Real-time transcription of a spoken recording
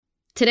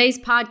Today's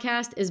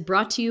podcast is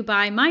brought to you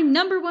by my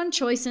number one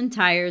choice in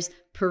tires,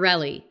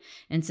 Pirelli.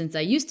 And since I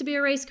used to be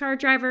a race car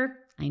driver,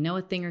 I know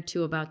a thing or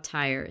two about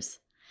tires.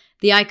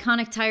 The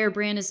iconic tire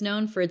brand is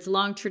known for its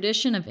long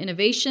tradition of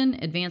innovation,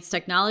 advanced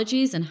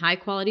technologies, and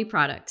high-quality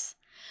products.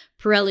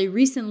 Pirelli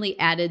recently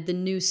added the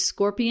new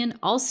Scorpion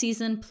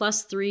All-Season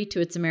Plus 3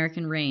 to its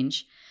American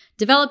range.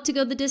 Developed to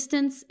go the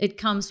distance, it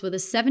comes with a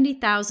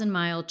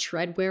 70,000-mile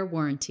tread-wear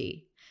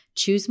warranty.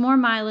 Choose more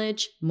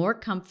mileage, more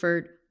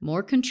comfort,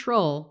 more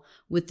control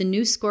with the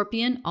new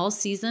Scorpion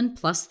All-Season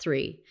Plus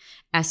 3.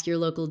 Ask your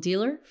local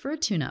dealer for a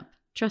tune-up.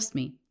 Trust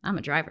me, I'm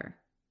a driver.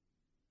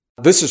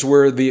 This is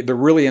where the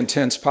really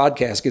intense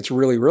podcast gets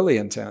really, really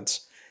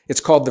intense. It's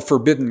called The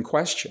Forbidden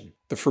Question.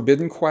 The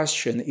forbidden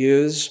question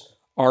is,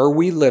 are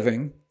we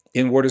living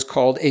in what is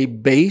called a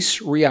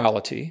base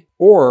reality,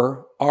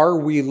 or are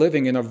we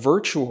living in a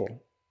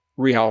virtual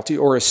reality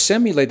or a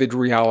simulated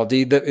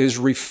reality that is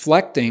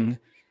reflecting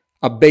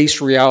a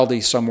base reality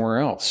somewhere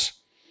else?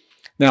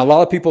 Now, a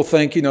lot of people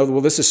think, well,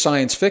 this is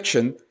science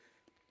fiction.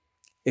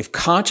 If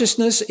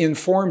consciousness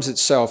informs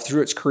itself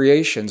through its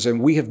creations,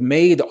 and we have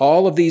made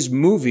all of these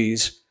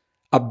movies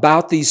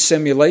about these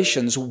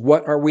simulations,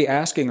 what are we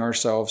asking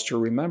ourselves to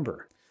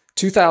remember?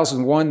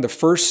 2001, the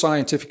first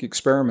scientific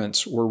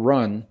experiments were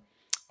run,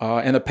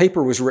 and a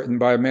paper was written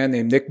by a man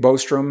named Nick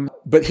Bostrom,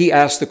 but he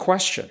asked the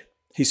question.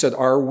 He said,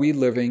 are we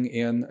living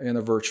in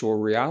a virtual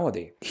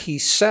reality? He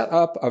set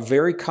up a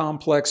very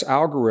complex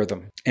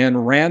algorithm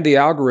and ran the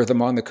algorithm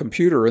on the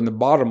computer, and the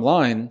bottom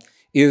line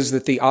is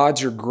that the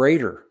odds are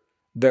greater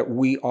that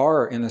we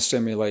are in a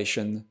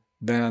simulation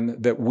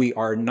than that we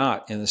are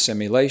not in a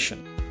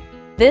simulation.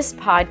 This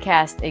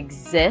podcast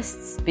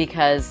exists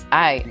because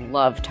I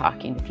love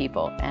talking to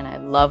people and I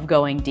love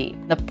going deep.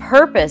 The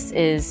purpose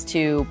is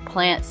to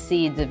plant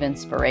seeds of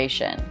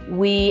inspiration.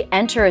 We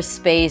enter a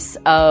space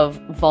of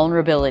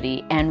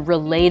vulnerability and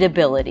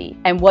relatability.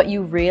 And what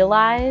you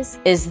realize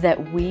is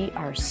that we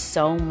are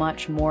so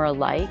much more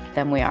alike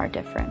than we are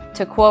different.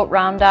 To quote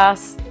Ram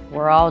Dass,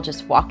 we're all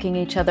just walking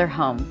each other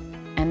home.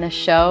 And this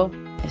show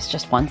is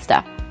just one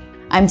step.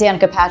 I'm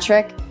Danica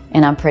Patrick,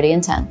 and I'm pretty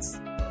intense.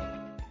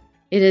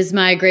 It is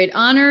my great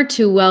honor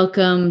to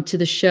welcome to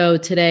the show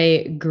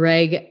today,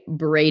 Gregg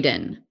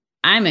Braden.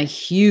 I'm a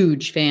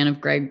huge fan of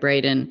Gregg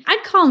Braden.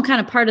 I'd call him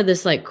kind of part of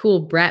this like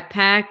cool brat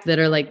pack that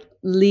are like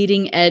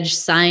leading edge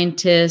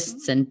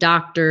scientists and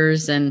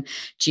doctors and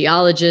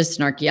geologists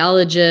and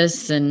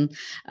archaeologists and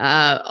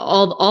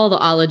all the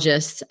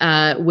ologists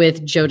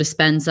with Joe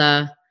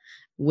Dispenza,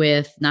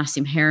 with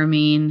Nassim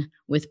Haramein,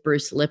 with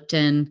Bruce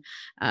Lipton.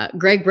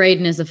 Gregg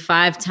Braden is a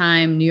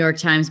 5-time New York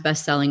Times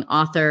bestselling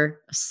author,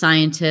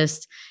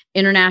 scientist,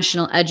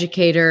 international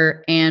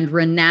educator, and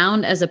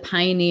renowned as a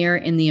pioneer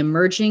in the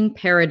emerging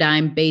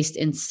paradigm based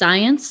in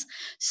science,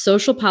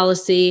 social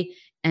policy,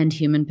 and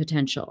human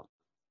potential.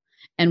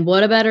 And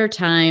what a better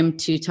time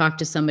to talk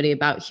to somebody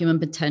about human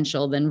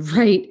potential than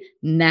right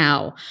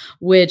now,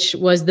 which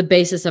was the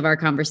basis of our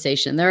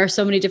conversation. There are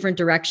so many different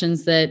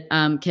directions that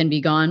can be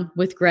gone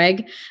with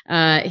Gregg.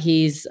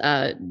 He's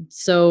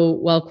so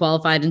well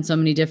qualified in so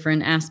many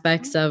different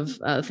aspects of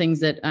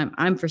things that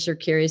I'm for sure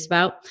curious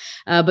about.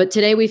 But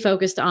today we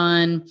focused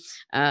on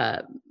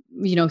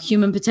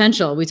human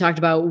potential. We talked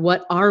about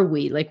what are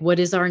we, like what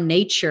is our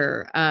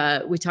nature?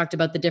 We talked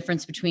about the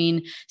difference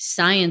between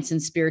science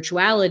and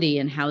spirituality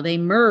and how they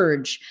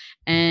merge.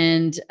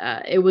 And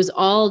it was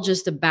all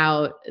just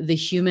about the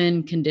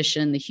human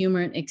condition, the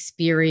human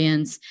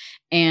experience,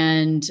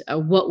 and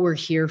what we're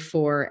here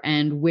for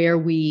and where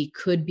we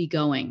could be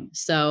going.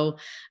 So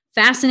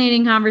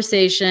fascinating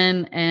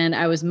conversation. And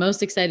I was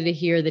most excited to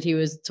hear that he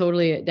was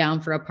totally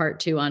down for a part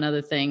 2 on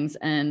other things.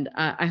 And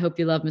I hope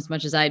you love him as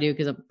much as I do,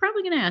 because I'm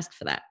probably going to ask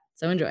for that.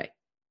 So enjoy.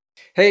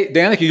 Hey,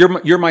 Danica,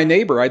 you're my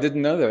neighbor. I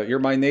didn't know that. You're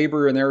my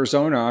neighbor in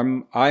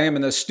Arizona. I am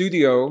in a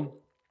studio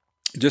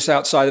just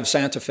outside of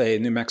Santa Fe,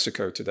 New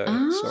Mexico today.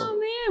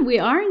 Man, we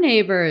are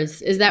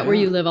neighbors. Is that where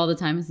you live all the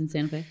time, is in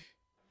Santa Fe?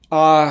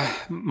 I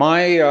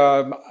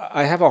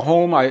have a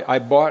home I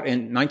bought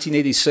in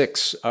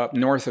 1986 up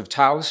north of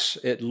Taos.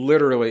 It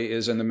literally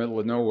is in the middle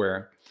of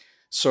nowhere.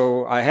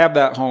 So I have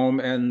that home,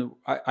 and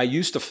I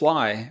used to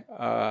fly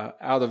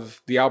out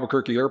of the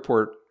Albuquerque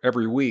airport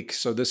every week.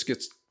 So this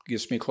gets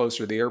me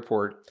closer to the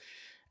airport.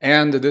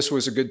 And this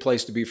was a good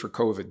place to be for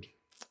COVID.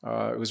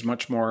 It was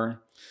much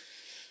more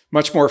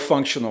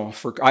functional.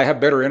 I have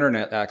better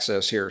internet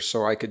access here,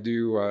 so I could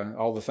do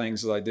all the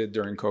things that I did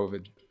during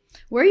COVID.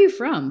 Where are you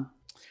from?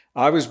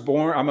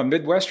 I'm a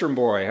Midwestern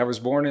boy. I was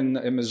born in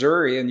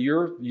Missouri, and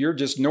you're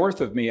just north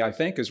of me, I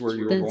think, is where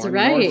you were born. That's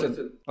right.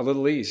 A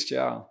little east,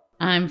 yeah.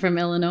 I'm from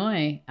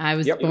Illinois. I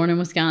was born in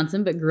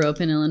Wisconsin, but grew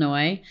up in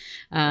Illinois.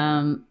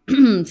 Good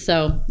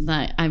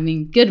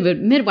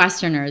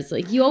Midwesterners.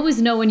 Like, you always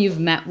know when you've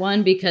met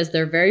one because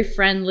they're very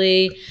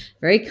friendly,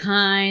 very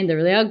kind. They're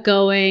really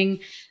outgoing.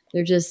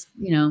 They're just,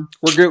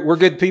 We're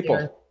good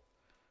people.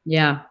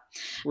 Yeah.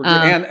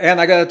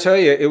 And I got to tell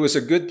you, it was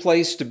a good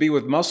place to be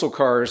with muscle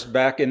cars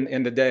back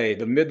in the day.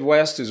 The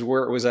Midwest is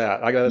where it was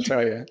at. I got to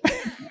tell you.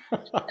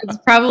 It's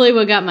probably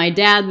what got my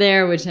dad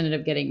there, which ended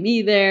up getting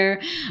me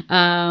there.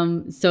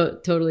 So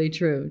totally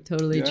true.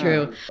 Totally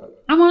true.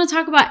 I want to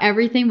talk about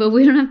everything, but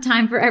we don't have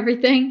time for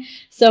everything.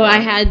 So I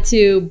had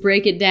to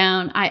break it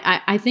down.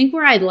 I think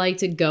where I'd like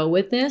to go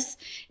with this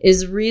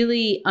is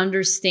really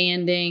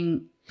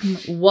understanding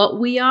what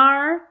we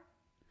are,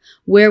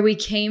 where we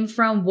came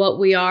from, what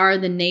we are,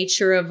 the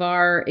nature of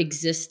our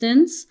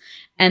existence,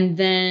 and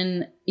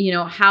then,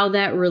 how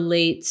that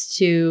relates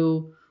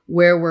to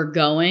where we're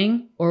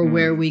going or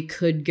where we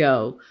could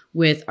go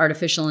with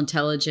artificial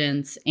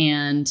intelligence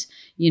and,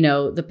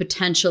 the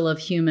potential of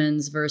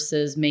humans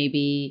versus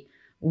maybe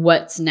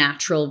what's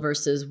natural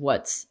versus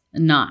what's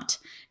not.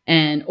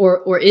 And,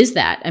 or is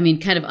that,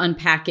 kind of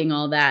unpacking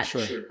all that.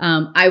 Sure.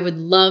 I would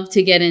love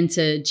to get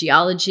into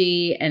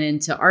geology and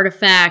into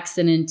artifacts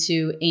and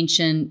into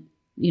ancient,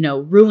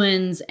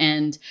 ruins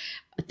and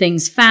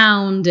things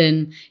found.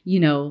 And,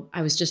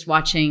 I was just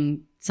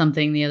watching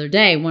something the other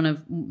day,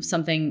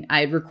 something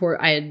I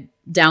had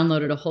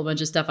downloaded a whole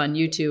bunch of stuff on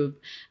YouTube,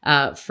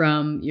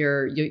 from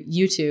your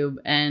YouTube.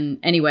 And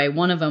anyway,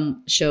 one of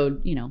them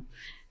showed,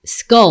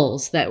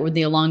 skulls that were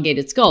the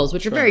elongated skulls,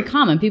 which are very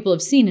common. People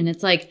have seen, and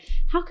it's like,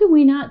 how do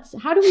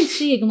we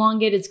see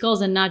elongated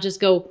skulls and not just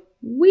go,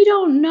 we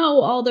don't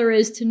know all there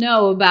is to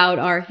know about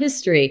our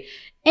history?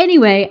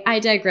 Anyway, I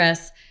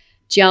digress.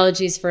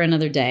 Geology's for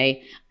another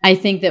day. I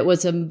think that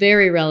what's a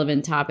very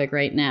relevant topic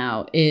right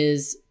now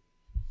is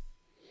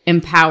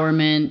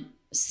empowerment,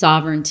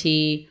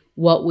 sovereignty,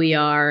 what we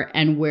are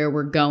and where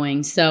we're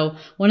going. So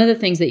one of the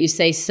things that you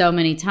say so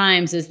many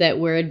times is that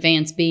we're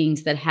advanced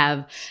beings that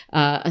have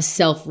a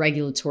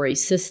self-regulatory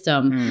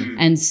system.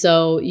 And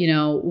so,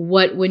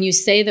 when you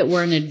say that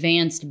we're an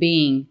advanced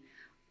being,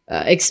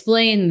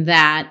 explain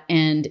that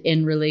and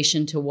in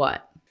relation to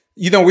what?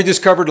 We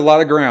just covered a lot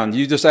of ground.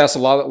 You just asked a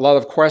lot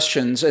of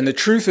questions. And the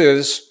truth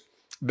is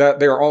that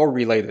they're all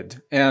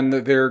related and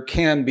there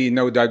can be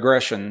no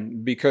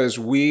digression because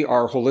we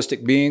are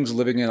holistic beings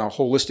living in a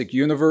holistic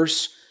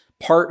universe,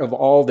 part of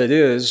all that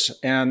is.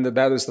 And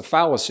that is the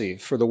fallacy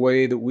for the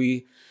way that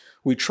we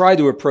try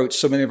to approach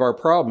so many of our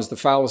problems, the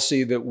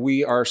fallacy that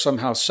we are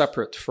somehow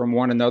separate from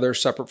one another,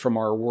 separate from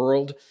our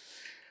world,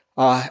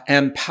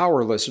 and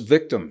powerless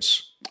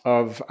victims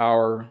of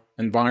our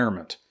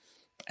environment.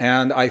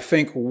 And I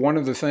think one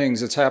of the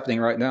things that's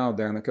happening right now,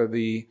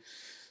 Danica,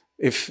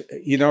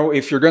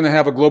 if you're going to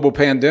have a global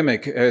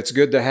pandemic, it's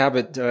good to have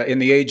it in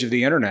the age of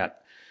the internet,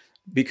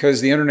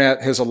 because the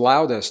internet has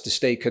allowed us to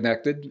stay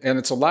connected and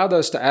it's allowed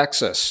us to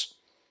access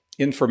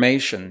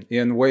information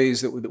in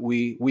ways that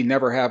we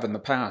never have in the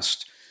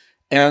past.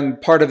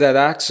 And part of that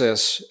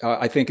access,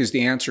 I think, is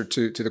the answer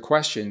to the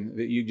question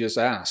that you just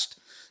asked.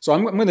 So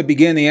I'm going to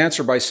begin the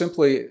answer by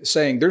simply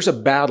saying there's a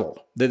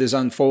battle that is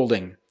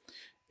unfolding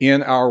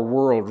in our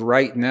world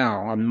right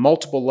now on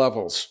multiple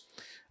levels.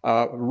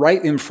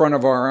 Right in front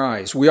of our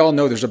eyes. We all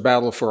know there's a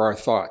battle for our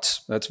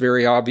thoughts. That's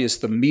very obvious.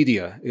 The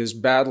media is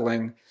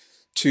battling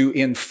to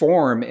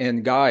inform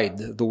and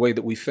guide the way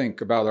that we think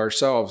about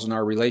ourselves and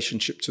our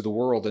relationship to the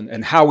world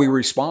and how we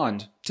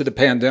respond to the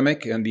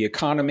pandemic and the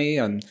economy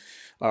and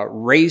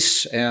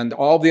race and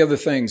all the other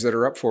things that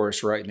are up for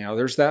us right now.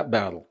 There's that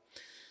battle.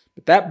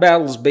 But that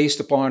battle is based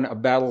upon a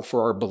battle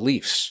for our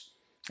beliefs.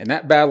 And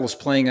that battle is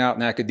playing out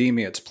in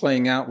academia. It's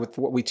playing out with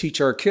what we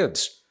teach our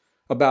kids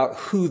about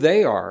who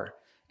they are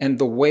and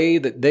the way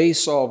that they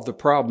solve the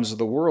problems of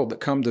the world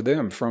that come to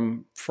them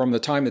from the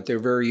time that they're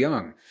very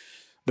young.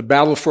 The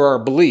battle for our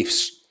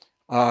beliefs.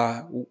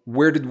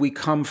 Where did we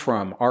come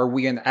from? Are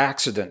we an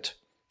accident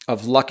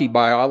of lucky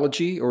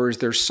biology, or is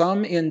there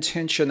some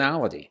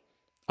intentionality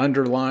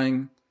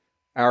underlying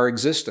our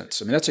existence?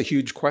 That's a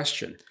huge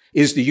question.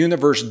 Is the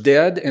universe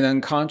dead and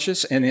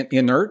unconscious and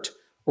inert,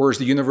 or is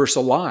the universe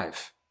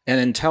alive and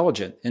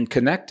intelligent and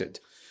connected?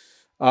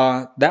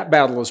 That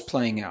battle is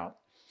playing out.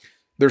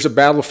 There's a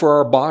battle for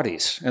our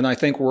bodies, and I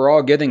think we're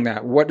all getting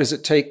that. What does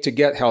it take to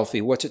get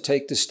healthy? What's it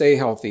take to stay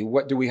healthy?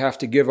 What do we have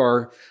to give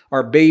our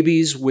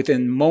babies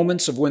within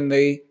moments of when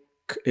they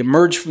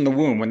emerge from the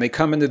womb? When they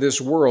come into this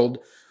world,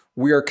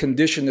 we are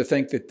conditioned to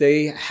think that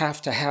they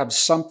have to have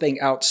something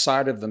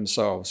outside of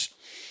themselves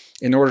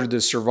in order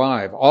to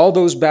survive. All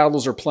those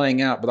battles are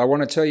playing out, but I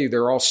want to tell you,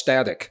 they're all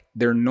static.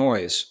 They're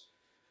noise,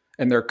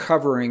 and they're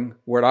covering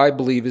what I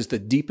believe is the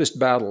deepest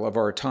battle of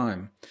our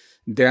time.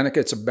 Danica,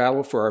 it's a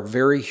battle for our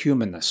very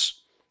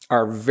humanness.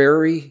 Our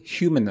very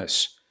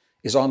humanness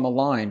is on the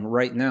line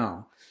right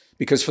now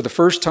because for the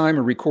first time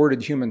in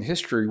recorded human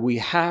history, we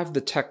have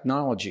the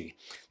technology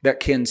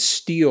that can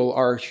steal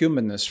our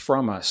humanness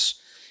from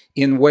us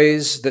in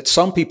ways that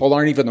some people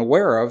aren't even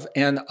aware of,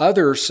 and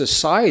other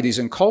societies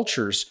and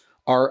cultures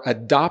are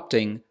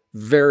adopting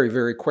very,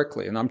 very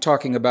quickly. And I'm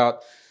talking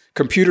about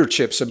computer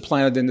chips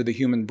implanted into the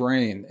human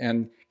brain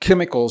and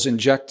chemicals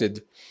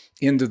injected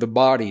into the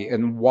body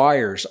and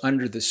wires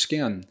under the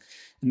skin.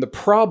 And the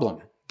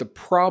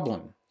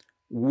problem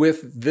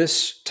with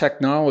this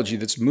technology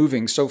that's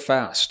moving so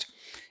fast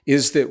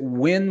is that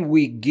when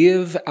we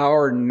give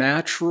our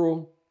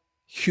natural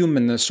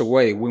humanness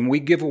away, when we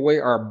give away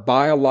our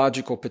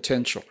biological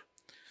potential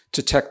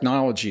to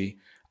technology,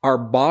 our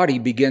body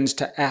begins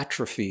to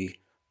atrophy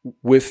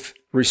with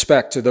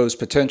respect to those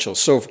potentials.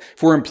 So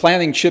if we're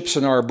implanting chips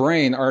in our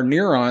brain, our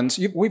neurons,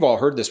 we've all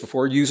heard this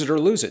before, use it or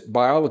lose it.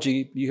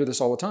 Biology, you hear this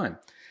all the time.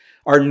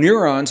 Our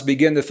neurons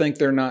begin to think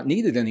they're not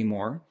needed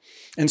anymore,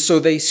 and so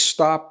they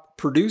stop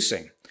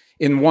producing.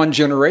 In one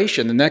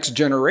generation, the next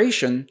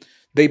generation,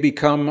 they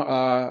become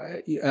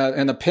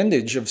an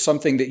appendage of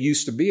something that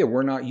used to be, and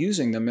we're not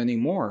using them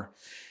anymore.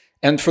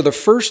 And for the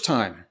first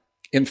time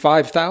in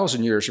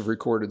 5,000 years of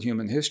recorded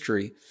human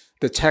history,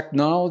 the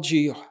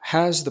technology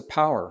has the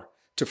power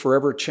to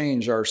forever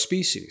change our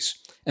species.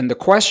 And the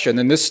question,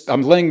 and this,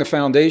 I'm laying the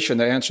foundation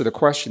to answer the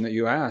question that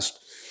you asked.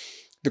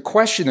 The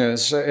question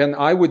is, and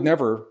I would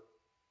never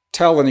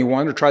tell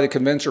anyone or try to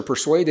convince or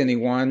persuade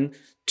anyone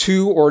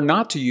to or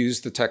not to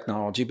use the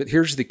technology, but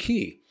here's the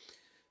key.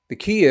 The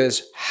key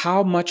is,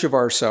 how much of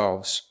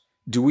ourselves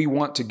do we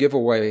want to give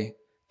away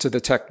to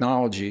the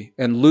technology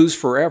and lose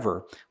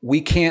forever?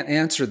 We can't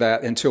answer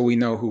that until we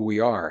know who we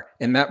are.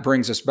 And that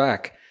brings us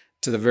back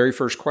to the very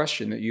first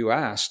question that you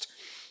asked.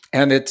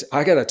 And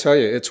I got to tell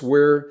you, it's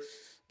where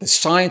the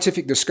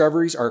scientific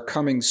discoveries are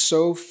coming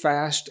so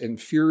fast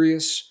and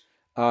furious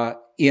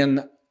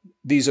in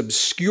these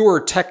obscure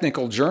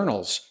technical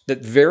journals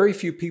that very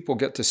few people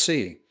get to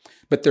see.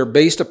 But they're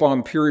based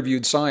upon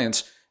peer-reviewed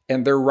science,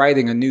 and they're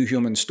writing a new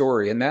human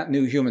story. And that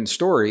new human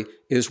story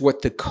is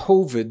what the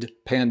COVID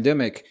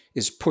pandemic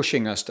is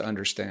pushing us to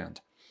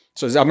understand.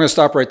 So I'm going to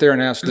stop right there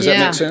and ask, does that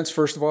make sense,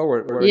 first of all?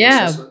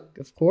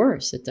 Of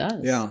course it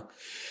does. Yeah.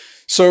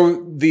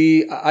 So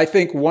I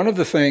think one of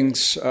the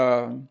things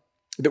that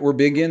we're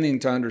beginning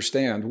to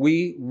understand,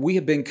 we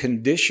have been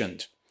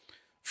conditioned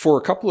for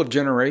a couple of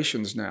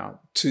generations now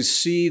to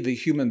see the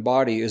human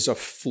body as a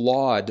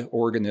flawed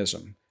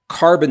organism.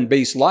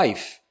 Carbon-based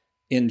life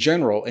in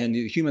general, and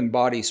the human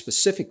body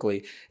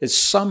specifically, is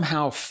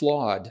somehow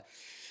flawed.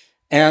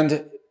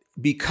 And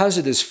because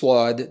it is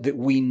flawed, that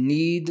we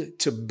need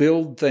to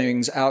build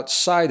things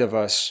outside of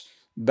us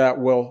that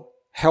will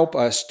help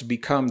us to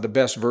become the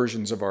best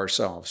versions of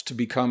ourselves, to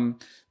become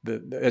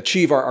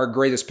achieve our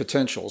greatest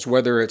potentials,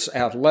 whether it's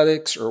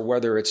athletics or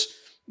whether it's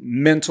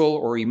mental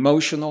or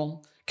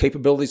emotional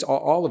capabilities,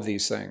 all of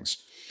these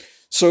things.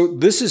 So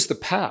this is the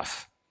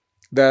path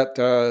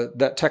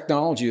that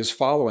technology is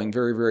following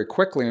very, very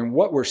quickly. And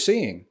what we're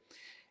seeing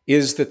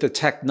is that the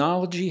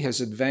technology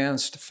has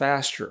advanced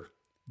faster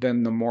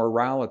than the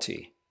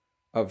morality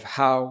of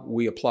how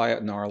we apply it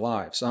in our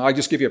lives. And I'll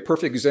just give you a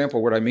perfect example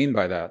of what I mean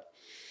by that.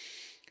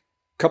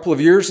 A couple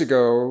of years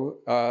ago,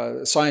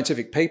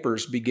 scientific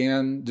papers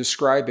began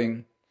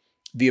describing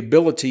the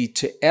ability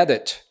to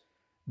edit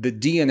the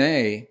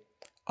DNA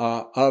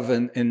of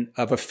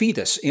a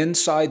fetus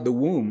inside the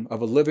womb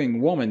of a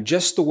living woman,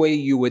 just the way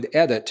you would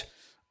edit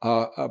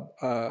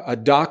a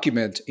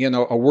document in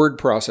a word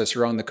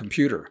processor on the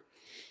computer.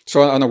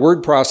 So on a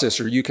word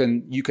processor, you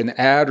can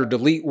add or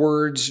delete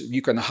words,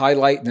 you can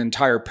highlight an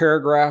entire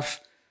paragraph,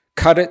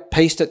 cut it,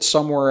 paste it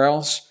somewhere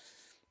else.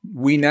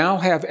 We now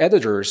have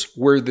editors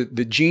where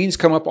the genes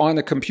come up on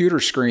the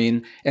computer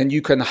screen, and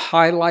you can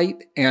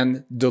highlight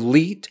and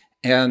delete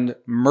and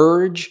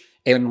merge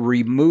and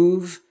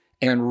remove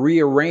and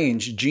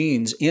rearrange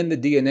genes in the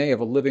DNA of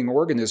a living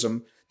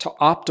organism to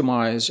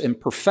optimize and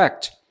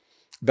perfect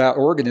that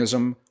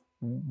organism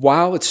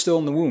while it's still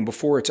in the womb,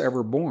 before it's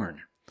ever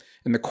born.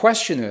 And the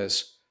question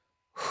is,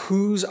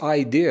 whose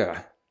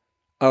idea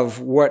of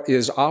what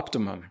is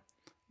optimum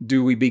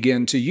do we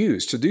begin to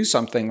use to do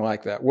something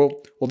like that?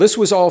 Well, this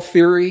was all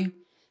theory.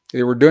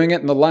 They were doing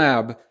it in the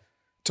lab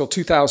till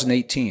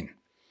 2018.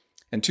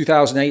 In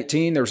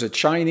 2018, there was a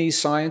Chinese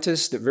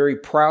scientist that very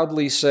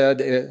proudly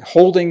said,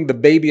 holding the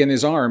baby in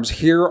his arms,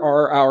 "Here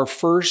are our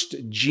first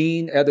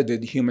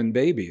gene-edited human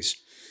babies."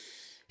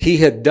 He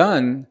had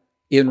done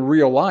in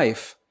real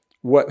life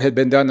what had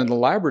been done in the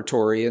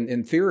laboratory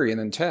in theory and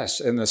in tests.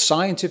 And the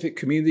scientific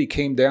community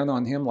came down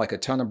on him like a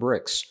ton of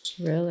bricks.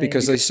 Really?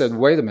 Because they said,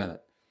 wait a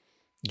minute,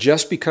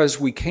 just because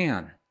we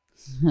can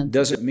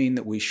doesn't mean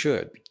that we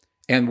should.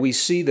 And we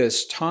see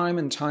this time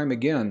and time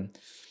again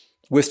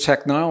with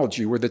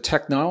technology, where the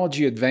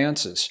technology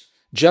advances.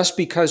 Just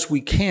because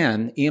we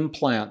can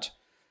implant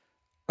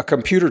a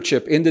computer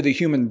chip into the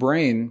human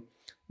brain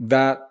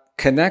that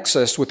connects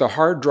us with the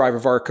hard drive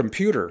of our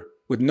computer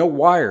with no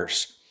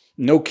wires,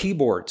 no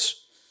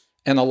keyboards,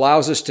 and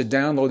allows us to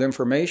download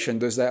information,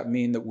 does that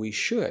mean that we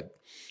should?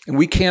 And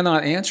we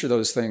cannot answer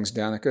those things,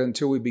 Danica,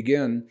 until we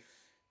begin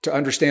to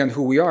understand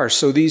who we are.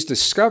 So this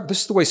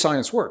is the way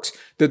science works.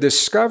 The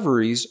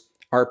discoveries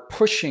are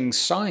pushing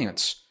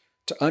science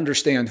to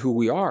understand who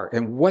we are.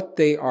 And what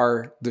they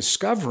are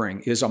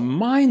discovering is a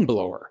mind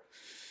blower.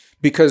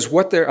 Because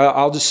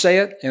I'll just say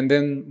it and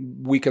then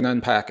we can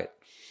unpack it.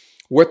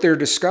 What they're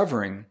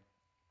discovering,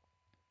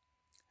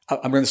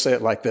 I'm going to say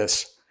it like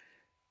this.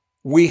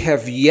 We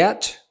have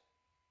yet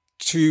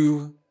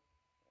to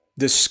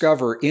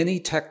discover any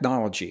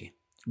technology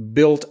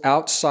built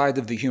outside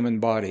of the human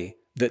body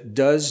that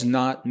does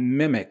not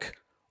mimic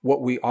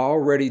what we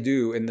already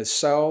do in the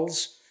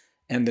cells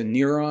and the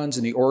neurons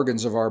and the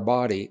organs of our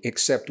body,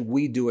 except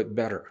we do it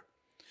better.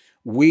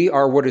 We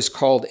are what is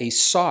called a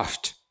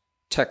soft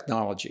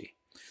technology.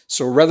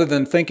 So rather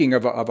than thinking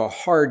of a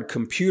hard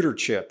computer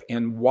chip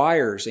and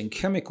wires and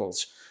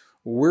chemicals,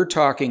 we're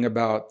talking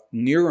about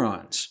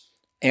neurons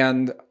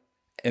and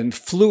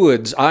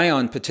fluids,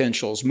 ion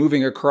potentials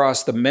moving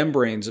across the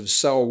membranes of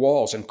cell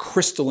walls and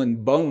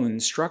crystalline bone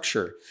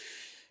structure.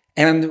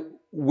 And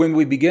when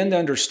we begin to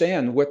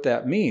understand what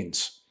that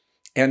means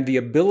and the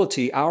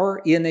ability,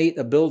 our innate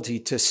ability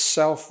to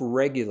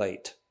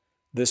self-regulate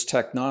this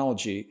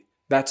technology,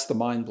 that's the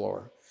mind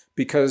blower.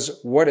 Because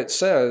what it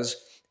says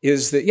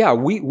is that, yeah,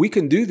 we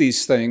can do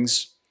these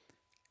things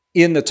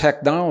in the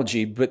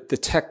technology, but the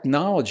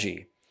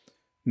technology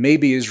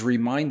maybe is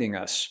reminding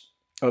us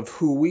of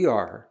who we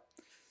are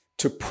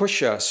to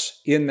push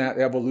us in that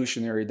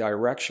evolutionary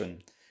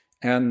direction.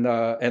 And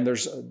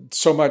there's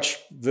so much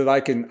that I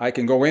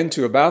can go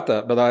into about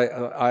that, but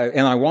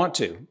I want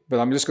to, but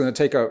I'm just going to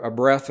take a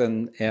breath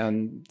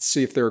and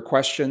see if there are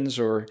questions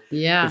or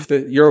if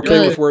you're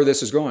okay with where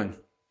this is going.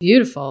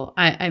 Beautiful.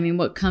 I mean,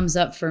 what comes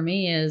up for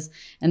me is,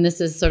 and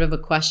this is sort of a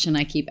question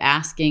I keep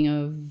asking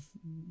of,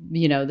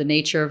 the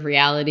nature of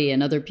reality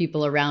and other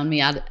people around me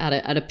out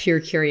of pure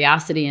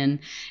curiosity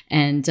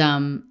and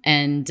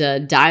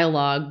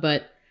dialogue.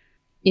 But,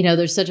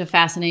 there's such a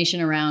fascination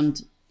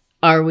around,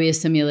 are we a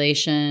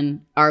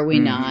simulation? Are we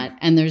not?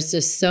 And there's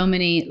just so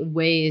many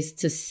ways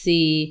to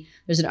see.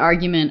 There's an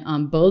argument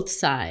on both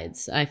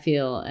sides, I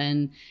feel.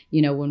 And,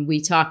 when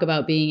we talk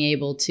about being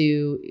able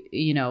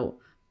to,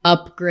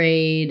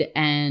 upgrade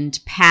and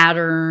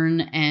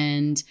pattern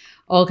and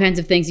all kinds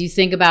of things, you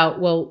think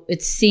about, well,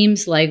 it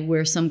seems like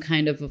we're some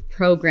kind of a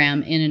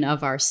program in and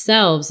of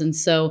ourselves. And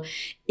so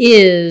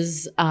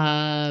is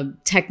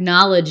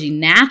technology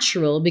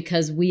natural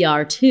because we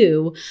are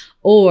too,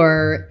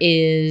 or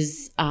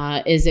is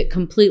it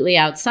completely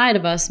outside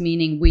of us,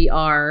 meaning we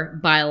are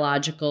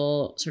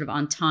biological, sort of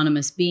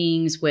autonomous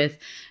beings with,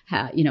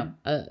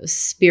 a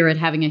spirit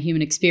having a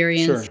human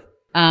experience? Sure.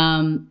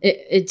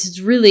 It's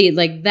really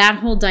like that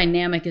whole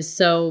dynamic is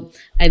so,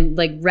 I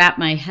like wrap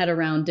my head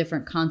around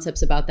different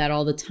concepts about that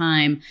all the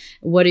time.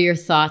 What are your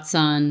thoughts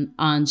on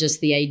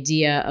just the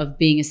idea of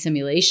being a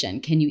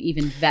simulation? Can you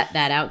even vet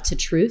that out to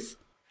truth?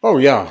 Oh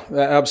yeah,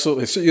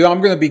 absolutely. So,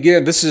 I'm going to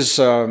begin. This is,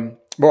 I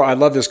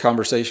love this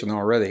conversation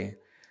already.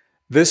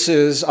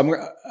 I'm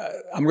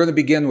going to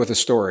begin with a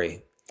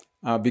story.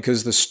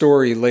 Because the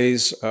story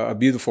lays a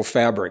beautiful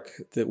fabric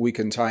that we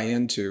can tie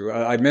into.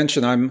 I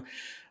mentioned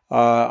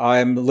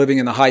I'm living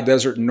in the high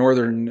desert in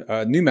northern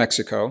New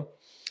Mexico,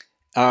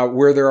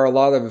 where there are a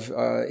lot of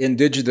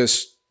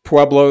indigenous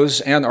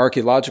pueblos and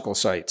archaeological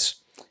sites.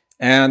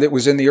 And it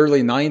was in the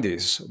early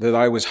 90s that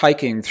I was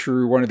hiking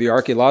through one of the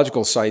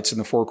archaeological sites in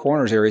the Four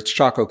Corners area. It's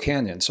Chaco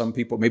Canyon. Some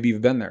people, maybe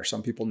you've been there.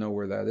 Some people know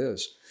where that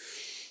is.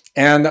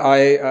 And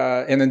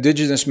an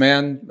indigenous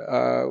man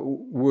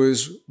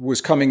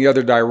was coming the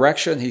other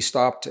direction. He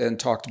stopped and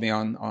talked to me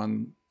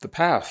on the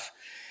path.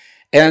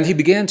 And he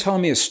began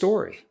telling me a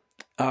story.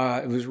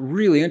 It was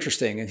really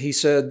interesting. And he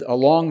said a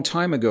long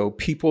time ago,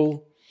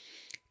 people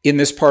in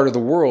this part of the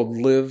world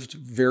lived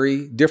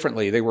very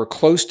differently. They were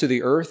close to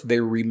the earth. They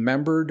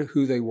remembered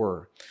who they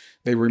were.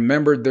 They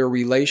remembered their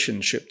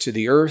relationship to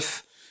the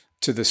earth,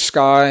 to the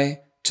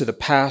sky, to the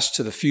past,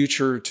 to the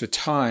future, to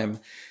time.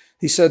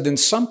 He said, then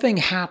something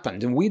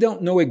happened, and we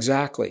don't know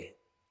exactly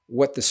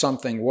what the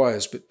something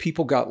was, but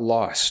people got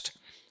lost.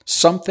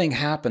 Something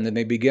happened, and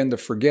they began to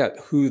forget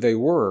who they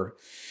were.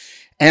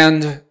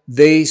 And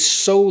they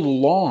so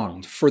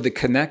longed for the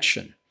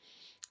connection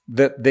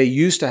that they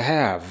used to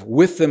have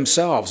with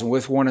themselves and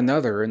with one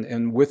another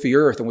and with the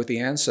earth and with the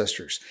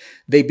ancestors.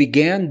 They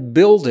began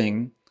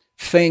building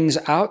things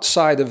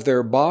outside of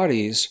their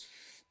bodies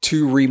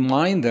to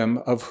remind them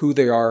of who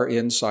they are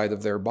inside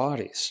of their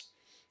bodies.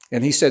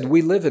 And he said,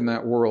 we live in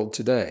that world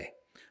today.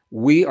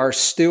 We are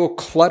still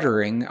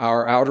cluttering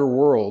our outer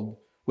world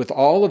with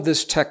all of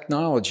this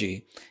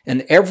technology,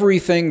 and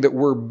everything that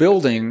we're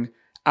building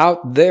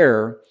out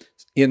there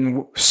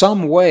in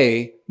some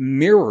way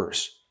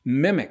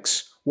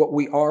mimics what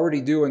we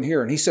already do in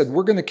here. And he said,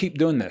 we're going to keep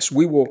doing this.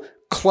 We will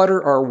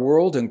clutter our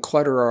world and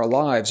clutter our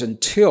lives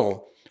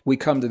until we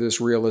come to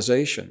this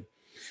realization.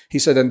 He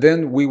said, and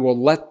then we will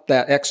let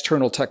that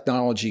external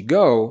technology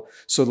go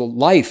so the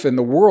life in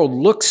the world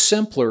looks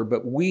simpler,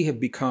 but we have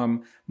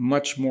become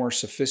much more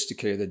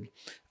sophisticated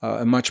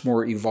and much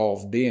more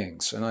evolved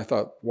beings. And I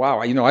thought, wow,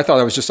 I thought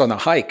I was just on a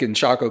hike in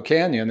Chaco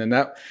Canyon, and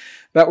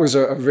that was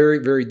a very,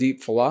 very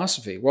deep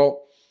philosophy.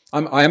 Well,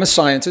 I am a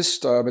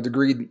scientist. I'm a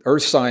degreed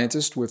earth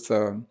scientist with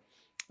a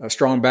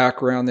strong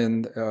background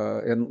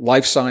in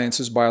life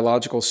sciences,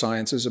 biological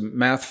sciences,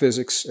 math,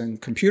 physics,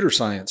 and computer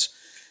science.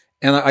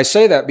 And I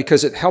say that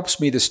because it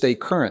helps me to stay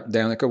current,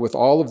 Danica, with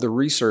all of the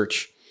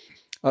research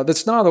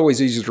that's not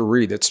always easy to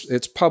read.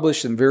 It's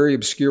published in very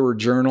obscure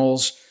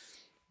journals,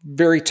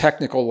 very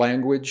technical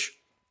language.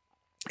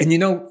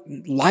 And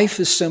life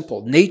is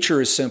simple.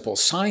 Nature is simple.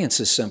 Science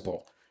is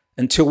simple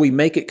until we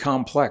make it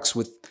complex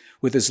with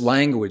this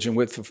language and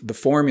with the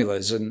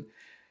formulas. And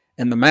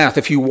and the math.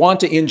 If you want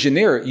to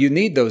engineer it, you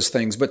need those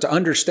things, but to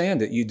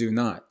understand it, you do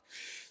not.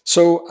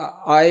 So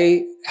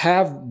I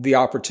have the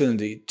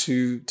opportunity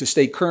to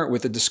stay current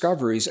with the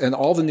discoveries, and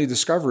all the new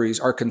discoveries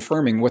are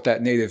confirming what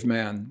that native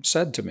man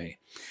said to me,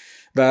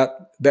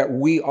 that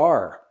we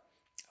are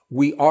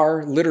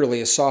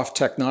literally a soft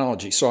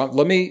technology. So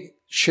let me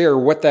share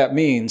what that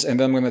means, and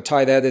then I'm going to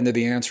tie that into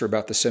the answer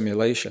about the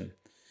simulation.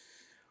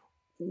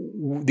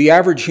 The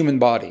average human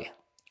body,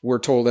 we're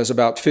told, has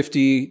about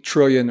 50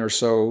 trillion or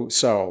so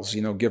cells,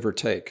 give or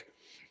take.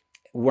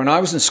 When I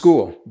was in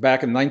school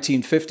back in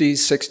 1950s,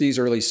 60s,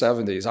 early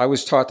 70s, I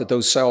was taught that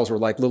those cells were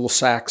like little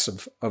sacks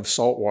of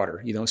salt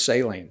water,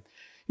 saline.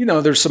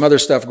 There's some other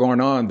stuff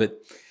going on,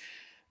 but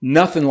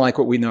nothing like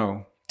what we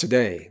know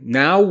today.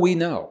 Now we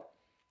know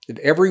that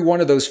every one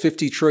of those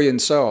 50 trillion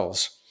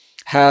cells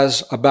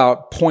has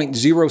about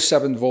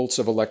 0.07 volts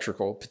of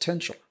electrical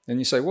potential. And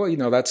you say,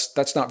 well,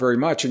 that's not very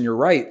much, and you're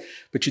right.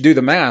 But you do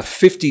the math,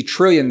 50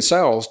 trillion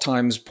cells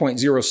times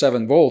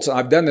 0.07 volts.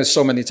 I've done this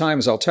so many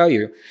times, I'll tell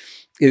you,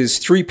 is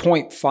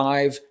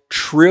 3.5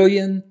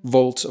 trillion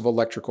volts of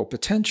electrical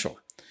potential.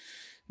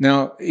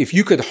 Now, if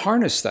you could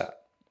harness that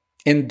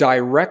and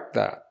direct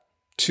that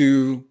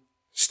to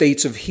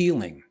states of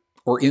healing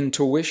or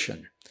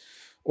intuition,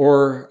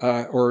 or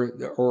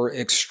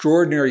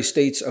extraordinary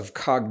states of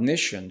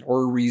cognition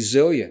or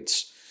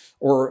resilience,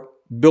 or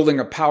building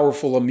a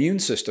powerful immune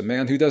system.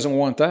 Man, who doesn't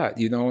want that,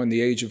 in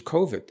the age of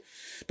COVID?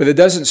 But it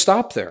doesn't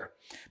stop there,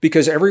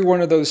 because every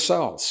one of those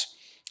cells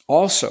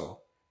also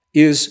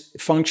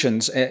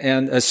functions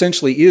and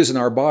essentially is in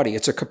our body.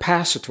 It's a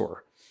capacitor.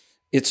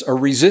 It's a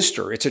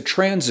resistor. It's a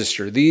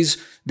transistor.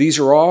 These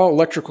are all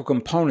electrical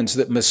components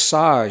that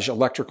massage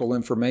electrical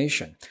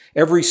information.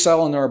 Every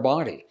cell in our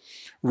body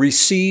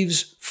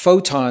receives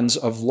photons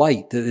of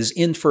light that is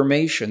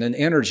information and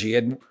energy.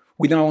 And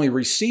we not only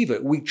receive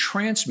it, we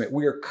transmit.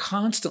 We are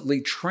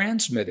constantly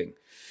transmitting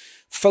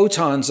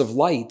photons of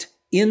light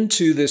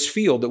into this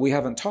field that we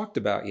haven't talked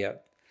about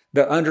yet,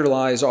 that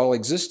underlies all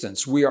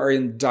existence. We are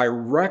in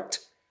direct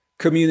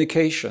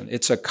communication.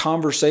 It's a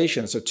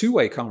conversation. It's a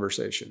two-way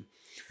conversation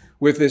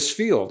with this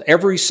field.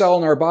 Every cell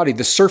in our body,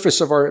 the surface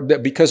of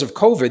because of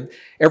COVID,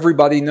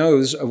 everybody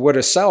knows what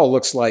a cell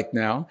looks like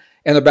now,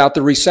 and about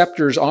the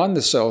receptors on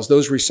the cells.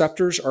 Those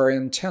receptors are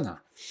antennae,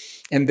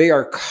 and they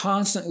are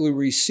constantly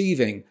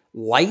receiving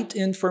light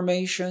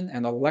information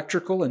and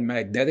electrical and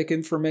magnetic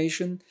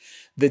information.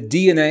 The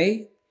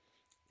DNA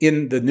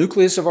in the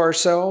nucleus of our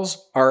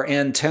cells are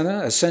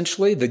antenna,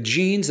 essentially. The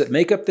genes that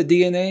make up the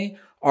DNA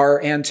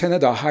are antenna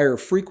to higher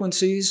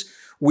frequencies.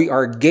 We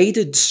are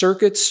gated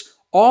circuits.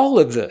 All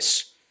of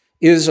this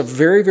is a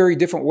very, very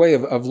different way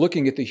of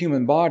looking at the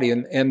human body.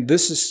 And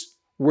this is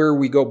where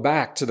we go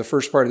back to the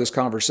first part of this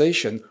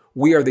conversation.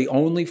 We are the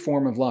only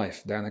form of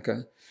life,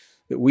 Danica,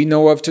 that we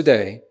know of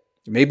today.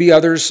 There may be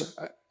others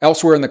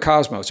elsewhere in the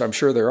cosmos, I'm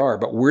sure there are,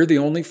 but we're the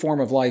only form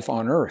of life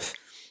on Earth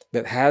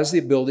that has the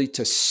ability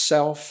to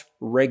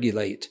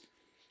self-regulate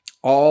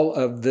all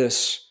of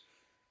this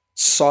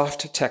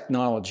soft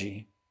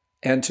technology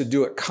and to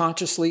do it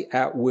consciously,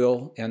 at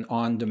will, and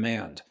on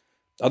demand.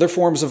 Other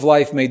forms of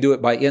life may do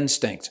it by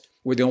instinct.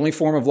 We're the only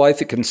form of life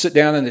that can sit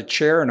down in a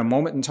chair in a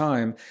moment in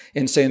time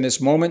and say, in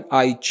this moment,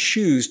 I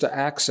choose to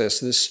access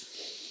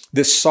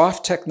this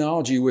soft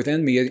technology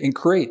within me and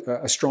create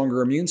a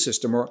stronger immune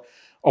system, or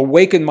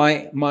awaken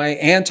my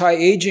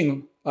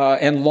anti-aging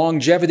and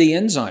longevity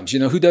enzymes.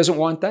 Who doesn't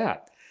want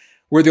that?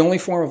 We're the only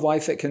form of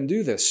life that can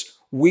do this.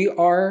 We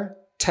are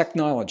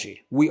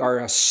technology. We are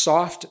a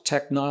soft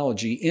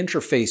technology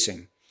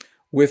interfacing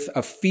with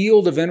a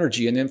field of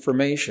energy and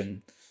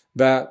information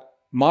that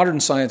modern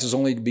science is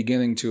only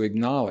beginning to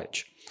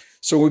acknowledge.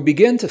 So we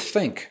begin to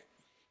think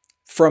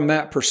from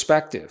that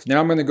perspective. Now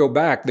I'm going to go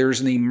back. There's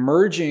an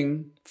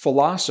emerging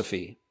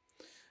philosophy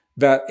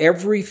that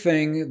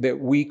everything that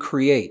we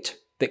create,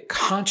 that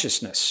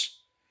consciousness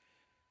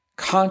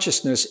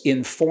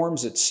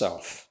informs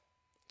itself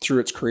through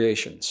its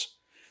creations.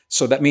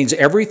 So that means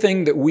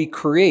everything that we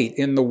create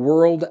in the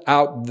world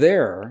out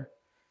there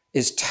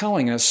is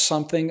telling us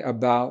something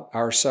about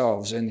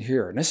ourselves in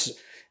here. And it's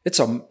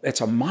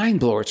a mind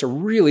blower. It's a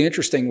really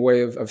interesting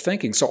way of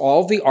thinking. So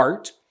all the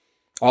art,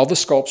 all the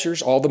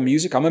sculptures, all the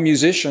music. I'm a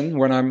musician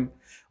when I'm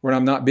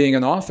not being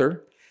an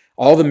author.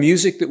 All the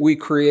music that we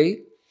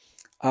create,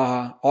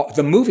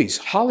 the movies,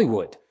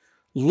 Hollywood.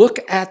 Look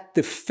at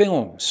the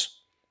films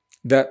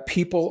that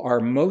people are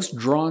most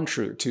drawn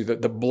to,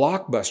 the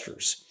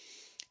blockbusters,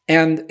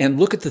 and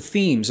look at the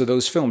themes of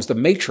those films. The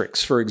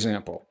Matrix, for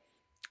example,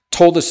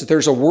 told us that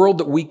there's a world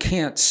that we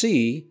can't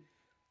see,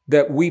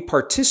 that we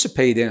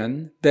participate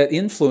in, that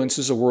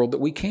influences a world that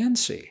we can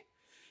see.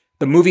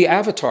 The movie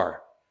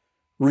Avatar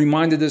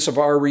reminded us of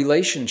our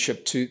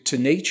relationship to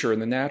nature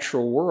and the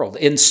natural world.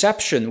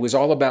 Inception was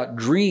all about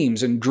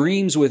dreams and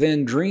dreams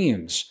within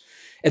dreams.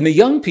 And the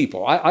young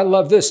people, I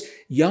love this.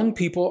 Young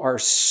people are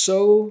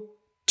so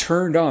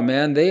turned on,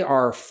 man. They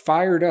are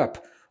fired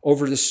up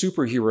over the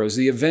superheroes,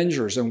 the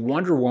Avengers and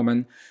Wonder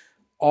Woman,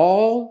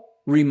 all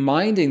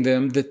reminding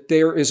them that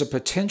there is a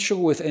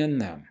potential within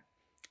them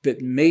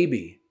that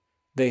maybe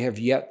they have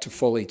yet to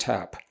fully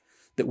tap,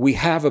 that we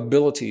have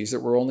abilities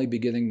that we're only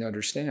beginning to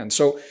understand.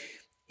 So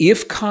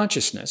if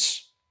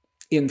consciousness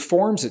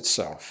informs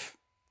itself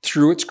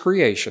through its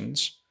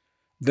creations,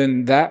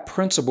 then that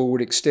principle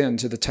would extend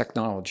to the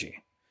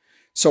technology.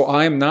 So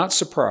I am not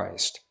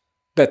surprised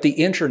that the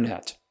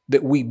internet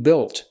that we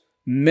built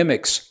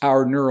mimics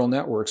our neural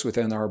networks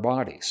within our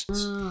bodies.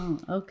 Oh,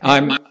 okay.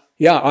 I'm not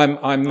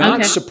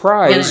Okay.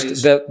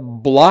 surprised that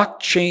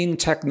blockchain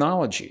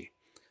technology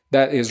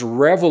that is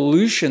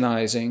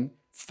revolutionizing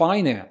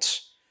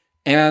finance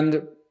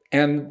and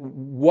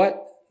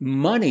what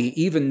money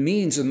even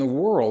means in the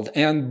world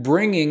and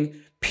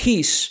bringing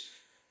peace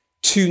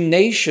to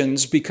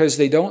nations because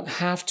they don't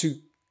have to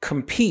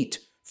compete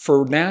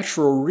for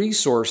natural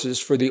resources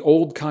for the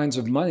old kinds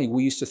of money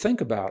we used to think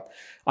about.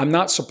 I'm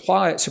not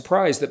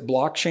surprised that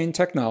blockchain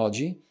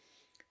technology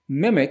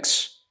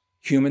mimics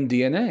human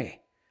DNA.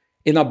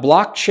 In a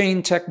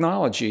blockchain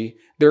technology,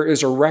 there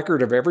is a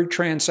record of every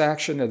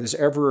transaction that has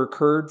ever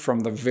occurred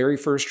from the very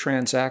first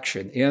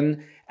transaction.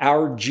 In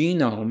our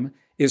genome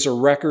is a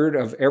record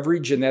of every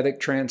genetic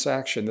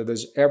transaction that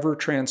has ever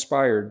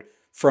transpired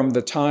from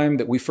the time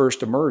that we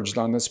first emerged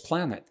on this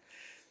planet.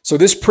 So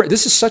this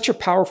is such a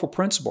powerful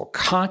principle.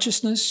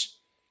 Consciousness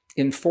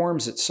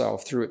informs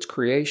itself through its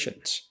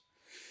creations.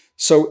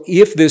 So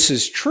if this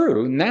is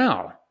true,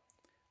 now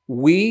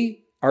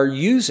we are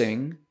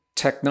using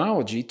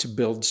technology to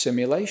build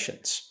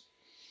simulations.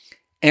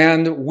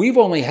 And we've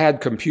only had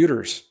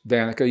computers,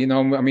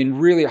 Danica,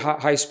 really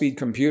high-speed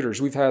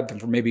computers. We've had them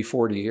for maybe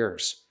 40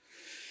 years.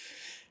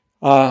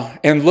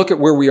 And look at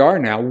where we are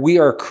now. We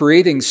are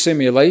creating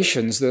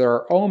simulations that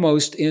are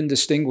almost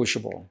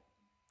indistinguishable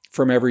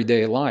from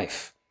everyday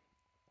life.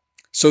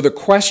 So the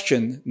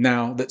question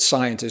now that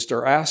scientists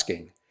are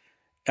asking,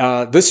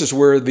 this is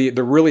where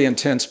the really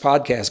intense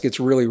podcast gets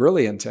really,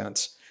 really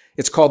intense.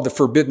 It's called the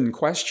forbidden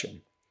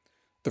question.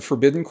 The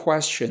forbidden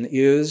question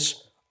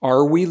is,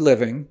 are we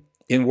living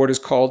in what is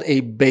called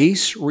a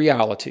base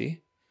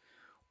reality,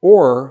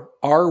 or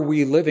are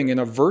we living in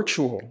a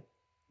virtual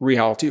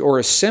reality or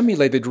a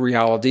simulated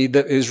reality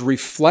that is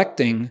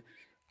reflecting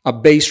a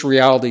base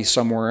reality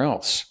somewhere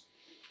else?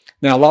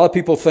 Now, a lot of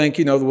people think,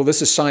 well,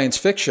 this is science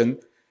fiction.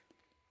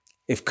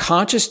 If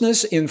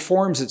consciousness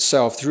informs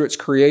itself through its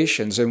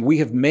creations, and we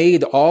have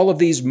made all of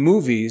these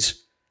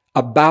movies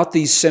about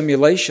these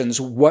simulations,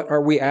 what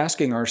are we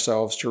asking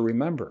ourselves to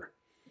remember?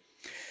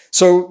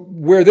 So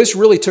where this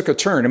really took a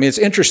turn, it's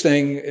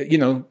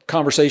interesting,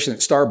 conversation at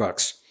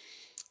Starbucks,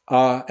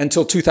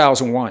 until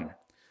 2001.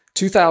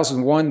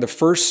 2001, the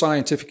first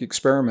scientific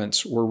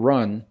experiments were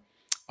run,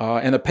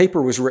 and a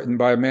paper was written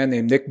by a man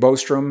named Nick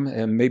Bostrom,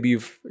 and maybe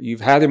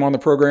you've had him on the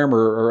program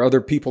or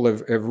other people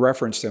have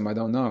referenced him, I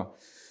don't know.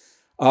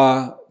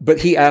 But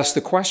he asked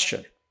the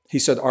question. He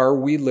said, are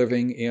we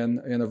living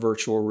in a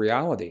virtual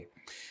reality?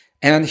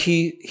 And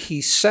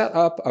he set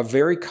up a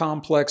very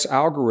complex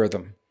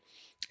algorithm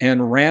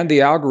and ran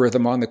the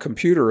algorithm on the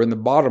computer. And the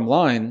bottom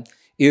line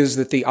is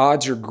that the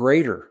odds are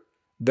greater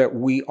that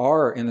we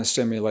are in a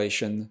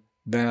simulation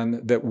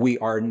than that we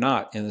are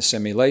not in a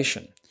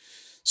simulation.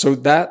 So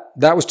that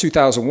was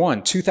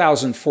 2001.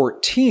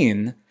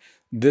 2014,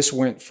 this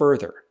went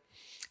further.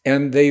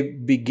 And they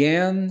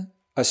began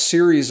a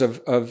series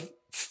of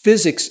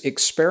physics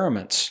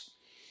experiments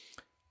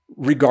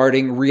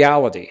regarding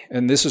reality.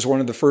 And this is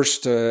one of the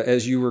first,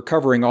 as you were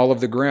covering all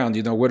of the ground,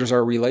 what is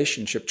our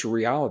relationship to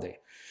reality?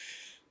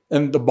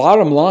 And the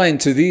bottom line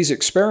to these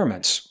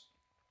experiments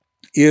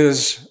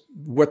is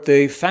what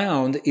they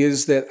found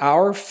is that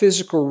our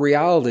physical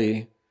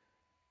reality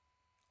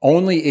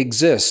only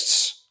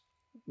exists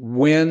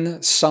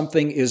when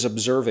something is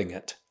observing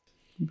it.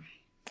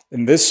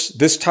 And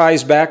this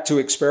ties back to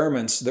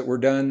experiments that were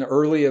done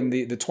early in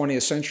the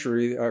 20th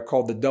century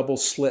called the double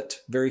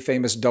slit, very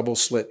famous double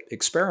slit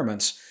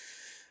experiments,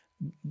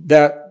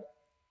 that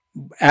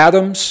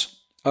atoms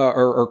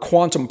or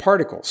quantum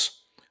particles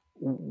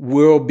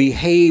will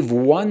behave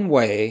one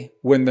way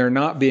when they're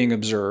not being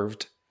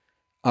observed,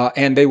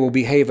 and they will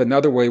behave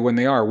another way when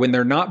they are. When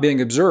they're not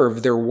being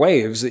observed, they're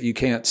waves that you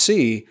can't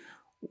see.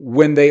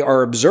 When they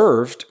are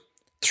observed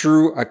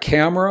through a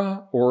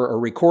camera or a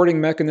recording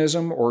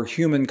mechanism or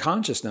human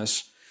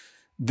consciousness,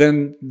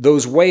 then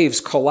those waves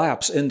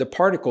collapse into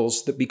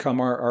particles that become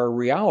our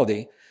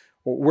reality.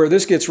 Where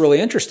this gets really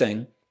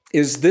interesting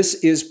is this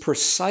is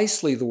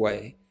precisely the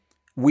way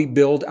we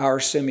build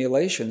our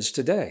simulations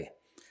today.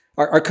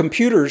 Our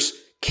computers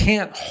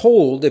can't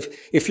hold,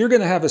 if you're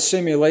going to have a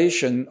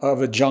simulation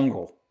of a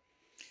jungle,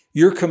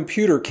 your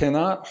computer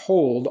cannot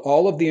hold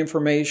all of the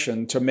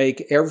information to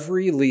make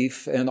every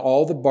leaf and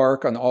all the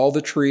bark on all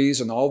the trees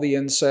and all the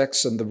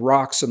insects and the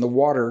rocks and the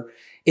water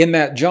in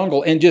that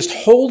jungle and just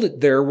hold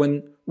it there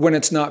when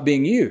it's not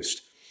being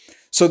used.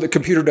 So the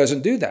computer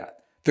doesn't do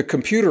that. The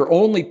computer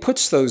only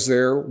puts those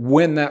there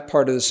when that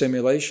part of the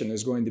simulation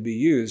is going to be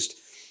used.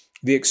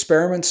 The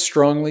experiments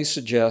strongly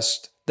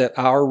suggest that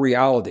our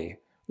reality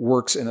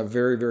works in a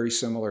very, very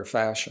similar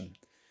fashion,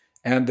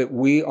 and that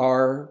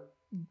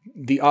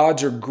the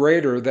odds are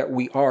greater that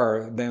we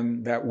are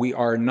than that we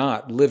are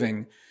not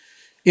living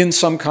in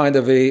some kind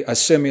of a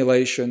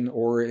simulation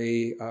or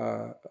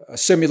a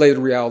simulated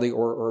reality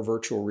or a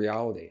virtual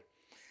reality.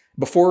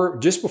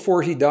 Just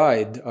before he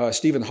died,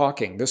 Stephen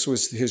Hawking, this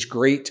was his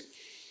great,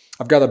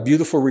 I've got a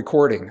beautiful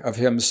recording of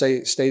him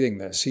stating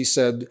this. He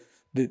said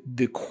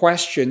the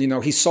question,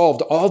 he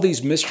solved all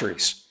these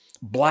mysteries,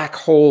 black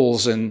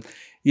holes and,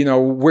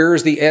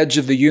 where's the edge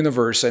of the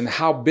universe and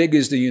how big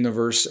is the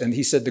universe? And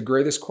he said the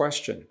greatest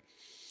question,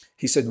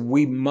 he said,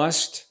 we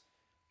must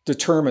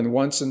determine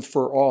once and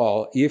for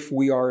all if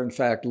we are in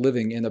fact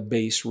living in a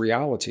base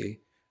reality.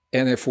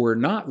 And if we're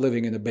not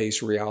living in a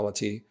base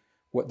reality,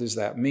 what does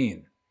that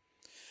mean?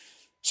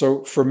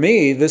 So for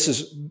me, this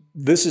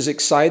is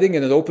exciting,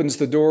 and it opens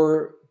the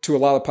door to a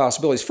lot of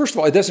possibilities. First of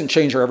all, it doesn't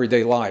change our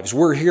everyday lives.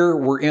 We're here,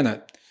 we're in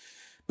it.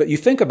 But you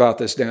think about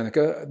this,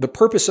 Danica, the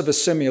purpose of a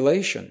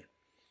simulation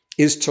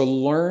is to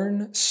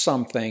learn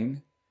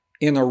something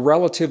in a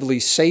relatively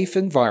safe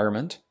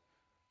environment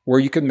where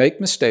you can make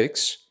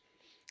mistakes,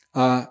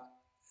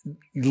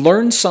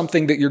 learn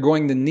something that you're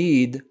going to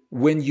need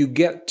when you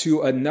get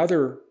to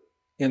another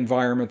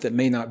environment that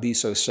may not be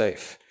so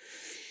safe.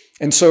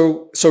 And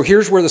so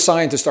here's where the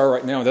scientists are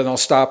right now. Then I'll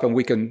stop and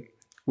we can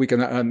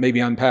maybe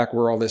unpack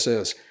where all this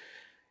is.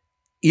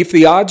 If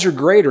the odds are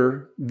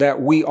greater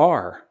that we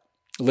are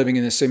living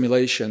in a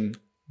simulation,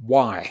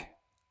 why?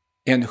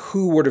 And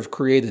who would have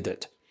created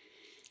it?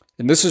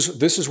 And this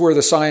is where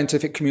the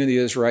scientific community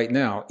is right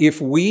now.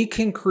 If we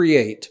can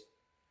create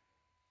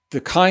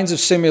the kinds of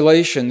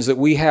simulations that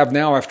we have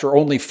now after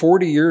only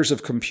 40 years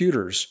of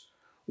computers,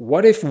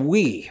 what if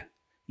we,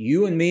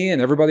 you and me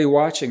and everybody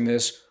watching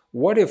this,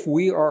 what if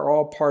we are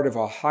all part of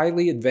a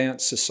highly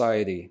advanced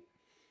society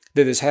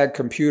that has had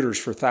computers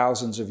for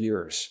thousands of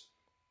years?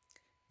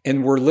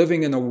 And we're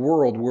living in a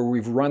world where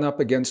we've run up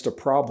against a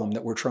problem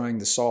that we're trying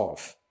to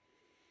solve.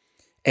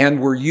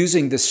 And we're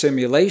using the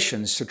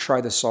simulations to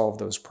try to solve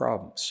those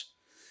problems.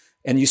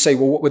 And you say,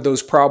 well, what would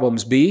those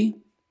problems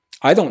be?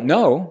 I don't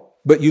know,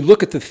 but you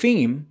look at the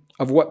theme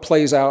of what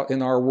plays out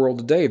in our world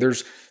today.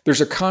 There's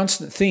a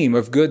constant theme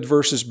of good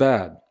versus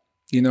bad.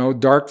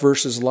 Dark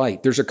versus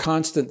light. There's a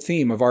constant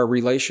theme of our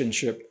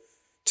relationship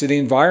to the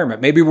environment.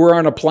 Maybe we're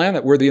on a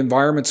planet where the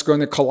environment's going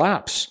to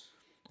collapse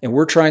and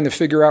we're trying to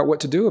figure out what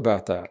to do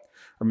about that.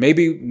 Or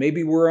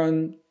maybe we're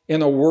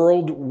in a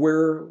world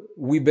where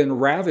we've been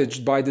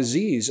ravaged by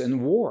disease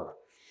and war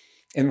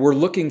and we're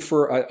looking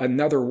for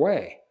another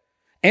way.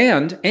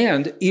 And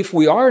if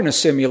we are in a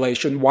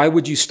simulation, why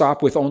would you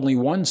stop with only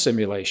one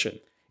simulation?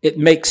 It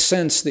makes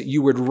sense that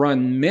you would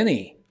run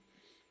many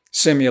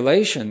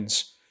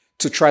simulations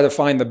to try to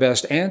find the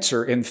best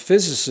answer. And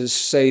physicists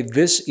say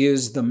this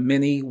is the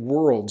many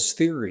worlds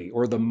theory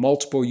or the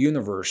multiple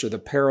universe or the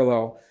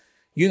parallel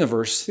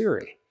universe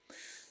theory.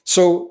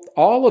 So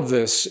all of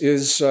this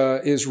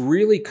is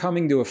really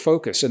coming to a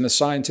focus in the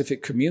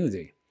scientific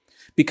community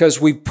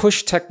because we've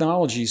pushed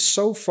technology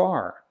so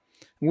far.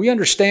 We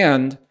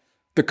understand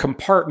the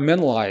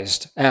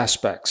compartmentalized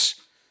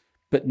aspects,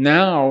 but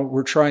now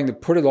we're trying to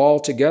put it all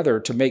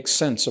together to make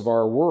sense of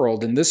our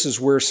world. And this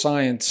is where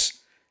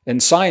science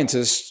and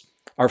scientists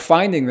are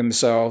finding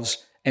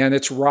themselves, and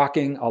it's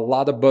rocking a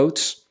lot of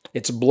boats,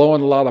 it's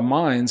blowing a lot of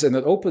minds, and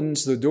it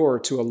opens the door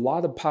to a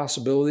lot of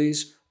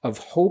possibilities of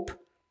hope,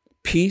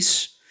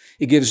 peace.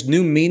 It gives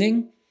new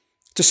meaning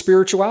to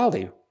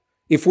spirituality.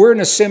 If we're in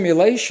a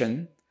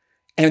simulation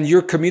and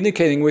you're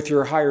communicating with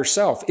your higher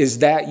self, is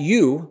that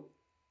you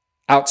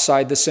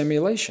outside the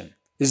simulation?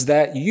 Is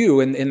that you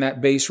in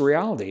that base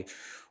reality?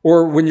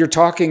 Or when you're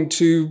talking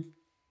to,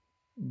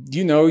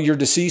 your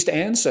deceased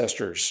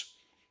ancestors,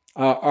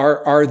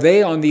 are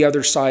they on the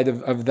other side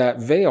of that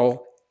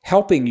veil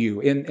helping you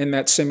in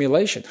that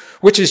simulation?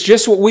 Which is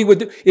just what we would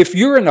do. If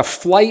you're in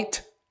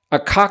a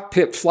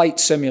cockpit flight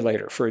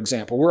simulator, for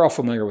example, we're all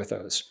familiar with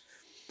those.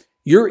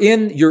 You're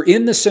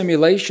in the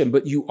simulation,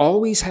 but you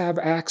always have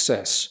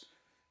access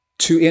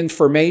to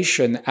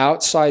information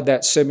outside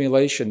that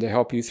simulation to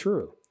help you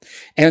through.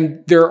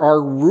 And there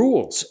are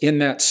rules in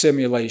that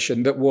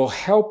simulation that will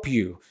help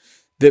you,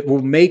 that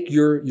will make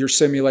your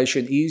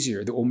simulation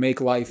easier, that will make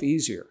life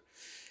easier.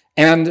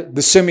 And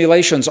the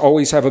simulations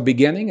always have a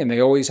beginning and they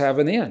always have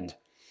an end.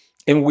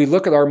 And when we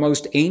look at our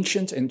most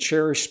ancient and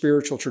cherished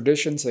spiritual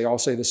traditions, they all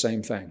say the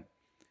same thing.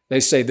 They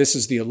say this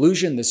is the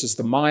illusion, this is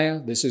the Maya,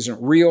 this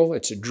isn't real,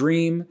 it's a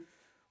dream.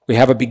 We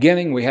have a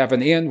beginning, we have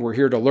an end, we're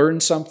here to learn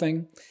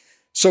something.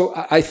 So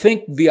I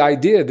think the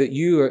idea that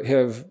you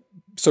have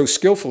so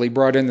skillfully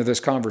brought into this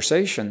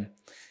conversation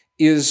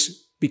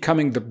is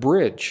becoming the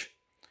bridge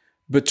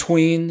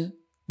between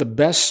the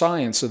best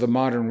science of the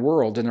modern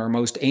world and our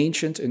most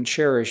ancient and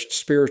cherished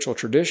spiritual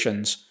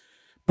traditions,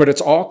 but it's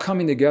all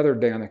coming together,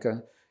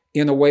 Danica,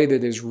 in a way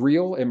that is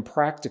real and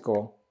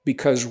practical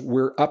because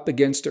we're up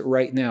against it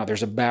right now.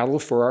 There's a battle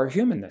for our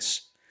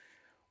humanness.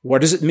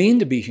 What does it mean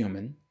to be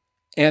human?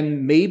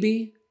 And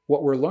maybe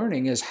what we're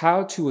learning is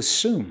how to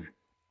assume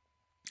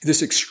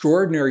this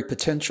extraordinary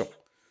potential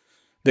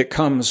that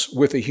comes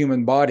with a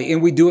human body.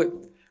 And we do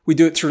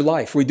it through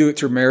life. We do it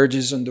through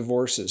marriages and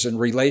divorces and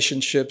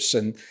relationships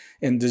and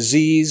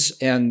disease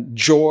and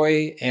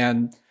joy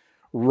and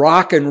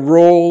rock and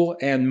roll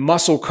and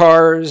muscle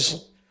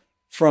cars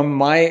from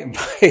my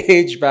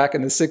age back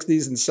in the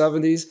 60s and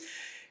 70s.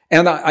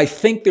 And I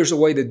think there's a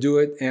way to do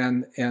it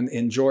and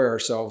enjoy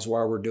ourselves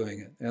while we're doing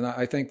it. And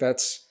I think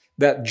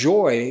that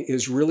joy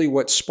is really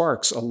what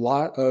sparks a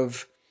lot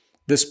of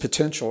this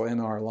potential in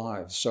our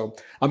lives. So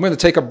I'm going to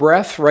take a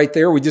breath right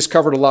there. We just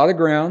covered a lot of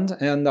ground,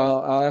 and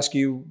I'll ask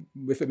you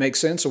if it makes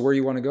sense or where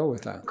you want to go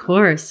with that. Of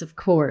course.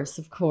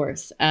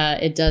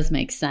 It does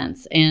make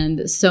sense.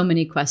 And so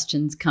many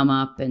questions come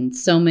up and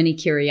so many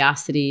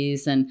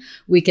curiosities, and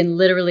we can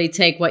literally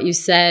take what you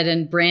said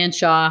and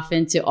branch off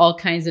into all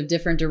kinds of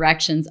different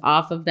directions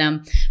off of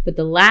them. But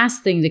the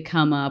last thing to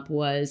come up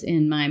was,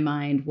 in my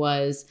mind,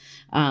 was,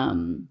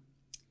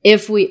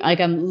 if we,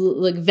 like, I'm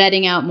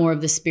vetting out more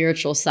of the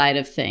spiritual side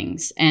of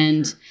things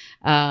and,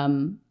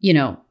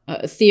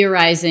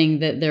 theorizing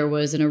that there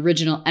was an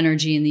original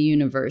energy in the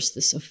universe,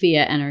 the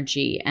Sophia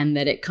energy, and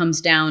that it comes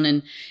down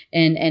and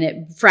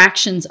it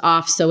fractions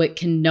off so it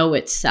can know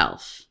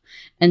itself.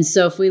 And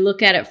so if we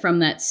look at it from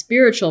that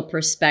spiritual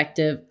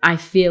perspective, I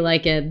feel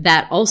like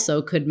that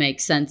also could make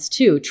sense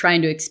too,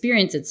 trying to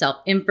experience itself,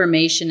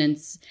 information and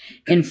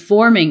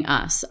informing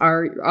us.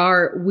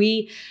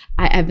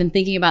 I've been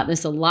thinking about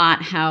this a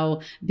lot,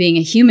 how being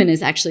a human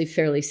is actually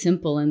fairly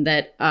simple, and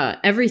that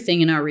everything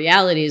in our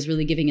reality is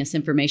really giving us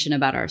information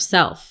about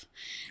ourselves.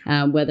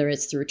 Whether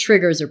it's through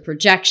triggers or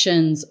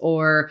projections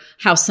or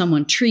how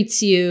someone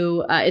treats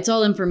you, it's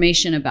all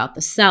information about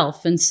the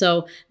self. And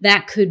so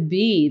that could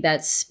be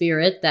that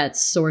spirit, that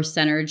source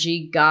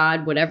energy,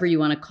 God, whatever you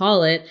want to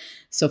call it,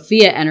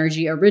 Sophia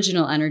energy,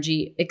 original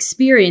energy,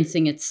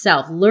 experiencing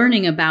itself,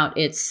 learning about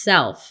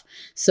itself.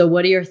 So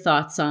what are your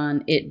thoughts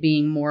on it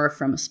being more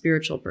from a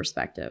spiritual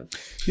perspective?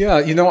 Yeah,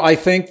 I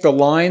think the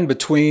line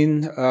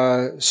between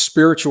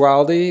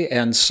spirituality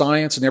and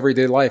science and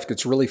everyday life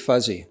gets really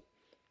fuzzy.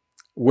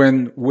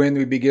 When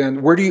we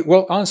begin, where do you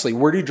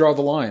draw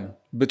the line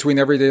between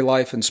everyday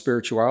life and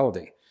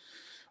spirituality?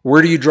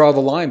 Where do you draw the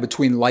line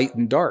between light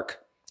and dark?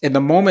 And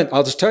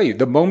I'll just tell you,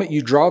 the moment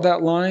you draw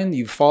that line,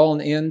 you've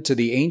fallen into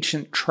the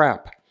ancient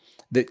trap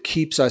that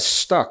keeps us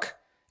stuck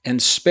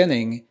and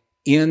spinning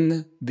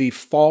in the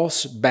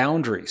false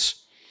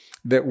boundaries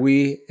that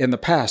we in the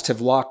past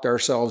have locked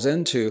ourselves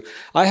into.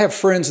 I have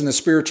friends in the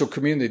spiritual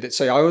community that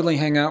say, I only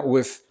hang out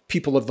with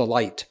people of the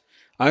light.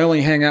 I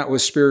only hang out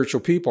with spiritual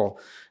people.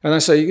 And I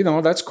say,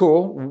 that's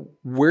cool.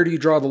 Where do you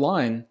draw the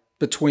line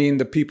between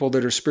the people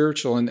that are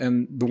spiritual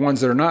and the ones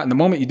that are not? And the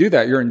moment you do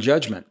that, you're in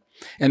judgment.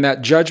 And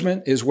that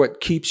judgment is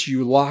what keeps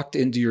you locked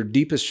into your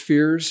deepest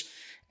fears,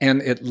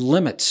 and it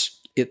limits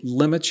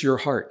your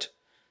heart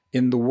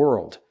in the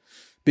world.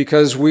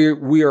 Because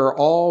we are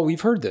all,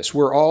 we've heard this,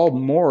 we're all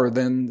more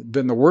than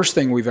the worst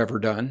thing we've ever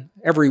done.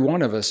 Every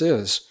one of us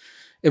is.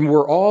 And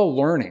we're all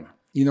learning.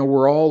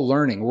 We're all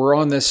learning. We're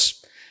on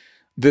this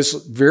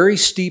very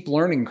steep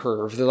learning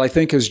curve that I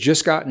think has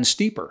just gotten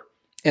steeper.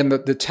 And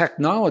the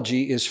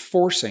technology is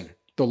forcing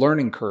the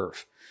learning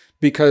curve,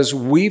 because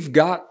we've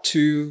got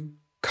to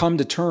come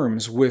to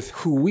terms with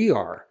who we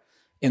are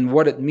and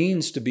what it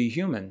means to be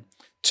human,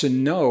 to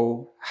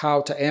know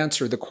how to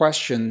answer the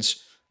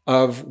questions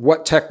of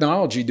what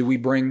technology do we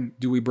bring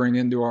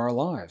into our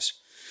lives.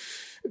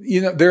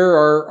 There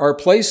are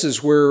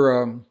places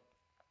where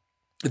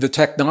the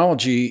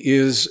technology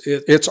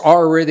it's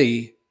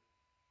already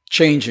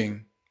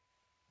changing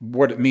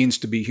what it means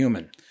to be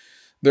human.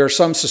 There are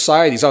some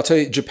societies, I'll tell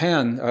you,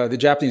 Japan, the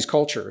Japanese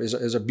culture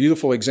is a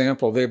beautiful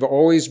example. They've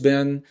always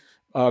been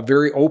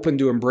very open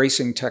to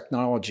embracing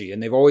technology,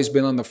 and they've always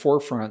been on the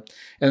forefront.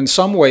 And in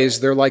some ways,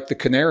 they're like the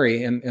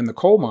canary in the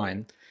coal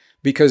mine,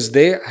 because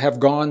they have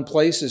gone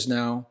places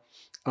now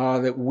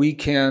that we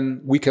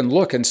can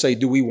look and say,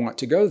 do we want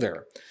to go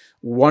there?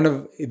 One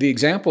of the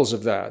examples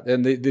of that,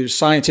 and there's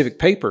scientific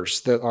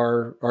papers that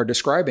are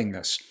describing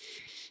this,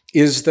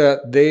 is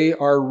that they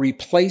are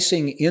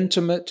replacing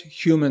intimate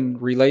human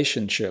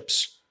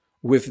relationships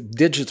with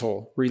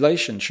digital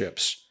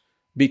relationships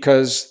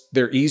because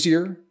they're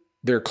easier,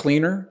 they're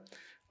cleaner.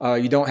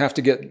 You don't have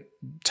to get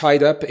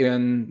tied up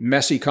in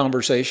messy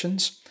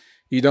conversations.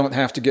 You don't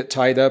have to get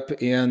tied up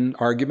in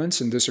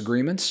arguments and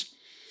disagreements.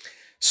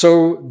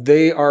 So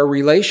they are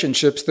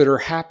relationships that are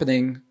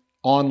happening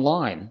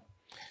online,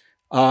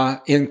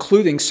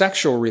 including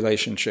sexual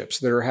relationships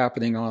that are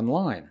happening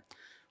online.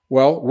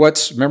 Well,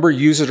 remember,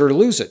 use it or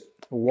lose it.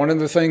 One of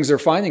the things they're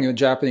finding in the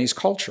Japanese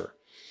culture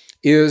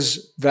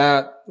is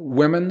that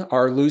women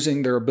are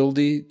losing their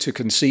ability to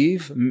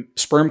conceive.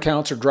 Sperm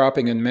counts are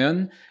dropping in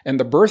men, and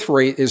the birth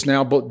rate is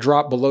now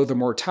dropped below the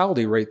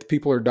mortality rate.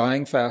 People are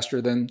dying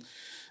faster than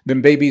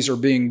babies are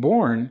being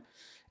born.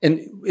 And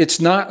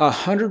it's not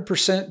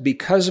 100%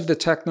 because of the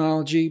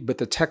technology, but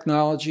the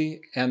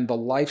technology and the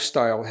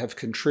lifestyle have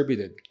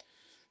contributed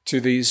to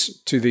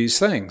these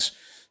things.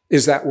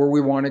 Is that where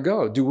we want to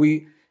go?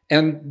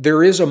 And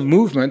there is a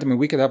movement,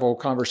 we could have a whole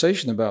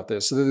conversation about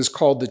this, that is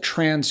called the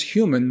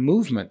transhuman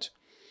movement,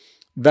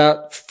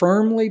 that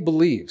firmly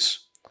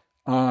believes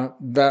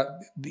that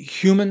the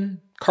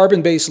human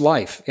carbon-based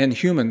life and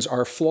humans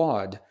are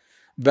flawed,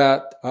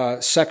 that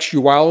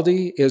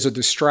sexuality is a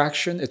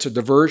distraction. It's a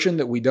diversion,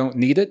 that we don't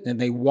need it.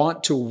 And they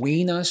want to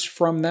wean us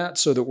from that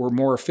so that we're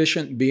more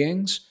efficient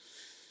beings.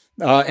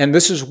 And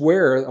this is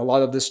where a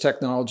lot of this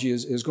technology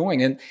is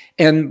going.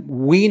 And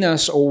wean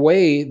us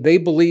away. They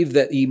believe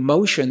that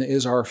emotion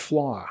is our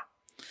flaw.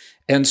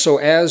 And so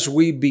as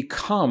we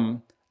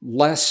become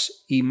less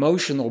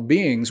emotional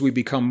beings, we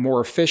become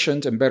more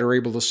efficient and better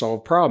able to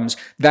solve problems.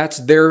 That's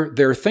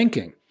their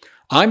thinking.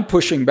 I'm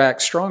pushing back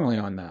strongly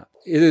on that.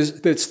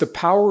 It's the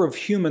power of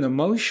human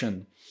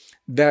emotion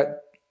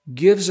that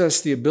gives us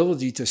the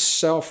ability to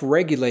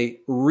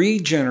self-regulate,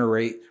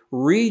 regenerate,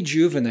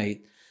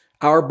 rejuvenate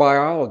our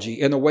biology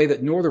in a way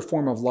that no other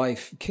form of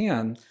life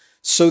can,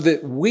 so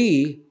that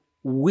we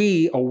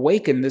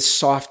awaken this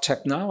soft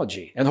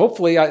technology. And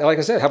hopefully, like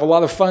I said, have a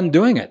lot of fun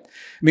doing it.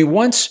 I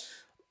mean,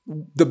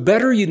 the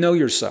better you know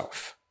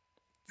yourself,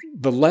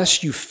 the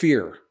less you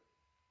fear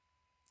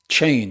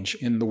change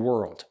in the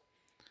world.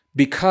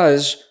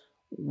 Because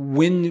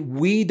when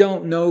we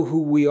don't know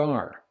who we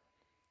are,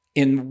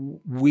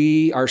 and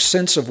our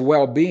sense of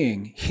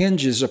well-being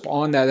hinges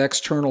upon that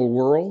external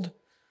world,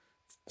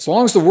 as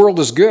long as the world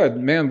is good,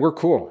 man, we're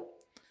cool.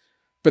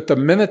 But the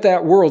minute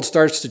that world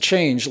starts to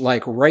change,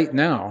 like right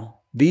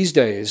now, these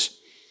days,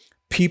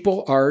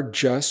 people are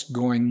just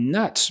going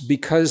nuts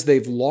because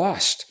they've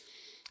lost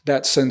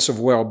that sense of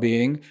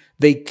well-being.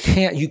 You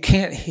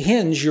can't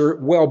hinge your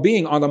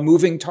well-being on a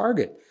moving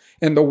target.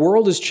 And the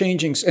world is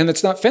changing, and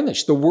it's not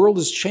finished. The world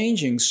is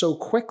changing so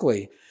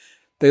quickly,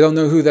 they don't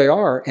know who they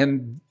are.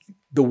 And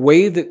the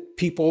way that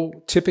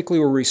people typically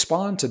will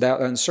respond to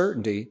that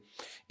uncertainty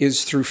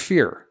is through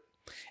fear.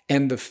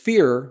 And the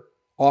fear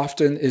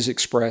often is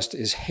expressed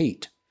as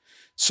hate.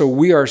 So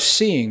we are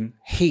seeing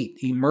hate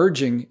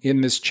emerging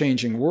in this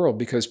changing world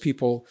because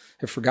people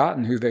have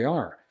forgotten who they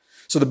are.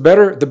 So the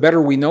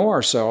better we know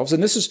ourselves,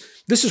 and this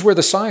is where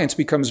the science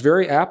becomes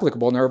very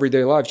applicable in our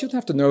everyday lives. You don't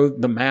have to know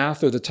the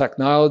math or the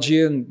technology,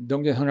 and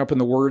don't get hung up in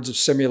the words of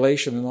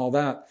simulation and all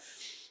that.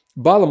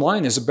 Bottom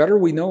line is, the better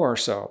we know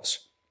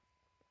ourselves,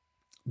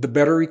 the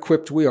better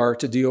equipped we are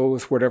to deal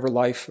with whatever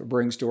life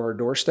brings to our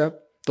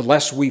doorstep. The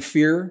less we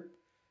fear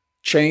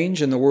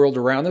change in the world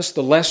around us,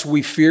 the less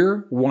we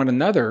fear one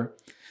another.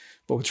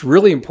 But what's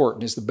really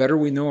important is the better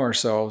we know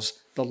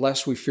ourselves, the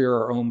less we fear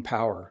our own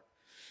power.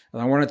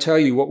 And I want to tell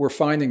you, what we're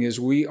finding is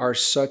we are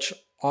such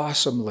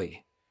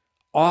awesomely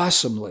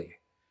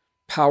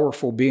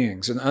powerful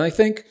beings. And I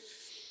think,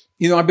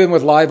 I've been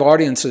with live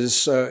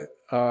audiences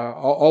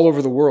all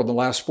over the world in the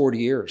last 40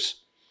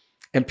 years.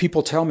 And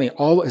people tell me,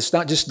 it's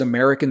not just an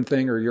American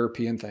thing or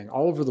European thing.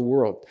 All over the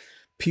world,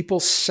 people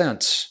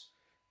sense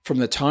from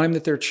the time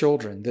that they're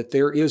children that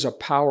there is a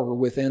power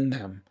within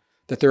them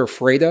that they're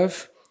afraid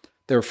of.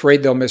 They're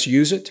afraid they'll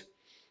misuse it.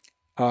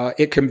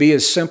 It can be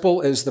as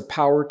simple as the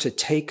power to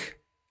take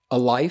a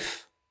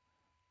life,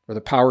 or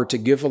the power to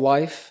give a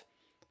life,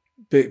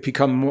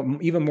 become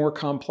even more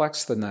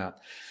complex than that.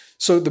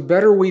 So the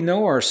better we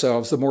know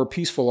ourselves, the more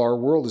peaceful our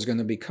world is going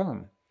to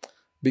become,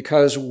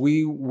 because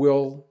we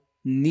will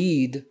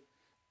need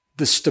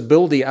the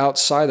stability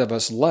outside of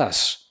us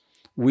less.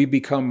 We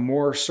become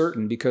more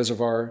certain because of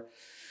our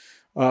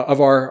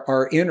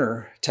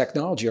inner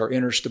technology, our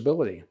inner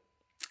stability.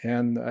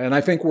 And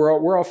I think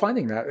we're all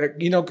finding that.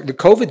 The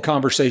COVID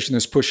conversation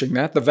is pushing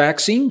that. The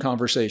vaccine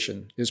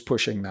conversation is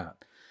pushing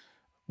that.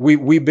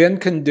 We've been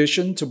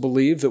conditioned to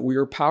believe that we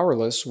are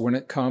powerless when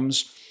it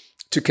comes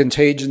to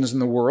contagions in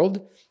the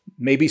world.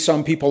 Maybe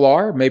some people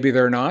are, maybe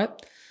they're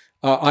not.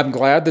 I'm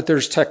glad that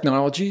there's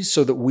technology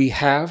so that we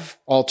have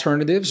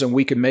alternatives and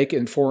we can make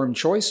informed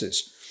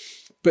choices.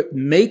 But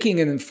making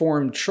an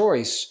informed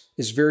choice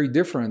is very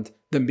different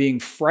than being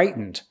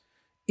frightened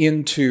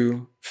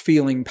into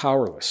feeling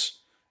powerless.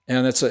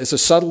 And it's a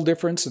subtle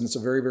difference, and it's a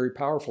very, very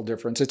powerful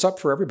difference. It's up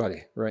for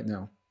everybody right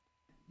now.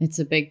 It's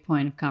a big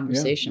point of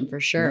conversation for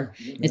sure.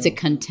 Yeah. It's a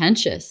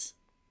contentious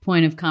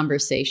point of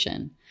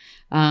conversation,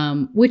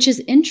 which is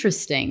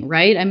interesting,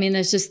 right? I mean,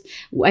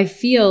 I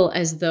feel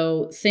as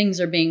though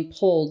things are being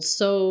pulled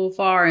so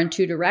far in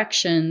two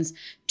directions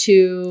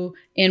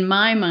in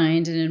my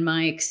mind and in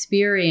my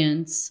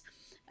experience,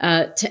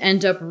 to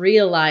end up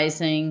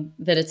realizing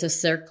that it's a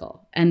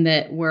circle and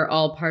that we're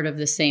all part of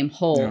the same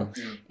whole.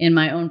 Yeah. In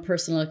my own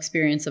personal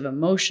experience of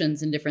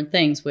emotions and different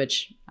things,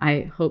 which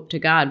I hope to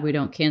God we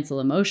don't cancel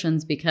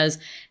emotions, because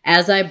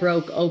as I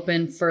broke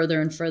open further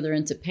and further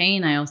into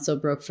pain, I also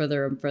broke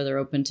further and further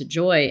open to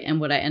joy. And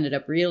what I ended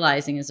up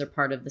realizing is they're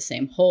part of the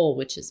same whole,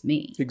 which is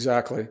me.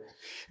 Exactly.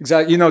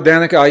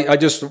 Danica, I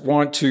just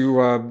want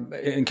to,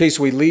 in case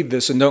we leave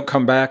this and don't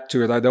come back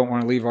to it, I don't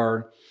want to leave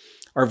our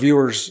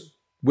viewers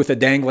with a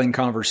dangling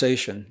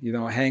conversation,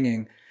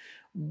 hanging.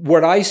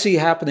 What I see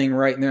happening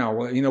right now,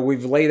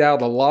 we've laid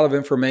out a lot of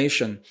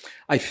information.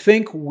 I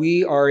think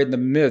we are in the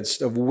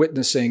midst of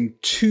witnessing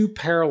two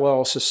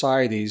parallel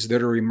societies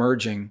that are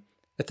emerging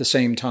at the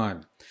same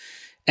time.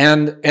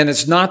 And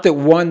it's not that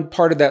one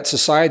part of that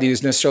society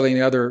is necessarily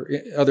on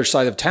the other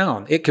side of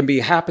town. It can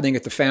be happening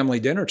at the family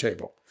dinner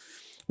table,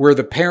 where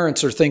the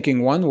parents are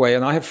thinking one way,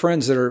 and I have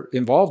friends that are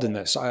involved in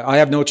this. I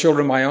have no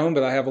children of my own,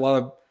 but I have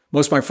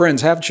most of my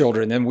friends have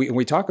children, and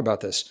we talk about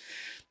this.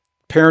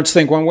 Parents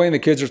think one way and the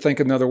kids are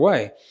thinking another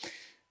way.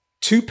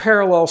 Two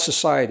parallel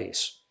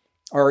societies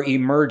are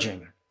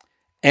emerging.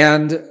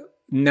 And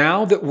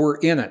now that we're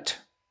in it,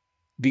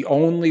 the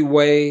only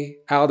way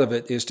out of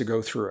it is to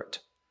go through it.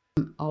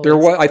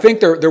 I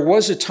think there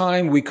was a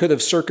time we could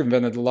have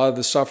circumvented a lot of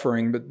the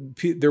suffering, but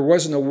there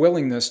wasn't a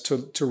willingness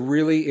to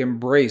really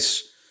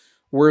embrace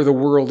where the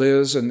world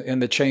is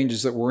and the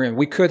changes that we're in.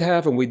 We could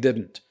have, and we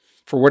didn't,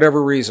 for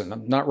whatever reason.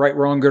 I'm not right,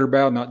 wrong, good or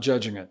bad, not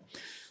judging it.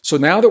 So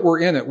now that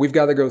we're in it, we've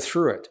got to go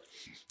through it.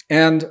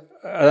 And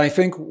I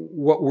think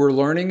what we're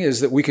learning is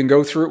that we can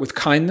go through it with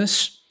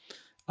kindness,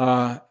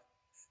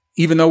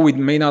 even though we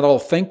may not all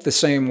think the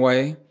same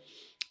way.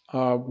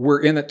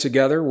 We're in it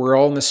together. We're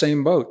all in the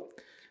same boat.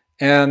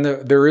 And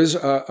there is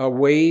a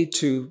way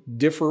to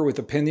differ with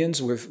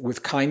opinions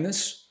with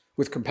kindness,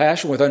 with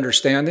compassion, with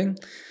understanding.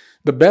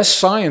 The best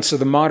science of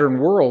the modern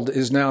world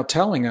is now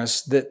telling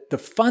us that the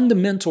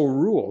fundamental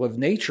rule of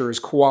nature is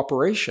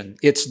cooperation.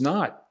 It's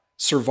not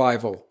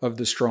survival of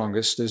the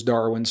strongest, as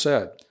Darwin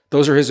said.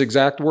 Those are his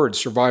exact words,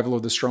 survival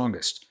of the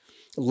strongest.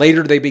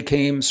 Later, they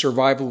became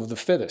survival of the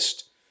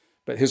fittest.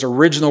 But his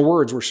original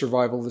words were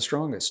survival of the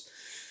strongest.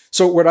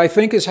 So what I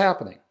think is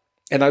happening,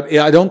 and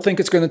I don't think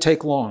it's going to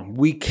take long.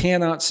 We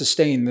cannot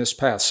sustain this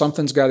path.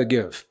 Something's got to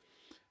give.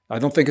 I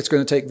don't think it's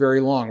going to take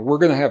very long. We're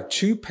going to have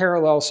two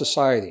parallel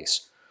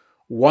societies.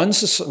 One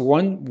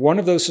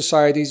of those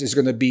societies is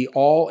going to be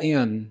all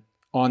in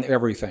on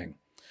everything.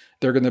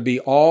 They're going to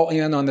be all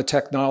in on the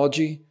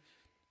technology.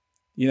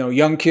 You know,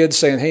 young kids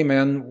saying, hey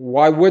man,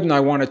 why wouldn't I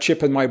want a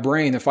chip in my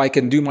brain if I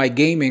can do my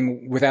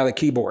gaming without a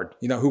keyboard?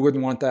 You know, who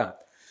wouldn't want that?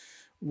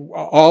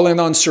 All in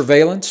on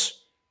surveillance,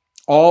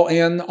 all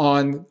in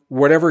on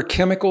whatever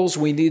chemicals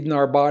we need in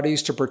our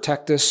bodies to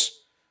protect us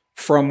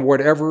from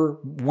whatever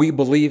we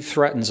believe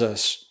threatens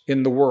us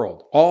in the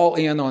world. All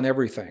in on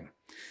everything.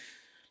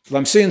 But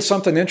I'm seeing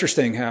something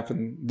interesting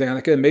happen,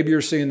 Danica, and maybe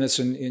you're seeing this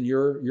in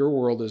your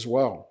world as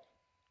well.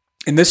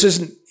 And this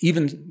isn't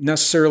even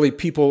necessarily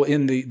people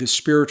in the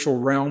spiritual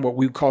realm, what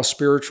we call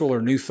spiritual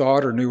or new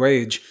thought or new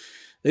age.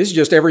 This is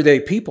just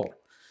everyday people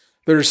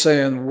that are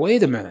saying,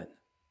 wait a minute,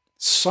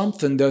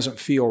 something doesn't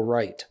feel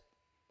right.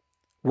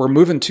 We're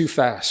moving too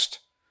fast.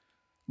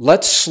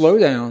 Let's slow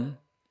down.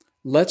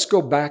 Let's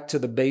go back to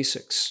the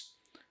basics.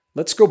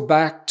 Let's go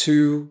back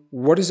to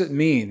what does it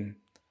mean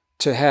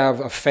to have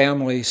a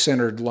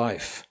family-centered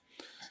life?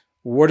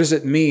 What does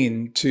it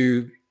mean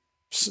to,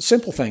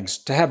 simple things,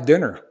 to have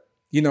dinner,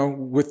 you know,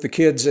 with the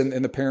kids and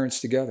the parents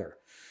together?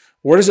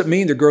 What does it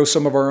mean to grow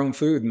some of our own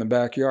food in the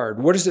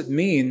backyard? What does it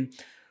mean,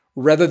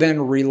 rather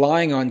than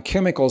relying on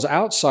chemicals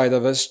outside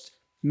of us,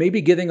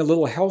 maybe getting a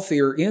little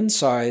healthier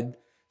inside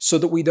so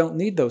that we don't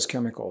need those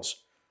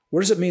chemicals? What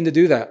does it mean to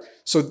do that?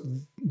 So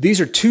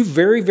these are two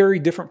very, very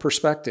different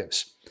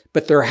perspectives,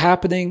 but they're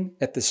happening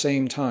at the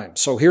same time.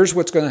 So here's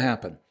what's going to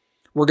happen.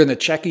 We're going to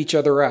check each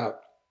other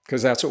out,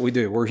 because that's what we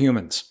do. We're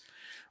humans.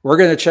 We're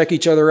going to check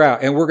each other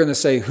out, and we're going to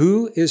say,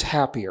 who is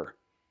happier?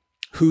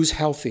 Who's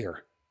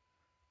healthier?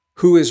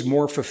 Who is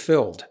more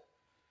fulfilled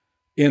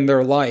in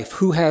their life?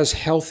 Who has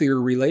healthier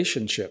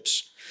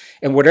relationships?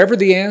 And whatever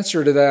the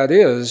answer to that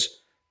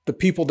is, the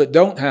people that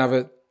don't have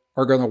it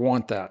are going to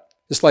want that.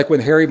 Just like when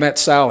Harry met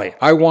Sally.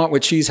 I want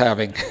what she's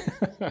having.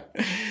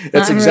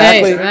 That's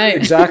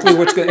exactly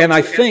what's good. And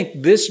I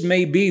think this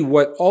may be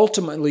what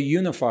ultimately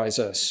unifies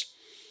us,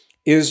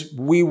 is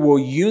we will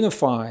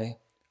unify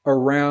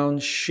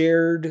around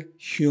shared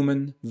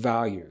human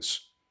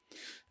values.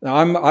 Now,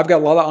 I've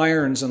got a lot of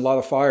irons and a lot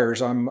of fires.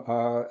 Some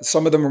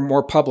of them are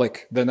more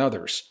public than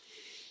others.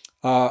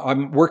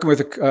 I'm working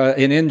with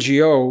an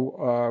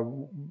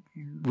NGO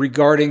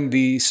regarding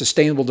the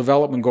Sustainable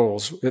Development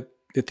Goals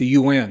at the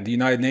UN, the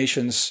United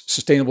Nations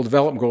Sustainable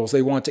Development Goals.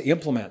 They want to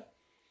implement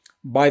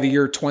by the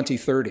year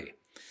 2030.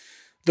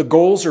 The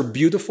goals are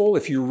beautiful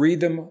if you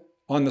read them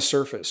on the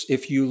surface.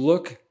 If you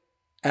look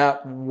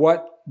at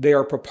what they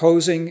are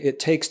proposing it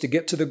takes to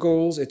get to the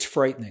goals, it's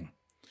frightening.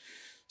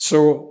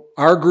 So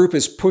our group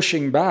is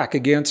pushing back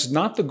against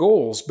not the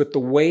goals, but the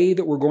way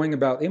that we're going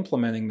about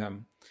implementing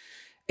them.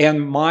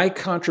 And my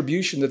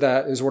contribution to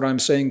that is what I'm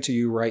saying to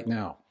you right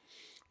now.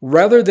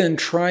 Rather than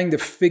trying to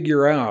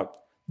figure out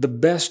the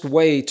best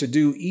way to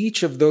do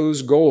each of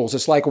those goals,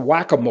 it's like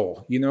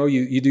whack-a-mole. You know,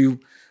 you do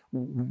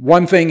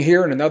one thing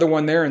here and another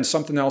one there and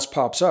something else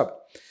pops up.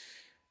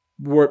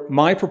 What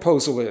my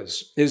proposal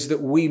is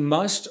that we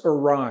must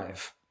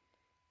arrive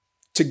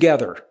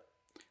together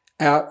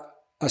at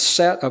a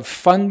set of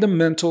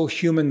fundamental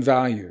human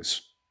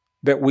values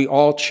that we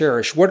all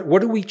cherish.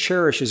 What do we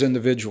cherish as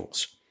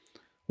individuals?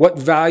 What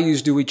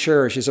values do we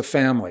cherish as a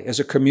family, as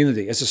a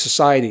community, as a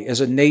society,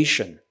 as a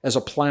nation, as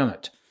a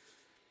planet?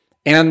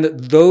 And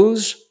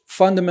those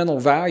fundamental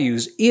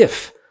values,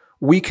 if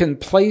we can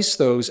place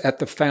those at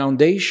the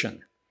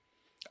foundation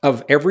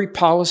of every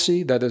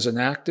policy that is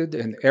enacted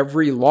and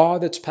every law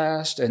that's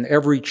passed and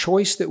every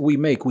choice that we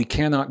make, we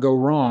cannot go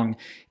wrong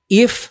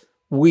if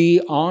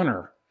we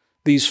honor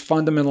these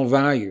fundamental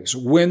values.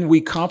 When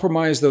we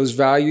compromise those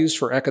values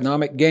for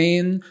economic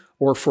gain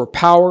or for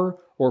power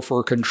or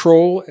for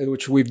control,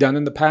 which we've done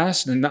in the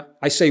past, and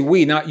I say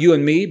we, not you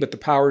and me, but the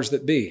powers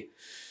that be,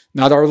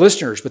 not our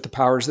listeners, but the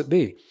powers that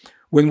be.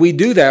 When we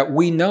do that,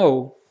 we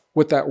know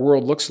what that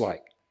world looks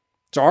like.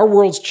 So our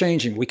world's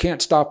changing. We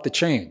can't stop the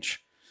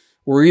change.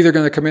 We're either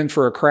going to come in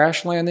for a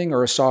crash landing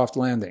or a soft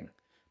landing.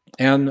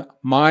 And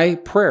my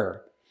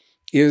prayer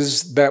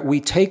is that we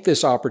take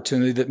this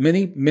opportunity that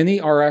many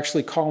are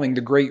actually calling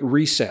the Great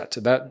Reset.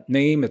 That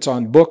name, it's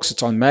on books,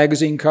 it's on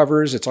magazine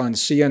covers, it's on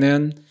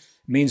CNN. It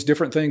means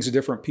different things to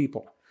different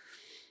people.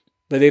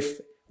 But if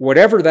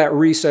whatever that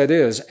reset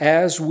is,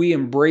 as we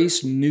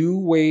embrace new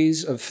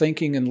ways of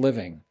thinking and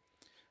living,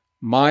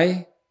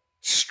 my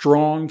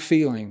strong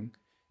feeling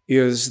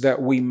is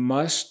that we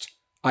must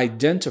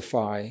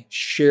identify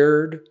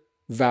shared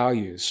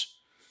values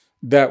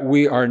that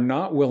we are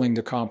not willing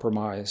to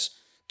compromise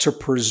to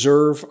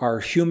preserve our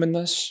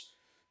humanness,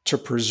 to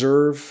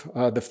preserve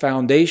the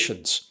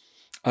foundations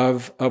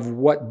of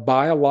what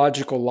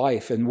biological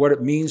life and what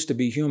it means to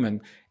be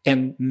human,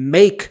 and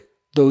make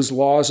those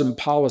laws and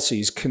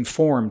policies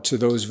conform to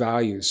those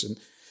values. And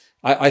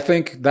I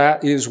think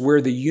that is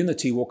where the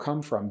unity will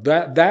come from.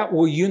 That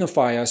will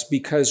unify us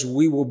because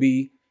we will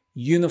be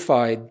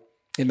unified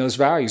in those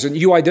values. And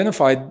you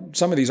identified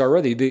some of these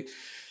already.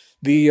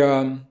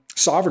 The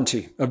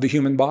sovereignty of the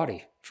human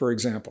body, for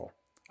example.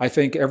 I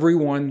think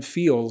everyone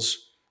feels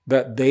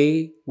that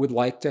they would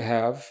like to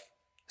have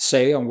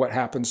say on what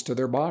happens to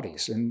their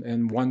bodies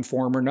in one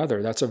form or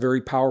another. That's a very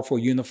powerful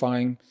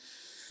unifying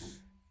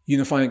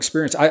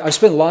experience. I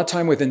spent a lot of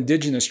time with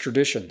indigenous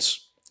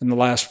traditions in the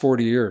last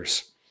 40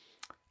 years.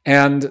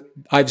 And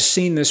I've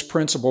seen this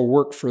principle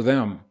work for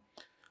them,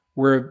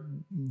 where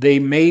they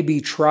may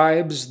be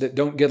tribes that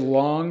don't get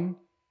along,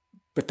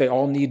 but they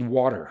all need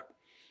water,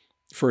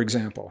 for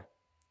example.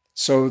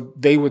 So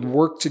they would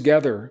work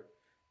together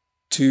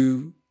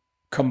to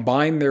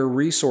combine their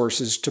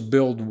resources to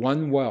build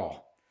one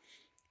well,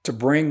 to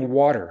bring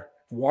water.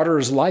 Water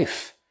is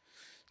life.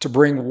 To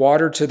bring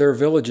water to their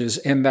villages.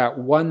 And that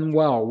one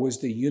well was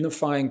the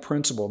unifying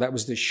principle. That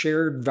was the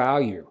shared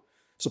value.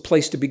 It's a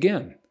place to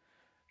begin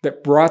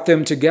that brought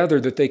them together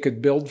that they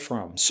could build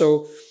from.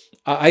 So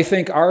I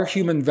think our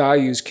human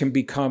values can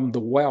become the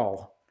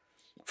well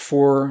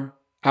for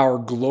our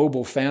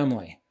global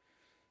family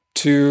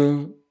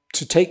to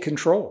take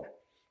control.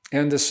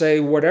 And to say,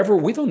 whatever,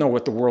 we don't know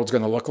what the world's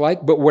going to look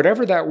like, but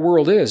whatever that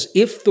world is,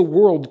 if the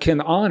world can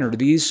honor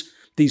these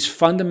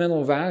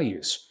fundamental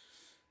values,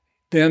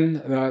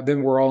 then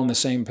we're all on the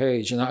same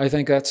page. And I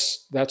think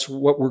that's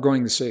what we're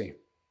going to see.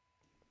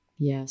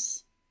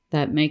 Yes,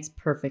 that makes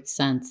perfect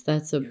sense.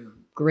 That's a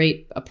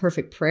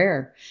perfect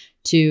prayer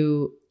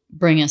to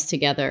bring us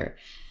together.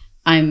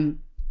 I'm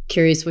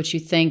curious what you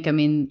think. I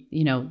mean,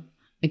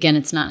 again,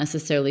 it's not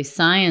necessarily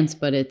science,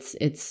 but it's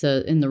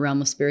in the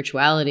realm of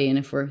spirituality. And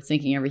if we're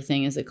thinking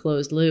everything is a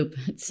closed loop,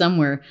 it's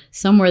somewhere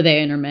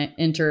they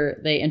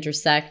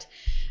intersect.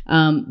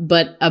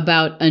 But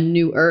about a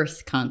new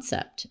earth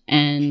concept,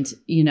 and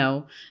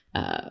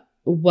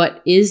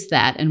what is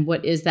that, and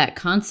what is that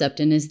concept,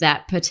 and is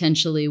that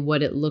potentially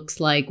what it looks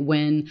like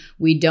when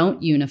we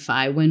don't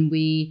unify, when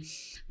we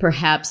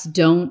perhaps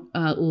don't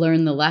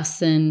learn the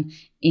lesson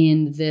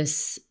in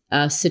this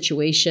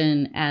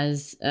situation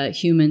as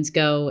humans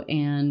go,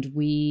 and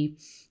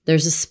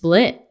there's a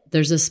split,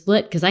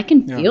 because I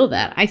can feel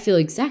that. I feel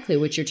exactly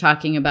what you're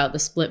talking about, the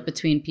split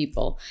between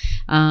people.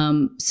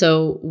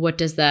 So what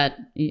does that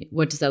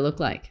look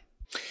like?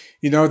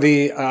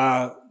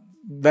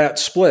 That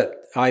split,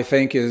 I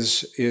think,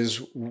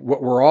 is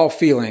what we're all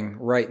feeling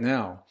right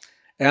now.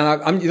 And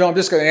I'm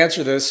just going to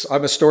answer this.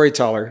 I'm a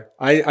storyteller.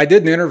 I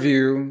did an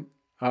interview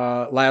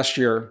last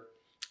year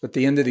at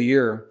the end of the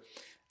year.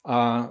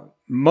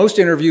 Most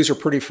interviews are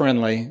pretty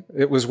friendly.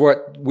 It was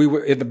what we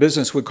in the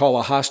business would call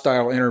a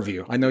hostile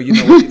interview. I know you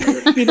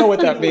know what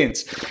that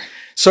means.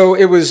 So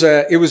it was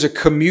a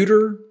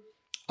commuter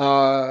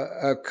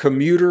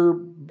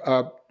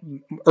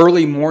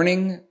early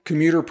morning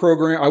commuter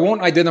program. I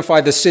won't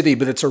identify the city,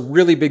 but it's a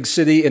really big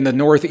city in the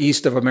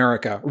northeast of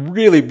America.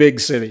 Really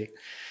big city.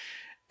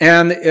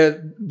 And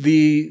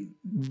the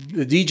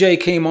DJ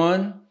came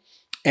on,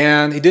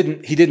 and he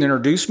didn't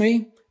introduce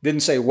me.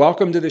 Didn't say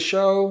welcome to the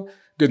show.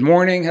 Good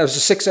morning. It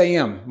was 6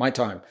 a.m. my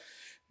time.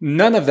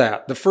 None of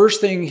that. The first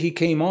thing he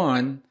came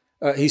on,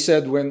 he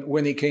said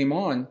when he came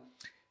on,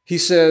 he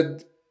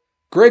said,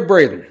 "Greg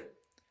Braden,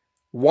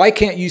 why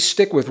can't you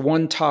stick with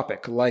one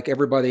topic like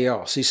everybody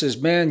else?" He says,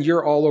 "Man,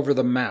 you're all over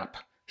the map."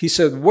 He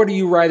said, "What are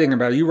you writing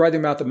about? Are you writing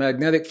about the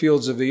magnetic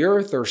fields of the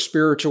earth, or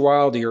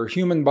spirituality, or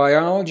human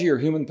biology, or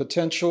human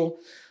potential?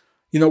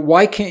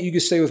 Why can't you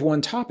just stay with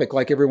one topic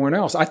like everyone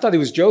else?" I thought he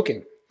was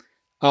joking,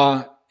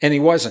 and he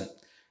wasn't.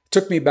 It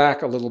took me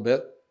back a little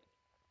bit.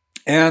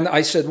 And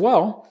I said,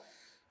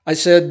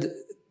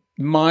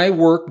 my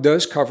work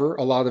does cover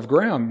a lot of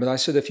ground. But I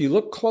said, if you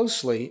look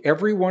closely,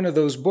 every one of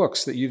those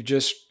books that you've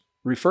just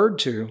referred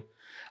to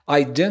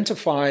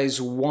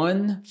identifies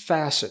one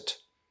facet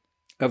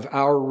of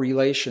our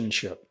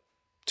relationship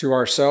to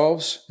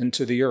ourselves, and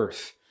to the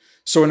earth.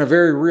 So in a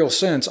very real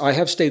sense, I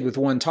have stayed with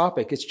one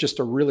topic. It's just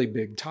a really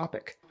big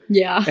topic.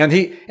 Yeah. And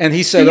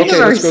he said,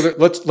 okay,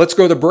 let's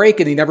go to break.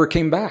 And he never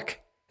came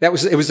back. It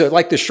was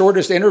like the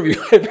shortest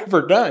interview I've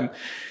ever done.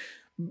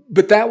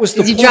 But that was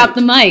the point. You dropped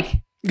the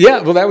mic.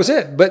 Yeah, well, that was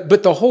it.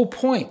 But the whole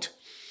point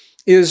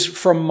is,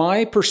 from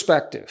my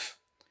perspective,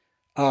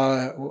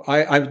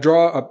 I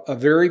draw a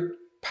very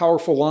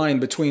powerful line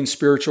between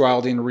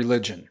spirituality and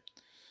religion.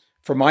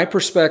 From my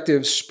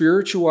perspective,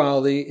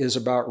 spirituality is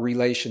about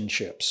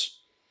relationships.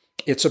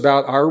 It's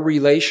about our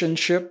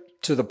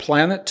relationship to the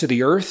planet, to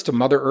the earth, to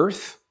Mother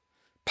Earth,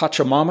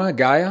 Pachamama,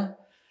 Gaia.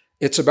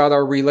 It's about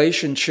our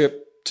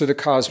relationship to the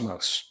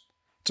cosmos.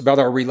 It's about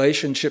our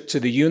relationship to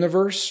the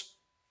universe,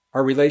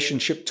 our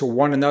relationship to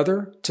one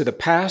another, to the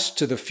past,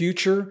 to the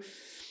future.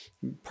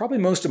 Probably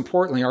most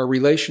importantly, our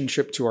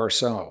relationship to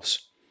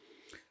ourselves.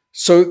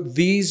 So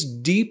these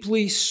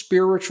deeply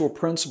spiritual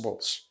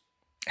principles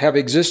have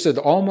existed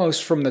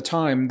almost from the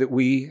time that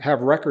we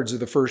have records of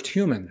the first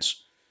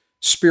humans.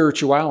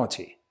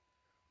 Spirituality.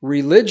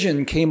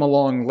 Religion came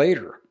along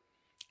later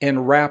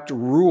and wrapped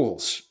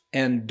rules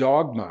and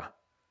dogma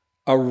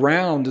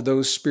around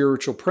those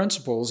spiritual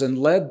principles and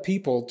led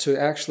people to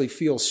actually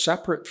feel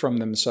separate from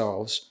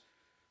themselves,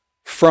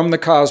 from the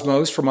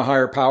cosmos, from a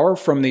higher power,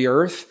 from the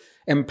earth,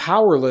 and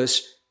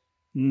powerless,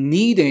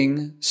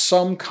 needing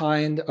some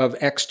kind of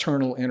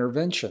external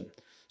intervention.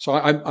 So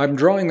I'm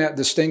drawing that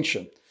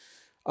distinction.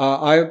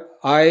 I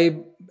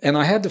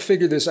had to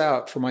figure this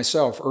out for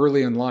myself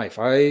early in life.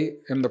 I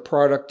am the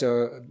product,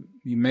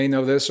 you may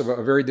know this, of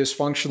a very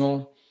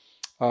dysfunctional,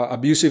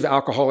 abusive,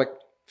 alcoholic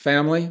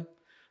family,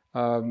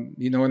 in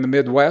the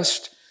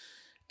Midwest.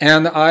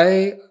 And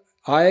I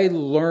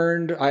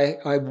learned,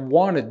 I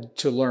wanted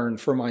to learn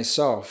for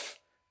myself,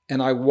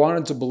 and I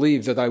wanted to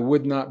believe that I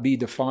would not be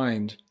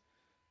defined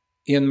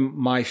in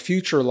my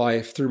future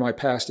life through my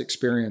past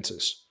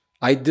experiences.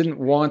 I didn't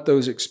want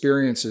those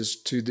experiences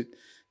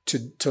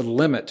to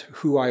limit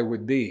who I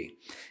would be.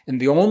 And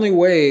the only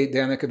way,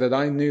 Danica, that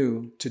I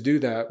knew to do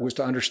that was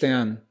to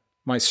understand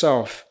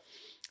myself,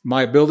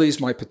 my abilities,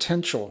 my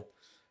potential.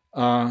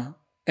 And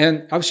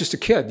I was just a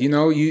kid.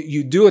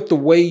 You do it the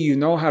way you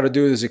know how to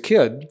do it as a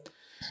kid,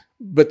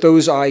 but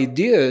those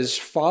ideas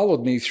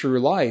followed me through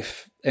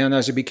life. And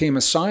as I became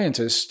a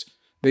scientist,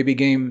 they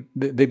became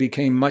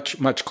much,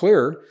 much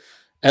clearer.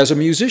 As a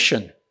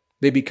musician,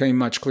 they became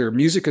much clearer.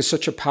 Music is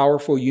such a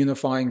powerful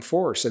unifying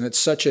force, and it's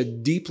such a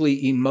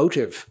deeply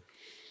emotive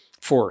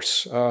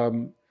force.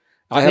 We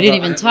didn't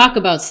even talk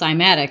about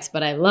cymatics,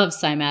 but I love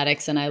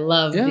cymatics, and I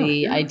love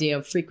the idea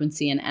of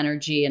frequency and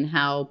energy and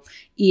how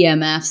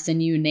EMFs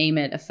and you name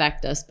it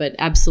affect us, but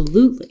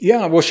absolutely.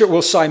 Yeah, well, sure.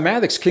 Well,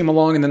 cymatics came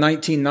along in the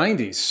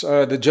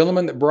 1990s. The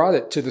gentleman that brought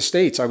it to the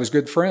States, I was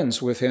good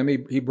friends with him.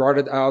 He brought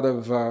it out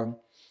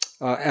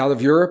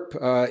of Europe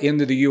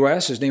into the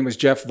U.S. His name was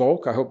Jeff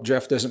Volk. I hope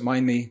Jeff doesn't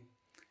mind me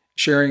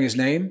sharing his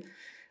name.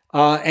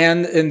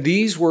 And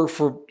these were,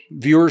 for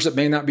viewers that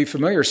may not be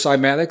familiar,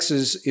 cymatics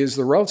is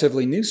the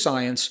relatively new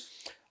science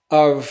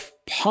of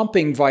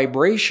pumping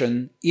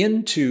vibration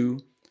into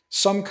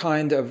some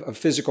kind of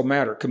physical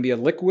matter. It can be a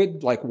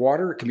liquid like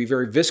water. It can be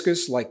very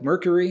viscous like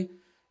mercury.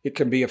 It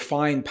can be a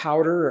fine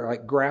powder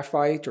like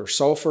graphite or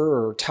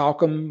sulfur or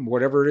talcum,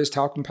 whatever it is,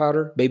 talcum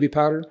powder, baby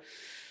powder.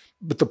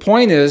 But the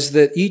point is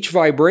that each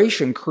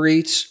vibration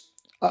creates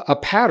a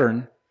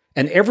pattern,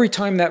 and every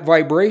time that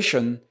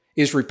vibration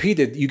is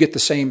repeated, you get the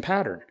same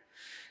pattern.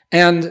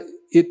 And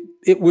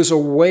it was a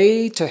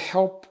way to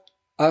help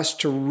us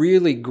to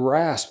really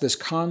grasp this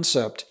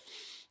concept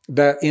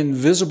that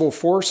invisible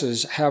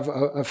forces have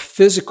a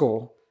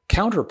physical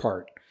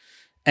counterpart.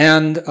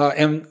 And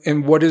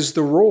what is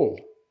the role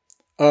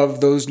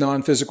of those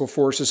non-physical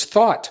forces?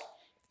 Thought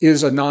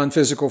is a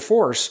non-physical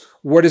force.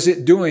 What is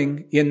it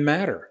doing in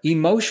matter?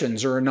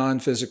 Emotions are a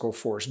non-physical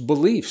force.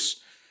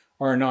 Beliefs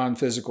are a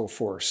non-physical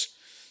force.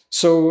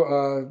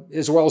 So,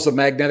 as well as the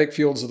magnetic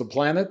fields of the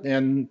planet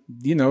and,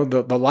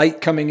 the light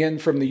coming in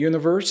from the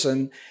universe,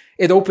 and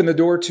it opened the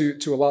door to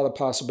a lot of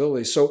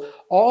possibilities. So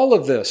all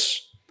of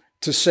this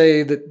to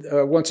say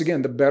that, once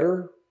again, the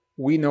better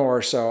we know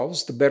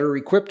ourselves, the better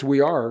equipped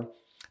we are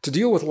to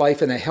deal with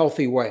life in a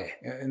healthy way.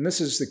 And this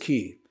is the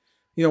key.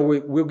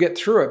 We'll get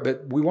through it,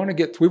 but we want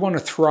to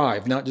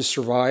thrive, not just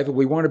survive.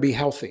 We want to be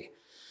healthy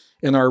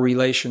in our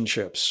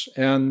relationships.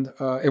 And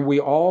we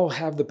all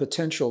have the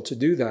potential to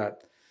do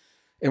that.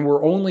 And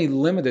we're only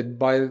limited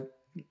by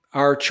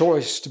our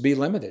choice to be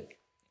limited.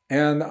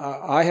 And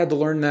I had to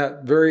learn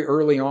that very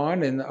early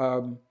on. And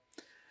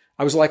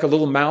I was like a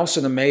little mouse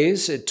in a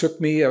maze. It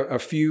took me a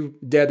few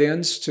dead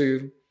ends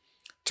to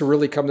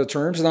really come to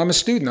terms. And I'm a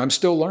student. I'm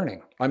still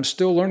learning.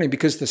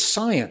 Because the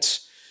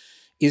science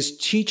is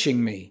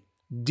teaching me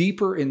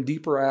deeper and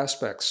deeper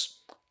aspects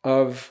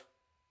of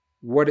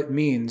what it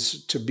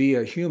means to be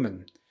a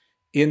human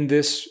in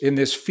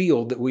this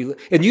field that we,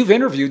 and you've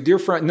interviewed dear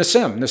friend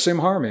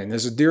Nassim Harman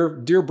is a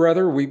dear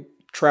brother. We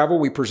travel,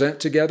 we present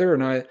together,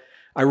 and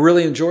I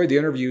really enjoyed the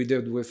interview you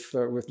did with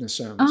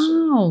Nassim.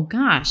 Oh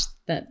gosh,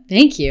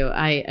 thank you.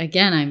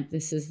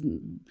 This is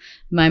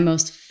my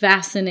most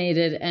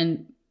fascinated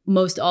and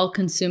most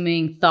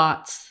all-consuming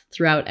thoughts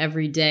throughout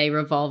every day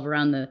revolve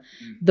around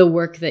the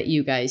work that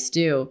you guys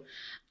do.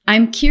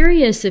 I'm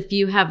curious if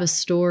you have a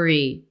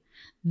story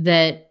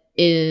that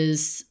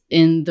is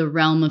in the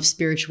realm of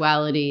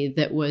spirituality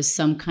that was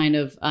some kind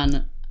of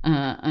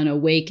an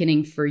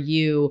awakening for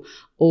you,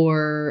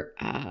 or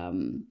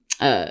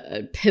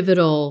a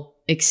pivotal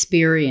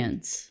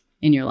experience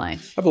in your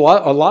life. I have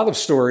a lot of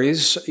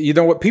stories. You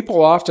know, what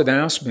people often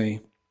ask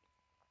me,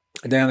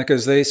 Danica,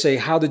 is they say,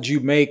 how did you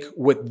make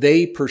what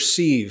they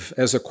perceive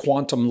as a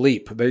quantum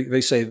leap?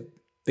 They say,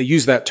 they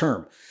use that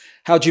term.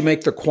 How'd you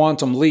make the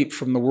quantum leap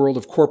from the world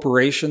of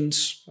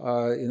corporations?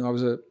 I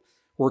was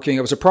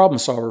a problem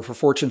solver for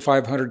Fortune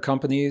 500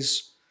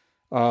 companies.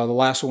 The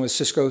last one was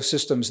Cisco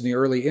Systems in the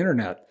early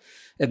internet.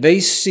 And they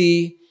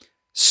see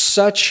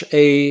such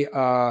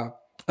an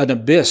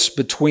abyss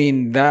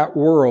between that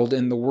world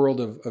and the world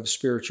of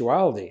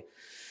spirituality.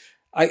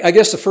 I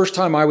guess the first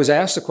time I was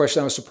asked the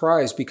question, I was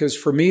surprised, because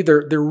for me,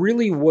 there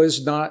really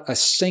was not a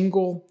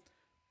single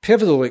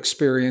pivotal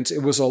experience.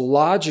 It was a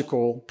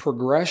logical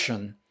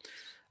progression.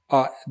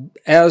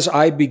 As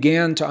I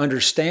began to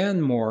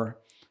understand more,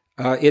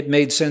 it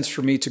made sense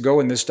for me to go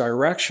in this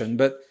direction.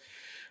 But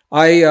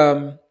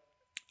I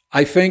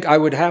think I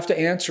would have to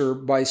answer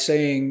by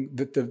saying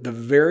that the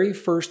very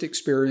first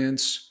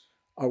experience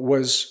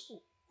was,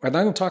 and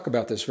I don't talk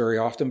about this very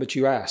often, but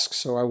you ask,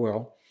 so I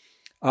will.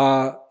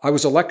 I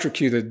was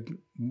electrocuted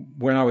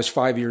when I was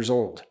 5 years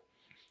old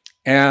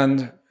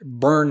and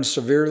burned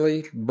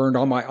severely, burned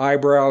all my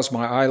eyebrows,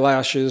 my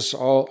eyelashes,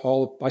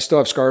 I still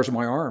have scars on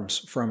my arms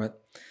from it.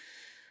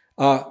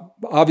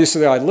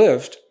 Obviously, I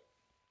lived.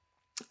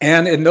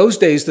 And in those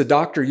days, the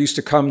doctor used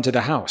to come to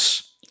the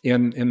house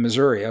in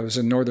Missouri. I was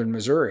in northern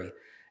Missouri.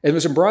 It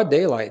was in broad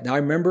daylight. And I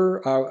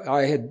remember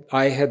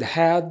I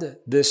had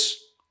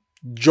this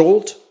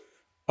jolt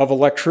of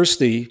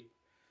electricity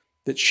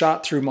that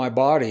shot through my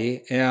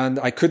body, and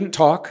I couldn't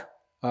talk.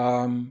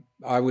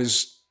 I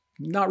was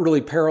not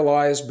really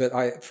paralyzed,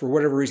 but for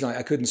whatever reason,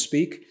 I couldn't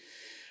speak.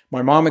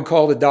 My mom had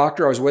called a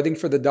doctor. I was waiting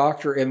for the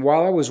doctor. And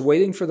while I was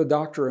waiting for the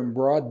doctor in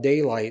broad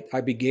daylight,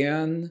 I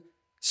began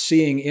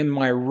seeing in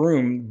my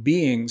room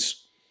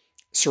beings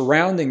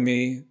surrounding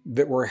me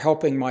that were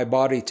helping my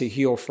body to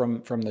heal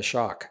from the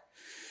shock.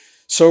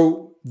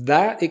 So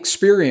that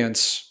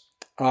experience,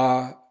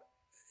 at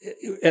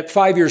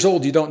 5 years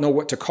old, you don't know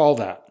what to call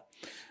that.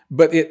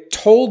 But it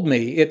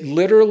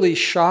literally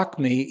shocked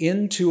me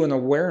into an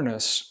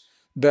awareness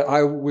that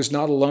I was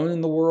not alone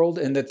in the world,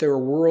 and that there are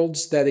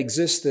worlds that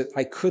exist that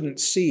I couldn't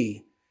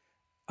see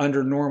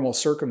under normal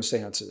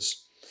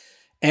circumstances.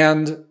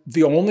 And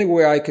the only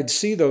way I could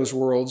see those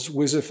worlds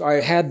was if I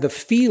had the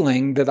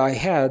feeling that I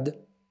had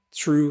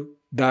through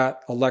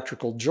that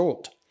electrical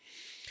jolt.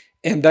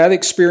 And that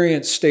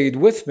experience stayed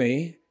with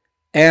me.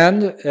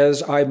 And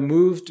as I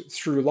moved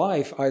through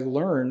life, I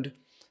learned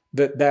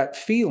that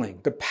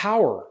feeling, the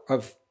power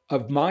of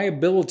my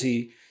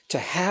ability to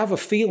have a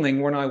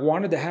feeling when I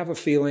wanted to have a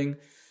feeling,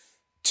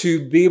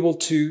 to be able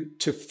to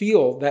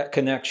feel that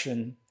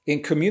connection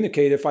and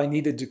communicate if I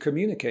needed to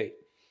communicate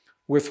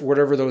with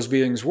whatever those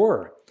beings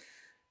were.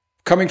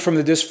 Coming from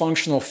the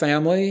dysfunctional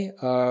family,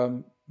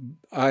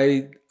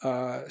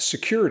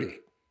 security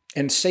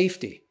and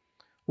safety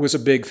was a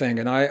big thing.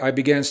 And I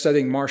began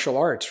studying martial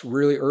arts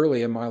really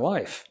early in my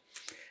life.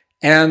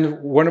 And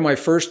one of my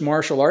first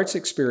martial arts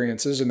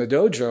experiences in the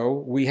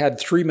dojo, we had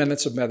 3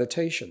 minutes of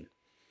meditation.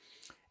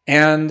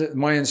 And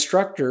my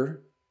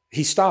instructor,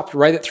 he stopped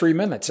right at 3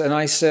 minutes. And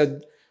I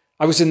said,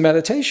 I was in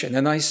meditation.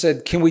 And I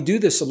said, can we do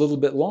this a little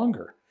bit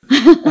longer?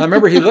 And I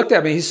remember he looked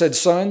at me, he said,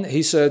 son,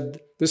 this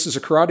is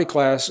a karate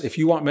class. If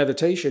you want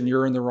meditation,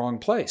 you're in the wrong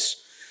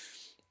place.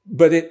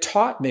 But it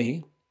taught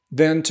me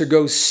then to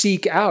go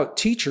seek out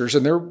teachers.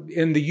 And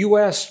in the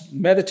U.S.,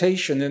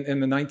 meditation in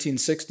the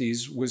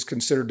 1960s was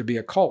considered to be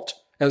a cult,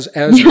 as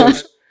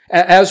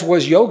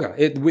was yoga.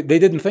 They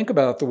didn't think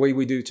about it the way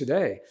we do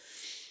today.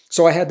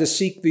 So I had to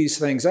seek these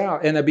things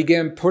out, and I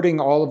began putting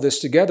all of this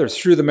together.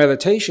 Through the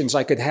meditations,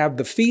 I could have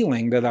the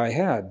feeling that I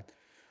had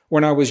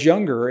when I was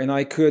younger, and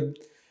I could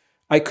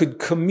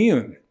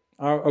commune.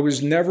 I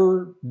was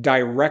never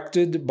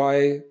directed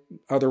by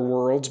other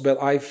worlds,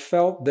 but I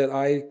felt that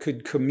I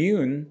could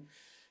commune.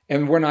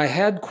 And when I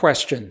had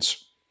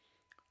questions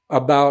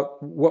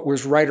about what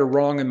was right or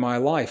wrong in my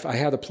life, I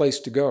had a place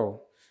to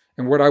go.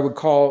 And what I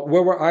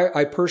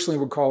personally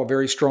would call a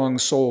very strong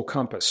soul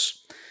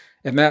compass.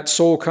 And that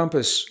soul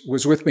compass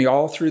was with me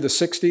all through the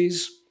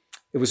 60s.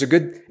 It was a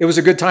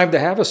good time to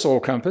have a soul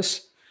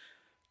compass.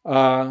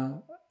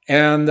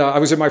 And I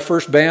was in my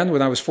first band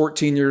when I was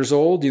 14 years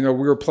old. We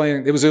were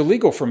playing, it was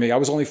illegal for me. I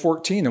was only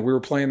 14 and we were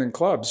playing in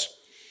clubs.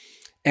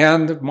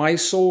 And my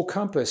soul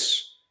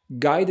compass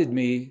guided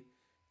me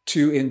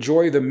to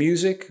enjoy the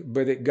music,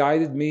 but it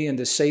guided me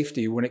into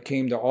safety when it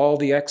came to all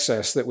the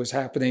excess that was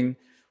happening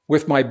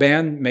with my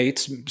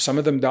bandmates. Some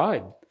of them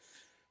died.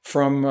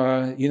 from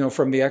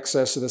the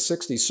excess of the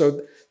 60s.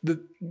 So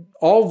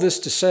all this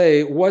to say,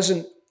 it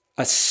wasn't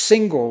a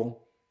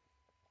single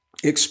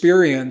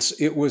experience.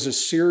 It was a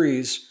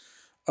series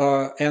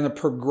and a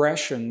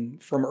progression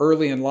from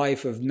early in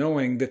life of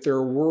knowing that there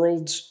are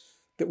worlds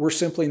that we're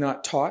simply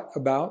not taught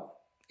about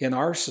in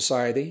our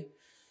society,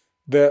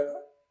 that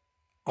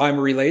I'm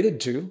related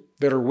to,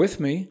 that are with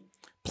me,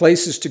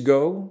 places to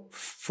go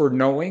for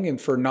knowing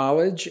and for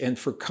knowledge and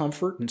for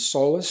comfort and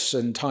solace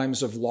in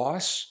times of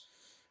loss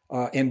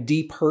and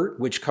deep hurt,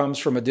 which comes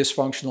from a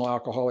dysfunctional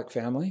alcoholic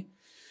family.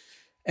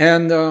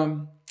 And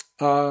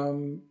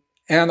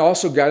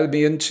also guided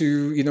me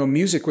into,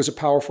 music was a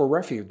powerful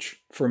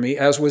refuge for me,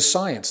 as was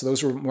science.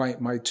 Those were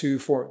my two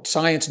forms.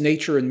 Science,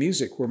 nature, and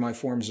music were my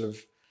forms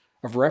of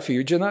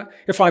refuge. And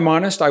if I'm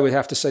honest, I would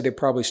have to say they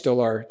probably still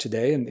are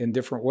today in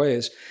different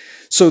ways.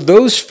 So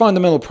those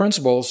fundamental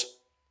principles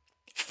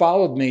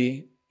followed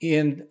me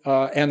in,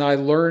 and I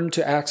learned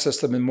to access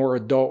them in more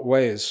adult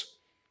ways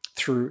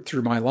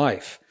through my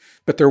life.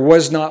 But there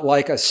was not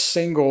like a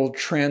single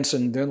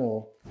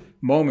transcendental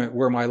moment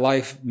where my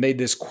life made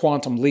this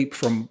quantum leap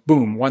from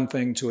boom, one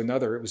thing to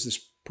another. It was this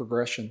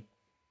progression.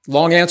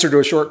 Long answer to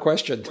a short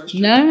question.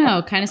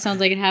 No. Kind of sounds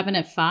like it happened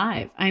at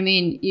 5. I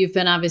mean, you've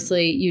been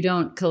obviously, you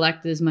don't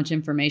collect as much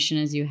information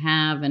as you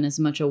have and as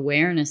much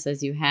awareness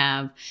as you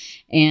have.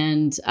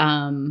 And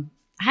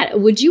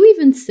would you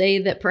even say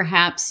that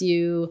perhaps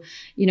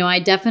I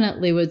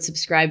definitely would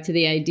subscribe to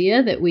the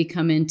idea that we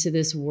come into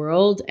this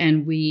world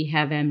and we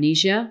have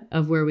amnesia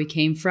of where we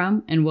came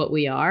from and what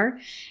we are.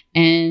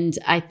 And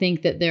I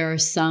think that there are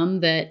some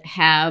that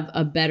have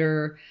a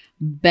better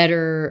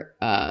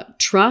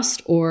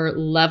trust or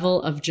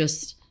level of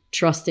just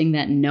trusting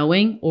that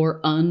knowing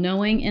or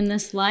unknowing in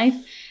this life.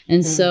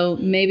 And so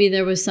maybe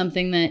there was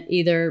something that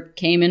either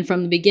came in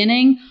from the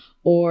beginning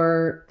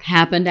or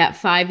happened at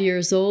 5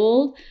 years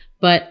old.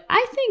 But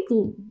I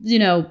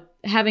think,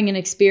 having an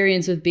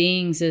experience with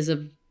beings is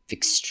an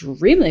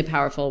extremely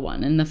powerful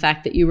one. And the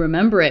fact that you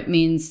remember it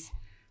means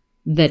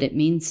that it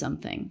means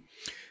something.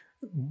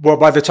 Well,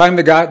 by the time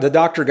the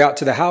doctor got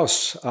to the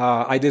house,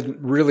 I didn't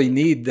really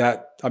need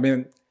that. I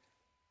mean,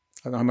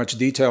 I don't know how much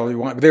detail you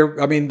want. They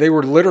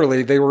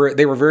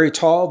were very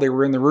tall. They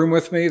were in the room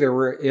with me. They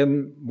were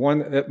in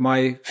one at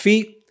my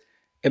feet.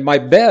 And my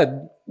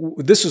bed,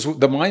 this is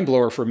the mind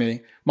blower for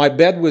me. My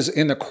bed was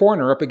in the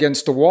corner up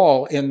against the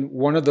wall, and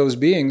one of those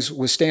beings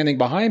was standing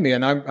behind me.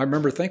 And I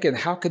remember thinking,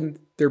 how can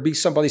there be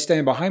somebody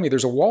standing behind me?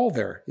 There's a wall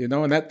there,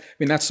 and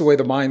that's the way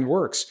the mind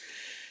works.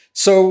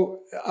 So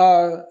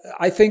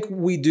I think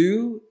we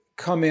do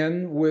come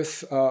in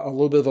with a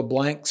little bit of a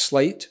blank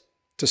slate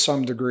to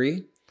some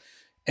degree.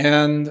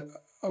 And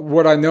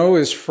what I know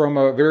is from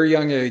a very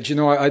young age,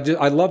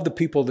 I love the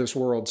people of this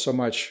world so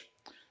much,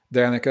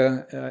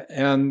 Danica,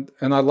 and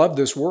I love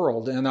this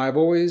world. And I've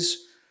always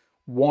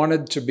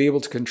wanted to be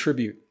able to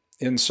contribute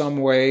in some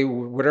way,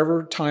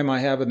 whatever time I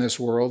have in this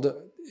world.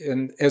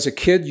 And as a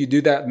kid, you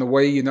do that in the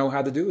way you know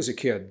how to do as a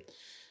kid.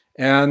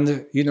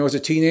 And, as a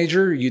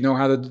teenager, you know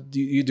how to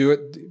you do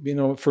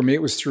it. For me,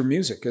 it was through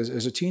music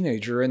as a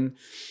teenager. And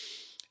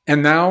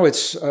now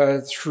it's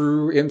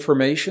through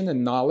information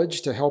and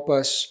knowledge to help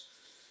us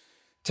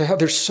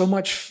there's so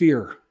much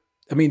fear.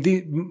 I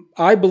mean,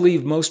 I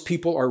believe most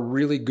people are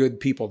really good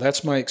people.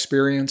 That's my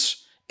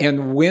experience.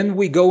 And when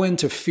we go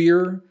into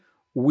fear,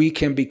 we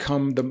can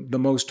become the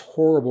most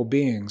horrible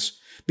beings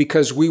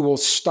because we will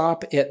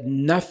stop at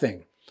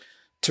nothing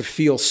to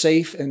feel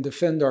safe and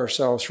defend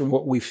ourselves from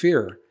what we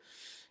fear.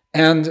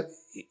 And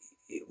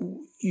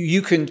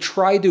you can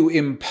try to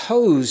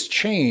impose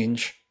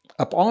change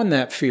upon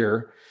that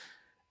fear.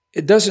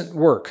 It doesn't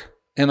work.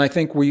 And I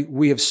think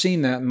we have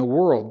seen that in the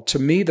world. To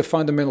me, the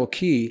fundamental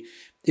key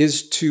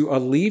is to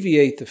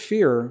alleviate the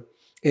fear.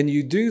 And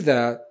you do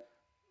that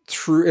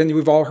through, and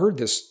we've all heard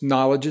this,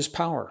 knowledge is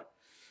power.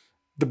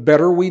 The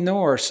better we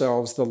know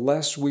ourselves, the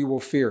less we will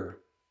fear.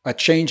 A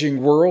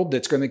changing world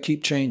that's going to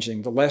keep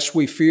changing. The less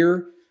we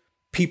fear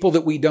people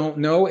that we don't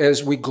know,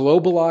 as we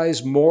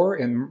globalize more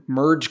and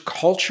merge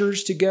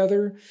cultures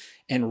together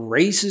and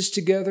races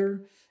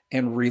together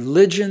and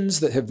religions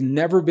that have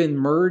never been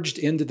merged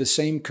into the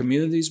same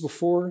communities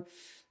before.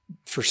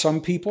 For some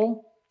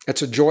people,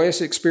 it's a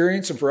joyous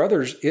experience, and for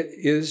others,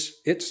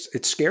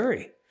 it's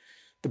scary.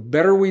 The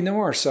better we know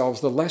ourselves,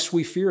 the less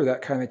we fear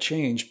that kind of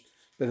change.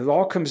 But it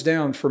all comes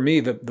down, for me,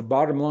 the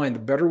bottom line, the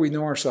better we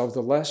know ourselves,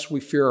 the less we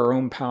fear our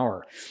own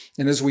power.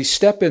 And as we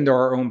step into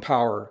our own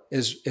power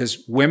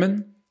as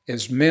women,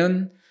 as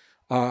men,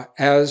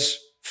 as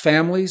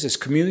families, as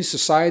communities,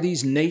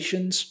 societies,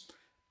 nations,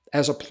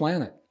 as a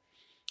planet,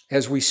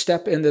 as we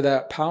step into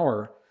that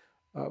power,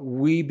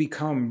 we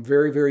become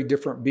very, very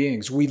different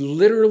beings. We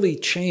literally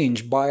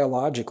change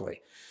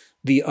biologically.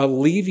 The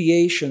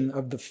alleviating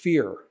of the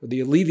fear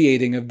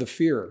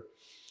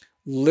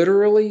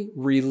literally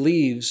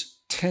relieves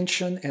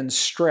tension and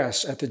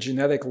stress at the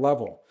genetic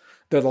level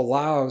that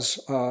allows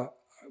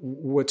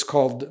what's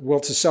called,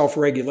 it's a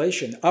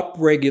self-regulation,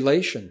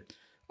 upregulation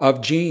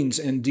of genes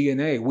and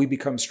DNA. We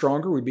become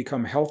stronger, we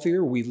become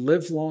healthier, we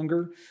live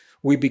longer,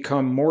 We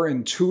become more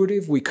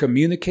intuitive. We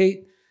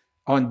communicate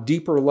on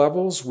deeper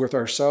levels with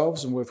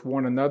ourselves and with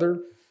one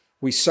another.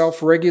 We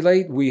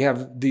self-regulate. We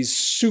have these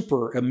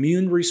super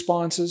immune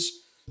responses,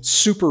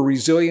 super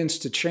resilience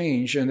to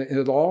change. And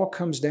it all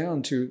comes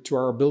down to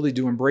our ability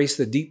to embrace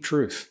the deep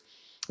truth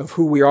of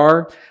who we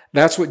are.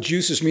 That's what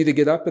juices me to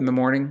get up in the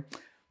morning.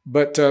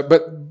 But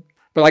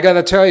I got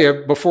to tell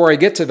you, before I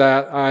get to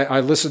that, I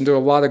listen to a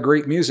lot of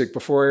great music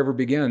before I ever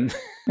begin.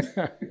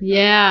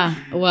 Yeah.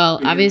 Well,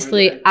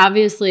 obviously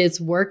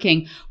it's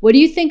working. What do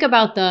you think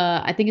about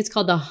I think it's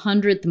called the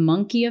 100th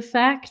monkey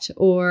effect,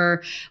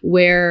 or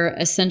where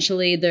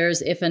essentially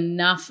if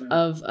enough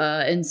of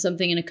in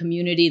something in a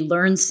community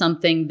learns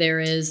something, there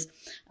is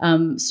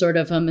sort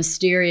of a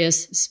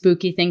mysterious,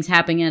 spooky things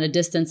happening at a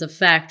distance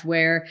effect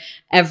where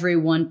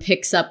everyone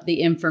picks up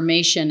the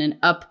information and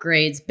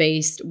upgrades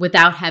based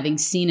without having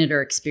seen it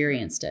or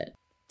experienced it.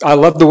 I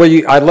love the way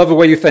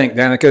you think,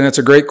 Danica, and it's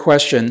a great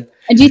question.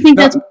 And do you think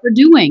that's what we're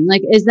doing?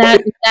 Like, is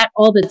that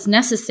all that's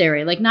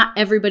necessary? Like, not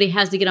everybody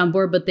has to get on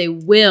board, but they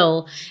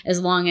will, as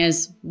long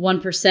as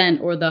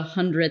 1% or the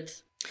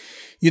 100th.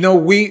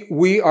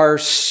 We are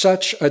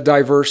such a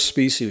diverse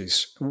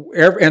species,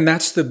 and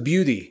that's the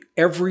beauty.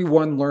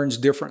 Everyone learns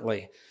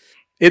differently.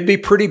 It'd be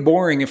pretty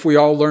boring if we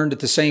all learned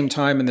at the same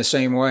time in the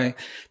same way.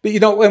 But,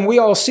 and we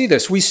all see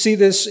this. We see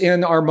this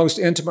in our most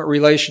intimate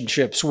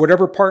relationships,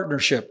 whatever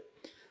partnership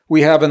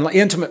we have, an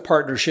intimate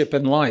partnership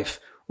in life.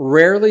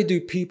 Rarely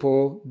do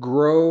people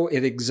grow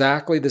at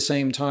exactly the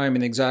same time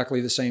in exactly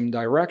the same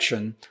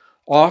direction.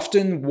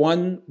 Often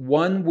one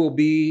will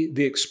be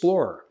the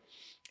explorer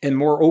and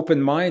more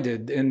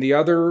open-minded, and the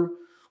other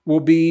will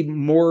be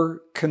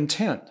more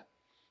content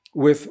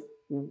with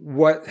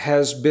what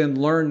has been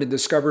learned and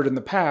discovered in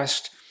the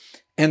past.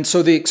 And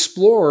so the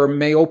explorer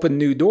may open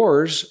new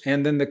doors,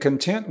 and then the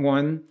content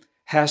one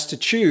has to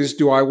choose,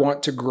 do I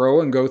want to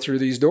grow and go through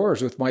these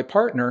doors with my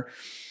partner?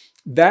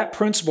 That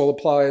principle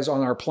applies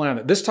on our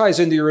planet. This ties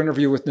into your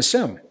interview with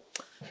Nassim.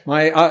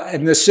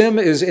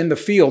 Nassim is in the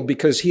field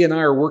because he and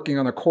I are working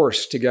on a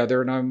course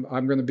together, and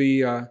I'm going to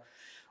be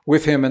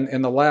with him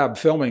in the lab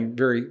filming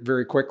very,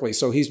 very quickly.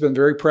 So he's been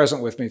very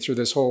present with me through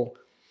this whole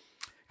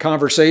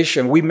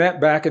conversation. We met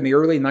back in the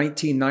early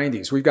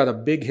 1990s. We've got a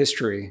big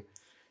history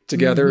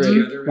together.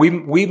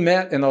 Mm-hmm. We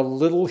met in a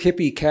little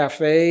hippie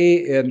cafe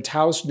in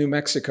Taos, New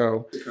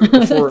Mexico,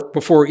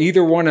 before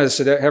either one of us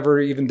had ever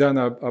even done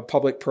a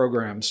public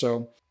program.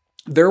 So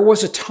there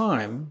was a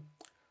time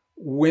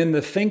when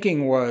the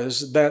thinking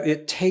was that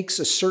it takes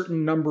a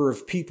certain number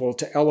of people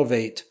to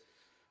elevate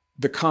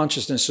the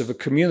consciousness of a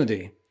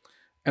community.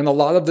 And a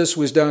lot of this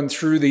was done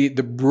through the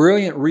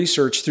brilliant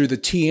research through the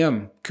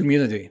TM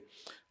community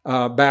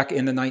back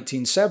in the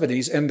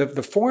 1970s. And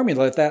the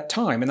formula at that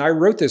time, and I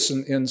wrote this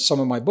in some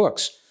of my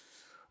books,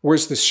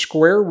 was the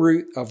square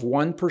root of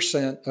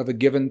 1% of a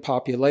given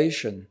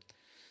population.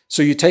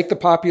 So you take the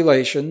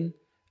population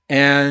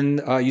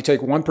and you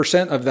take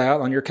 1% of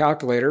that on your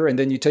calculator, and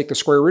then you take the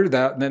square root of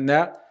that, and then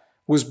that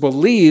was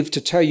believed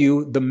to tell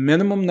you the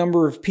minimum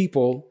number of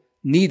people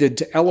needed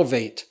to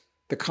elevate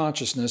the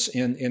consciousness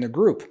in a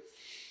group.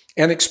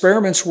 And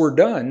experiments were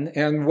done,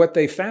 and what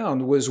they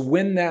found was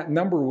when that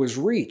number was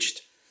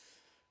reached,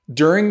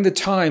 during the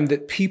time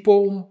that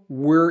people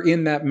were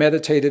in that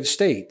meditative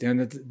state, and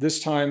at this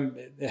time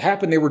it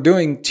happened they were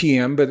doing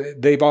TM,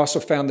 but they've also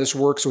found this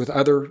works with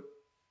other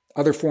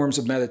forms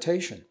of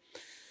meditation.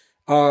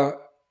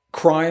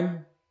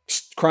 Crime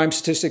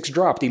statistics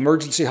dropped,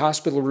 emergency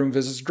hospital room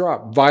visits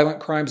dropped, violent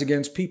crimes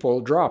against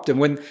people dropped, and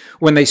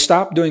when they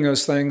stopped doing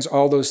those things,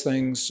 all those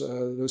things,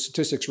 those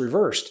statistics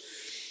reversed.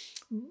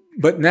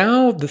 But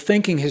now the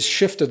thinking has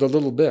shifted a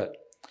little bit.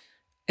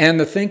 And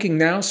the thinking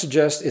now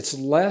suggests it's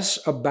less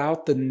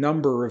about the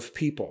number of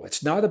people.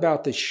 It's not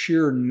about the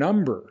sheer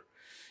number.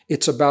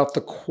 It's about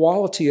the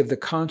quality of the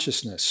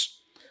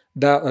consciousness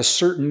that a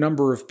certain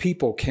number of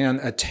people can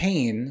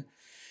attain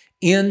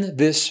in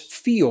this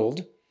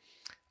field,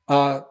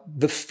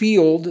 the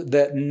field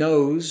that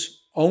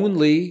knows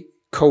only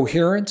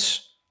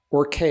coherence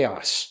or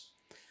chaos.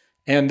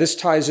 And this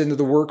ties into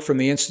the work from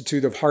the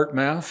Institute of Heart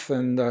Math,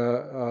 and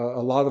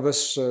a lot of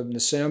us,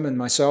 Nassim and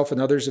myself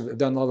and others, have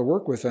done a lot of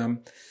work with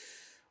them.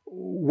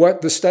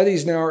 What the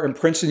studies now are in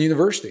Princeton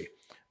University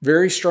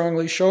very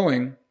strongly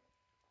showing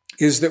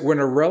is that when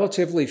a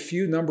relatively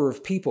few number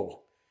of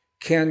people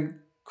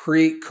can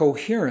create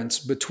coherence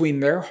between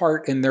their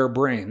heart and their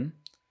brain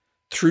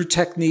through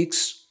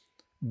techniques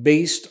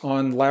based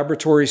on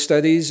laboratory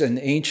studies and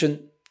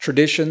ancient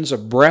traditions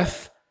of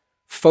breath,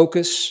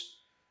 focus,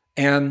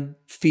 and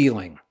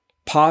feeling.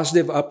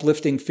 Positive,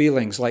 uplifting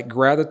feelings like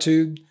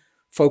gratitude,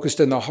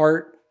 focused in the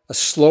heart, a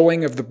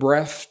slowing of the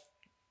breath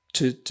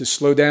to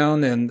slow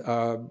down and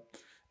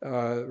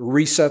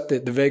reset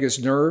the vagus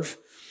nerve.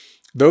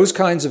 Those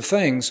kinds of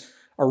things,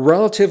 a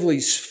relatively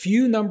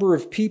few number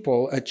of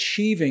people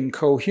achieving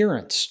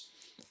coherence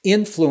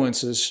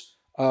influences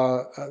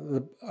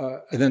an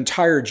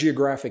entire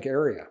geographic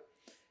area.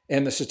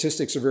 And the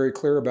statistics are very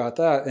clear about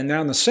that. And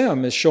now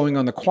Nassim is showing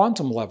on the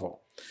quantum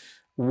level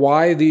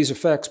why these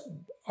effects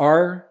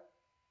are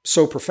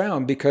so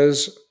profound?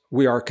 Because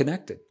we are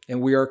connected,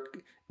 and we are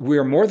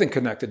more than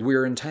connected. We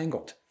are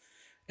entangled.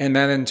 And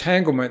that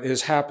entanglement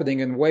is happening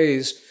in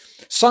ways,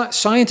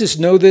 scientists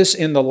know this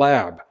in the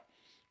lab.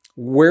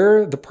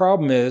 Where the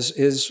problem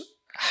is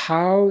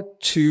how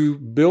to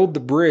build the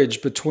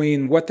bridge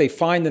between what they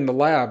find in the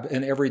lab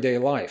and everyday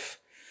life.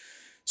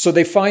 So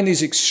they find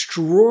these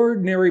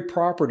extraordinary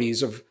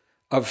properties of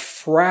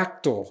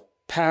fractal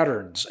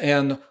patterns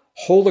and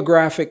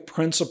holographic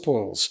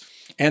principles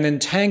and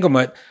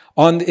entanglement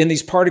in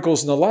these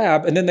particles in the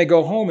lab, and then they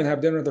go home and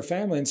have dinner with their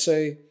family and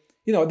say,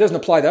 it doesn't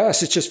apply to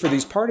us, it's just for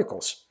these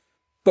particles.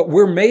 But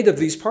we're made of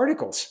these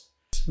particles.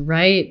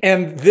 Right.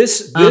 And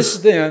this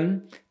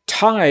then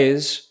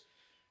ties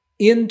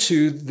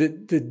into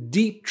the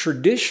deep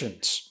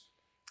traditions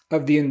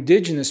of the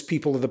indigenous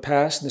people of the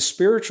past and the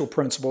spiritual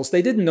principles.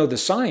 They didn't know the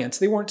science.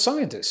 They weren't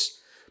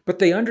scientists, but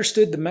they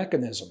understood the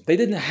mechanism. They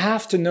didn't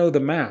have to know the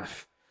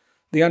math.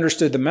 They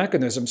understood the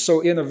mechanism.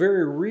 So in a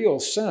very real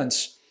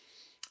sense,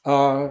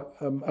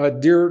 a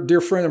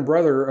dear friend and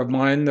brother of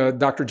mine,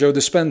 Dr. Joe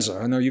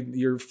Dispenza, I know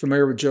you're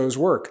familiar with Joe's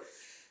work.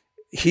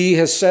 He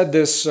has said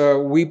this,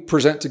 we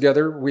present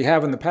together, we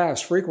have in the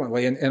past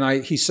frequently,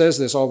 and he says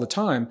this all the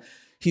time.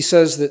 He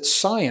says that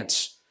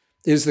science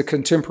is the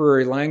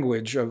contemporary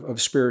language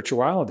of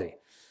spirituality.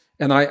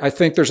 And I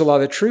think there's a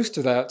lot of truth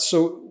to that.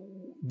 So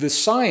the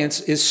science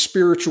is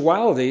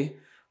spirituality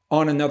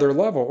on another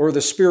level, or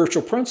the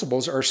spiritual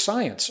principles are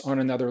science on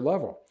another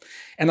level.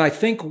 And I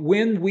think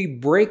when we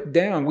break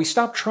down, we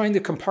stop trying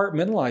to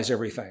compartmentalize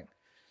everything.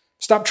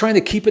 Stop trying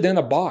to keep it in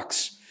a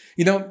box.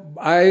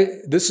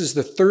 This is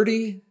the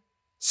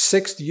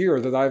 36th year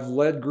that I've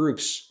led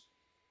groups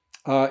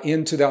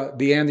into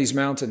the Andes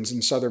Mountains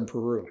in southern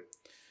Peru.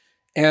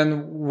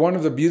 And one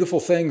of the beautiful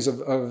things of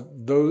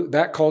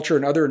that culture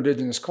and other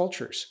indigenous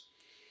cultures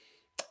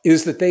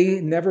is that they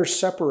never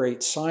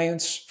separate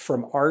science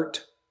from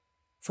art,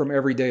 from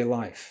everyday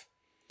life.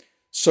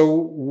 So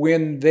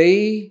when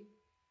they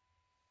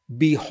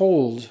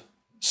behold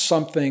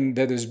something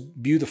that is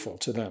beautiful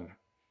to them,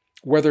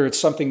 whether it's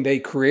something they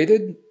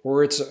created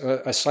or it's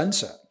a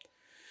sunset,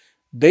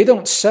 they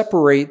don't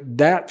separate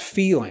that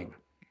feeling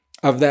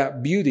of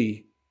that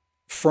beauty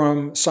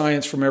from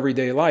science, from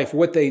everyday life.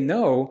 What they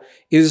know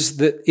is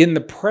that in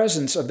the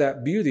presence of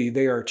that beauty,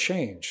 they are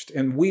changed.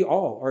 And we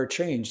all are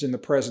changed in the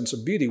presence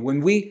of beauty.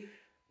 When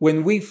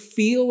we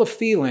feel a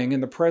feeling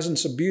in the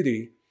presence of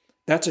beauty,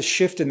 that's a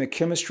shift in the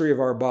chemistry of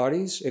our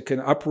bodies. It can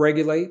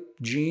upregulate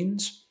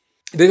genes.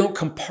 They don't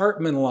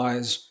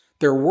compartmentalize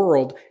their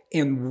world.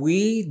 And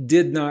we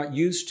did not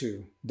used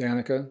to,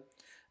 Danica,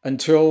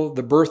 until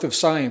the birth of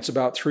science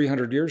about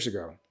 300 years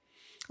ago.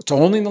 It's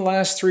only in the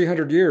last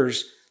 300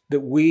 years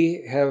that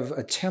we have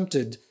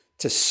attempted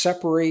to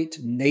separate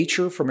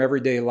nature from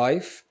everyday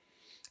life,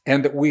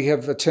 and that we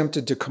have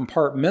attempted to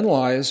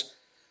compartmentalize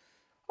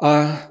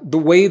the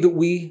way that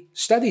we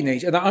study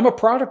nature. And I'm a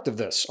product of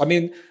this. I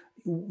mean,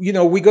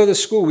 we go to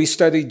school, we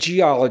study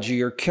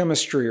geology or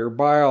chemistry or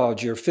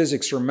biology or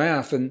physics or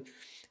math, and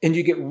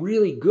you get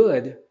really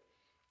good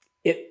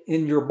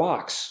in your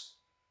box.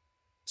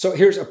 So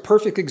here's a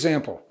perfect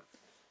example.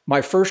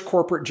 My first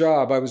corporate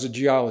job, I was a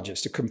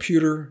geologist, a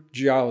computer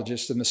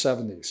geologist in the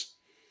 70s.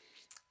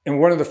 And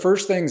one of the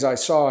first things I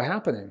saw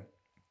happening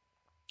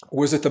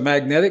was that the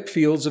magnetic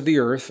fields of the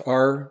Earth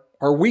are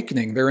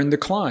weakening. They're in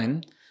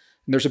decline.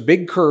 And there's a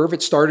big curve.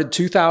 It started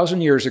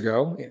 2,000 years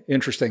ago,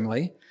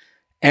 interestingly.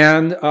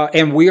 And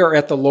we are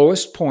at the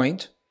lowest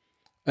point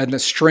in the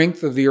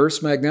strength of the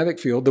Earth's magnetic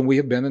field than we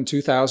have been in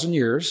 2,000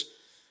 years.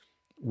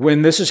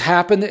 When this has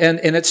happened,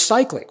 and it's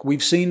cyclic.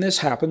 We've seen this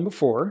happen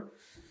before.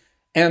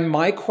 And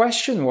my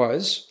question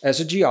was,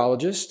 as a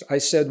geologist, I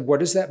said, what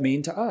does that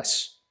mean to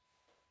us?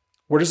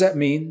 What does that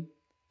mean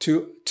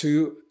to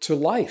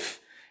life?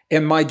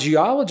 And my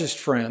geologist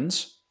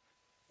friends,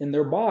 in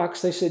their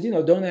box, they said,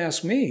 don't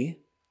ask me.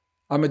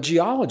 I'm a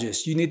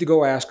geologist. You need to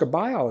go ask a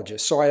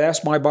biologist. So I'd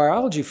ask my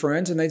biology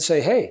friends, and they'd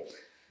say, hey,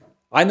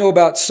 I know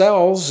about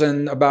cells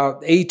and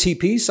about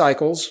ATP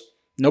cycles.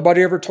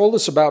 Nobody ever told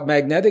us about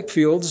magnetic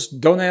fields.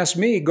 Don't ask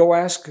me. Go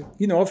ask,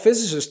 a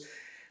physicist.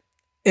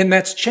 And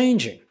that's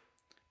changing,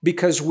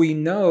 because we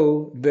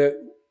know that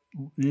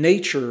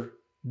nature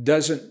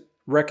doesn't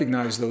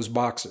recognize those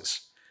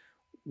boxes.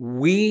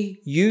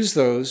 We use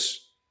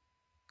those,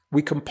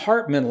 we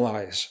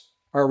compartmentalize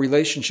our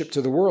relationship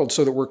to the world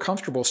so that we're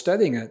comfortable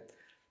studying it.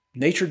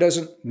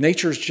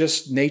 Nature's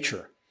just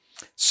nature.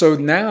 So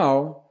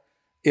now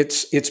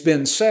it's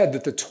been said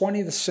that the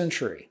 20th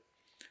century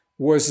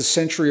was the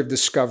century of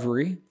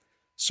discovery.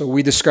 So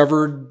we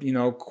discovered,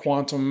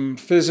 quantum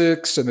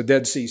physics and the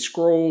Dead Sea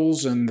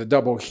Scrolls and the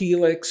double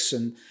helix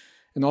and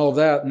all of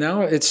that.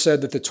 Now it's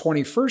said that the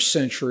 21st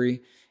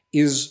century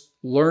is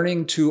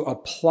learning to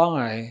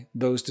apply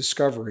those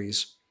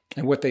discoveries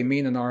and what they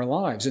mean in our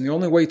lives. And the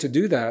only way to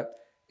do that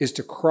is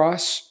to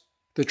cross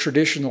the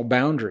traditional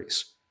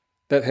boundaries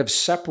that have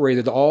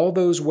separated all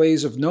those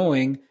ways of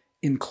knowing,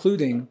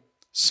 including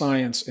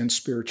science and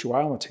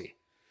spirituality.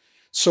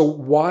 So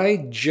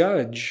why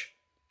judge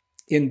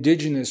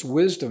indigenous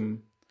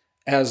wisdom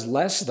as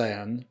less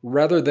than,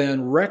 rather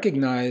than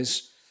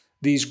recognize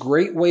these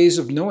great ways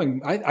of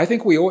knowing. I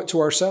think we owe it to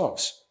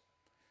ourselves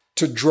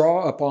to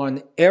draw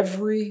upon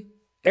every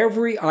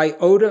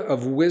iota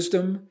of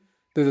wisdom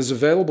that is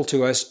available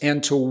to us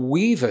and to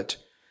weave it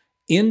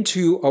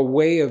into a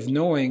way of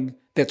knowing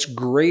that's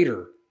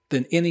greater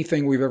than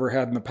anything we've ever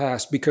had in the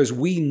past, because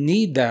we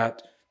need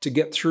that to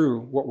get through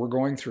what we're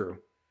going through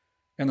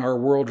in our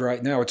world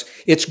right now.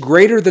 It's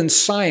greater than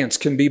science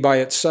can be by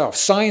itself.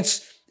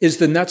 Science is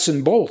the nuts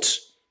and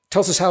bolts,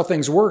 tells us how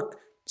things work.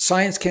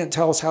 Science can't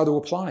tell us how to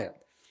apply it.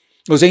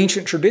 Those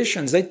ancient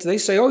traditions, they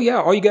say, oh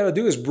yeah, all you got to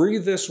do is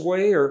breathe this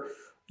way, or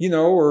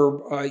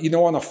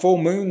on a full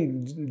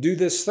moon, do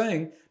this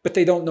thing, but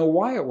they don't know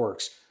why it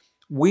works.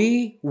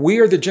 We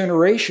are the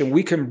generation,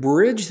 we can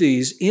bridge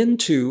these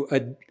into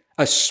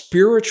a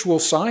spiritual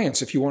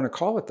science, if you want to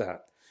call it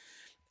that,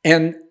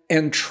 and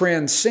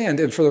transcend.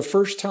 And for the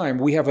first time,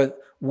 we have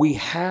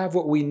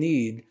what we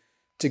need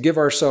to give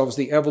ourselves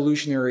the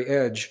evolutionary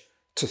edge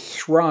to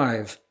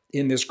thrive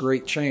in this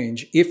great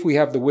change, if we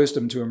have the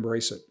wisdom to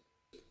embrace it.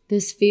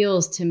 This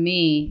feels to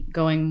me,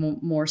 going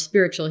more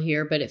spiritual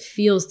here, but it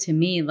feels to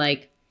me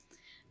like,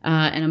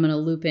 and I'm going to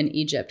loop in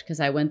Egypt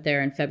because I went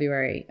there in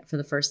February for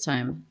the first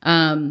time,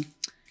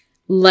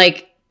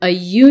 like a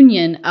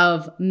union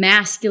of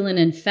masculine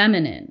and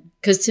feminine.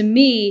 Because to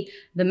me,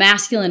 the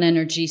masculine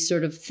energy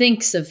sort of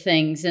thinks of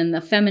things and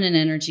the feminine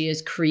energy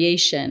is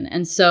creation.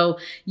 And so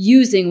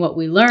using what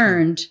we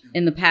learned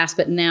in the past,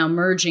 but now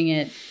merging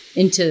it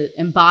into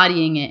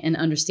embodying it and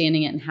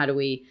understanding it, and how do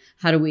we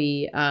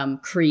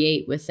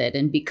create with it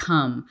and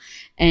become.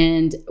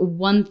 And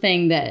one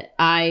thing that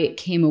I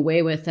came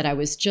away with, that I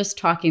was just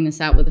talking this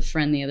out with a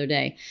friend the other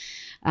day,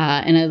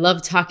 and I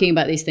love talking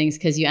about these things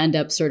because you end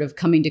up sort of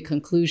coming to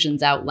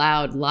conclusions out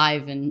loud,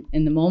 live in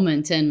the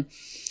moment. And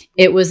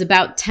it was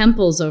about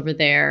temples over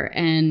there.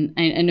 And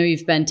I know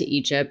you've been to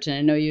Egypt, and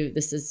I know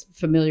this is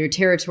familiar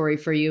territory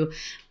for you,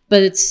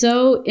 but it's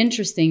so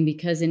interesting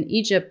because in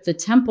Egypt, the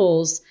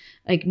temples,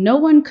 like no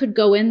one could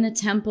go in the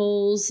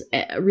temples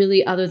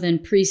really other than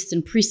priests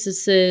and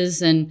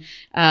priestesses. And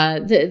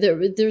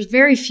there's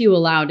very few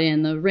allowed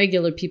in. The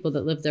regular people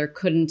that live there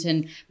couldn't.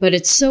 But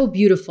it's so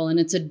beautiful, and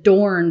it's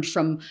adorned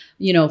from,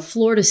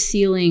 floor to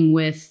ceiling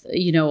with,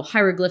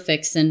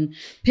 hieroglyphics and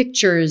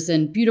pictures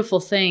and beautiful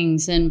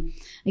things. And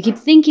I keep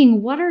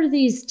thinking, what are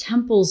these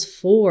temples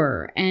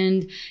for?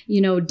 And,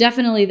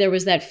 definitely there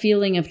was that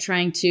feeling of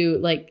trying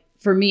to,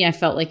 for me, I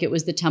felt like it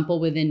was the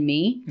temple within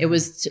me. It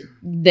was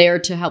there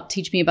to help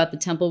teach me about the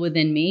temple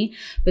within me.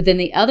 But then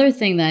the other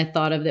thing that I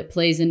thought of that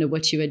plays into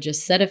what you had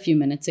just said a few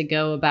minutes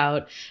ago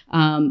about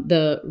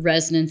the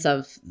resonance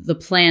of the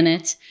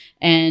planet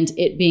and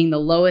it being the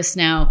lowest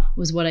now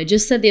was what I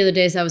just said the other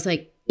day. Is I was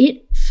like,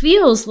 it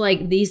feels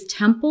like these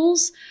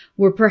temples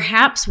were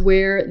perhaps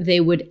where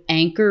they would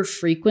anchor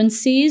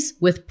frequencies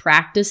with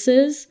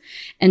practices.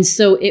 And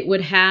so it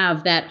would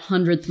have that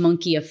 100th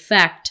monkey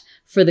effect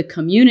for the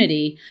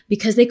community,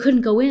 because they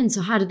couldn't go in.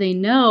 So how did they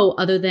know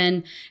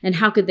and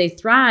how could they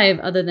thrive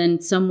other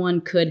than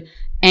someone could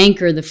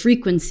anchor the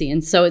frequency?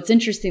 And so it's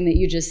interesting that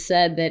you just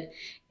said that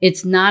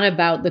it's not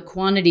about the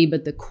quantity,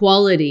 but the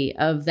quality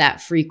of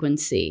that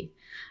frequency.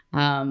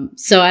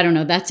 So I don't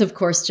know. That's of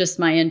course just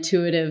my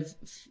intuitive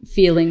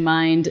feeling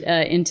mind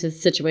into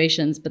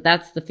situations, but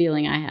that's the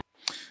feeling I have.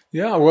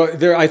 Yeah, well,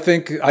 I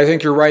think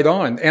you're right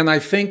on, and I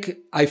think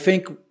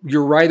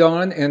you're right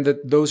on, and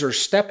that those are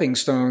stepping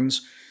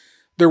stones.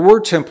 There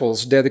were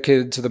temples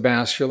dedicated to the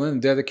masculine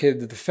and dedicated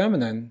to the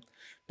feminine,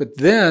 but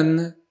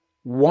then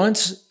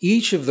once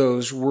each of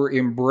those were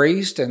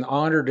embraced and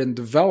honored and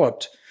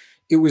developed,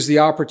 it was the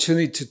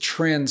opportunity to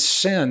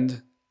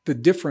transcend the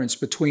difference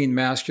between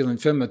masculine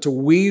and feminine, to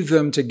weave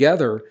them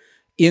together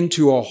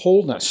into a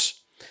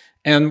wholeness.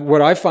 And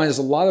what I find is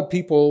a lot of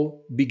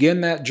people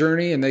begin that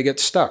journey and they get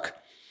stuck,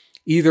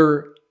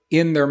 either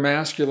in their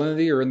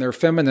masculinity or in their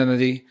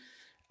femininity,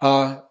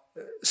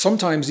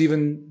 sometimes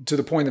even to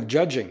the point of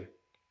judging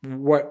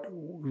what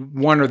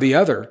one or the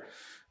other.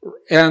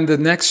 And the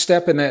next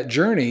step in that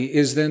journey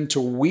is then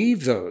to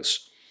weave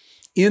those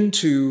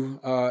into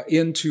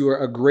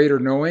a greater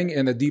knowing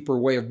and a deeper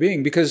way of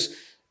being. Because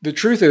the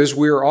truth is,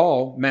 we're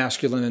all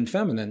masculine and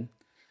feminine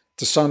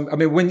to some. I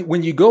mean,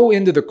 when you go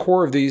into the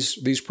core of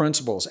these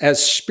principles,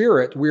 as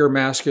spirit, we are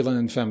masculine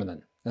and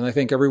feminine. And I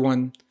think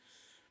everyone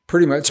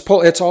pretty much,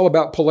 it's all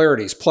about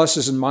polarities,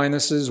 pluses and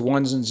minuses,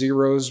 ones and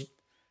zeros,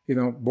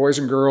 boys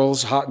and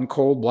girls, hot and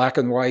cold, black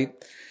and white.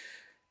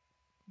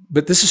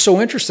 But this is so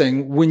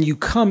interesting. When you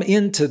come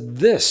into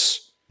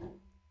this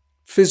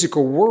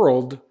physical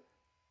world,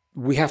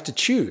 we have to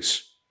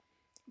choose.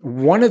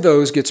 One of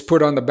those gets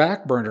put on the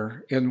back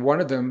burner and one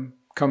of them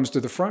comes to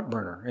the front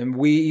burner. And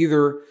we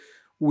either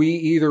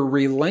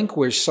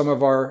relinquish some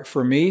of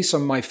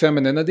my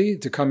femininity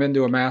to come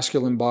into a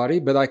masculine body,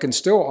 but I can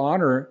still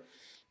honor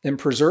and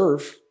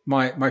preserve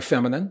my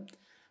feminine,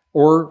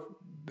 or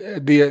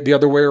the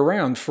other way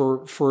around.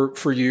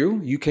 For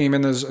you came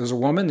in as a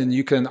woman and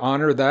you can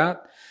honor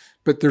that.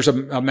 But there's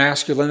a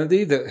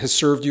masculinity that has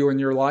served you in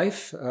your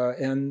life,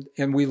 and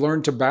we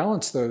learn to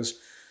balance those.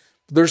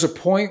 there's a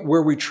point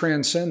where we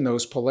transcend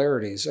those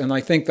polarities. And I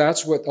think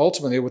that's what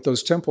ultimately with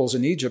those temples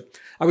in Egypt,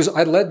 I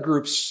led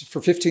groups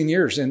for 15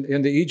 years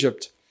into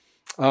Egypt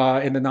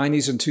in the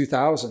 90s and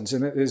 2000s.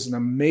 And it is an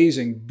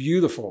amazing,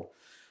 beautiful,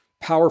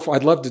 powerful,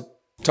 I'd love to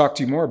talk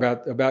to you more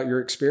about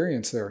your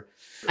experience there.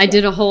 I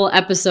did a whole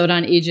episode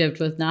on Egypt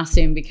with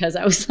Nassim because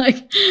I was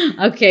like,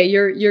 okay,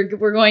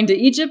 we're going to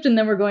Egypt and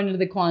then we're going to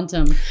the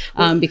quantum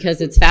because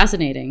it's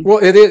fascinating.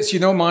 Well, it is.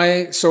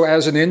 So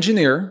as an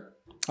engineer,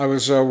 I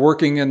was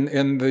working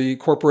in the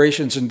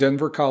corporations in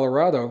Denver,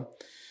 Colorado,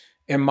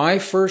 and my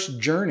first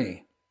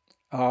journey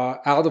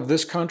out of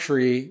this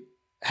country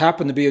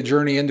happened to be a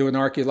journey into an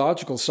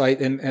archaeological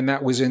site, and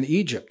that was in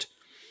Egypt.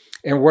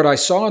 And what I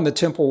saw in the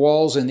temple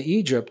walls in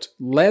Egypt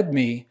led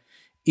me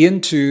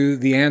into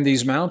the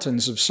Andes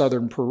Mountains of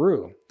southern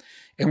Peru.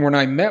 And when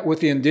I met with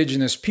the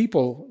indigenous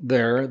people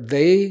there,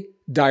 they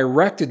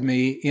directed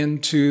me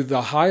into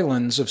the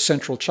highlands of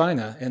central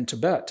China and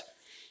Tibet,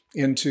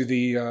 into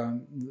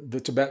the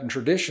Tibetan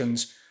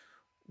traditions,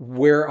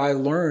 where I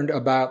learned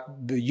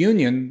about the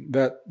union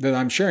that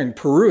I'm sharing.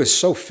 Peru is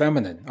so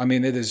feminine. I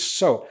mean, it is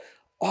so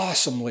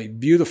awesomely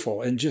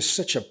beautiful and just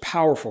such a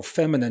powerful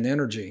feminine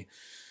energy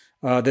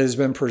that has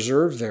been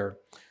preserved there.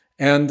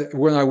 And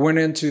when I went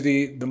into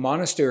the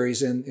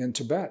monasteries in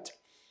Tibet,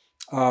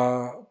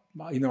 high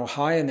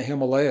in the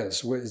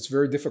Himalayas, it's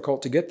very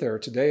difficult to get there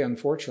today,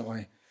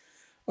 unfortunately,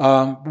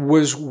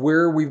 was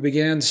where we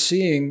began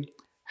seeing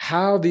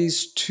how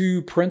these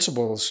two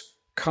principles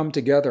come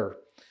together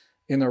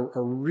in a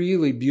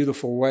really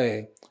beautiful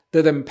way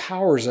that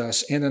empowers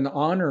us in an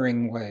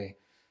honoring way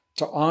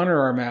to honor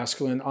our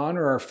masculine,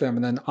 honor our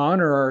feminine,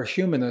 honor our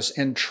humanness,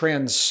 and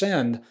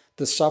transcend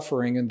the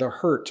suffering and the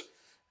hurt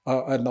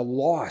and the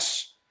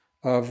loss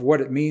of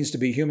what it means to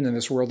be human in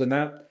this world. And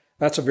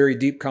that's a very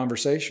deep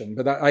conversation.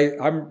 But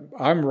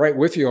I'm right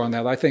with you on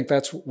that. I think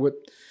that's what.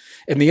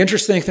 And the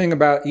interesting thing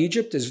about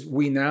Egypt is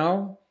we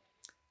now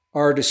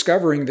are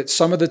discovering that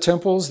some of the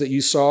temples that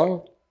you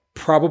saw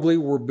probably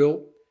were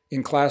built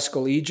in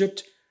classical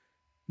Egypt.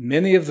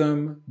 Many of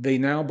them, they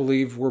now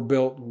believe, were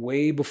built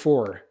way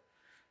before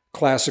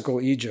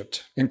classical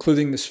Egypt,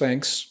 including the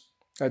Sphinx.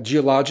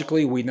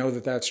 Geologically, we know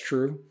that that's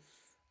true.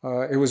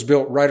 It was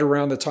built right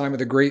around the time of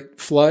the Great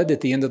Flood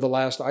at the end of the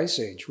last ice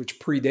age, which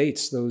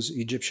predates those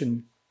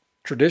Egyptian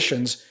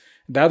traditions.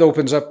 That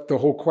opens up the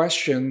whole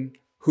question,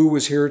 who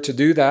was here to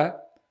do that?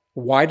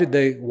 Why did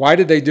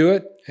they do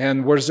it?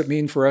 And what does it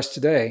mean for us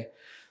today?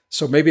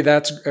 So maybe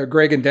that's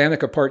Greg and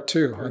Danica part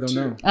 2. I don't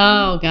know.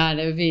 Oh God,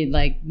 it would be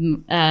like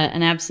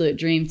an absolute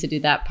dream to do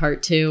that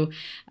part 2.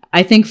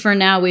 I think for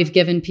now we've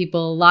given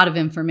people a lot of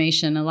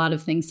information, a lot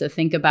of things to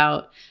think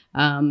about,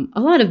 a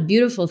lot of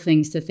beautiful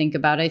things to think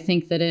about. I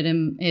think that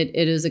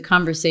it is a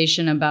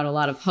conversation about a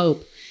lot of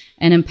hope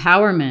and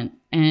empowerment.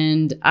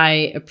 And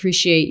I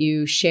appreciate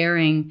you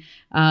sharing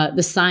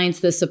the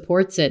science that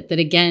supports it, that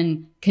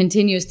again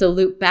continues to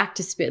loop back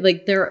to spirit.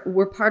 Like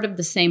we're part of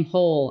the same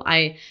whole.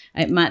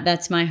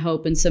 That's my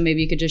hope. And so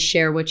maybe you could just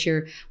share what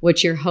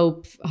your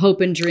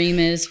hope and dream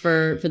is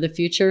for the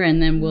future,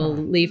 and then we'll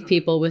leave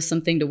people with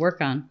something to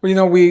work on.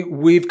 Well,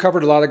 we've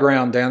covered a lot of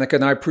ground, Danica,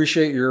 and I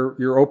appreciate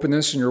your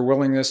openness and your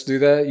willingness to do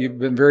that. You've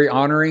been very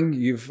honoring.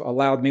 You've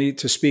allowed me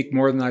to speak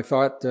more than I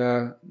thought.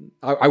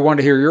 I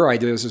wanted to hear your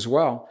ideas as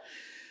well.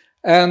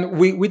 And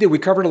we did. We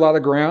covered a lot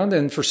of ground,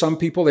 and for some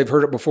people, they've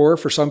heard it before.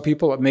 For some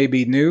people, it may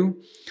be new.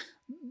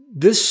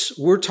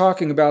 We're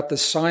talking about the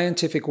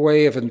scientific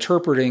way of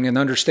interpreting and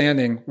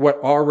understanding what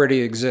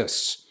already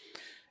exists.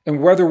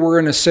 And whether we're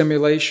in a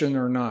simulation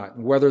or not,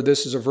 whether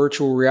this is a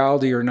virtual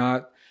reality or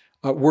not,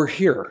 we're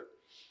here.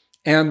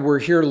 And we're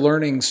here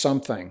learning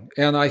something.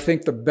 And I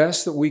think the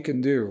best that we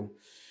can do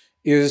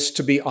is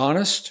to be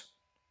honest,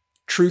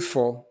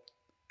 truthful,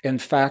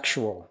 and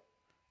factual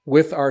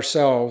with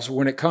ourselves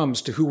when it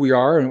comes to who we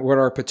are and what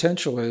our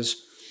potential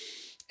is,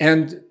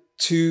 and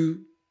to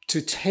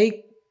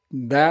take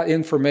that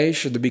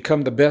information to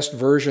become the best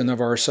version of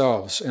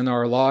ourselves in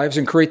our lives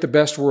and create the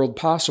best world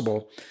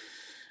possible,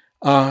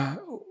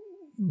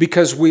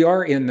 because we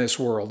are in this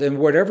world. And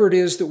whatever it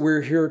is that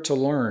we're here to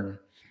learn,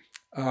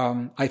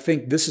 I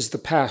think this is the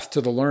path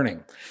to the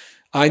learning.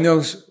 I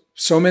know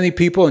so many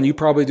people, and you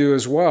probably do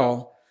as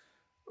well,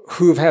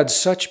 who have had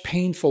such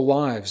painful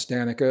lives,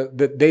 Danica,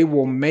 that they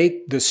will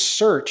make the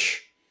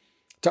search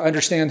to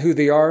understand who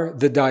they are,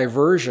 the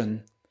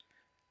diversion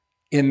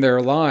in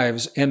their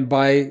lives. And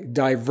by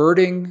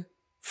diverting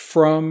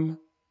from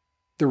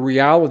the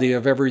reality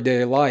of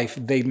everyday life,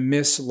 they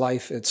miss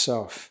life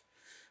itself.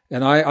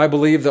 And I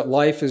believe that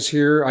life is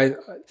here.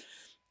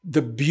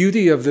 The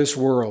beauty of this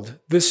world,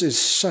 this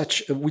is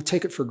we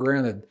take it for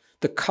granted.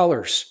 The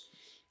colors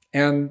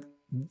and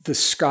the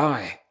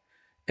sky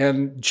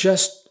and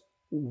just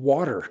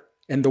water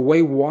and the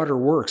way water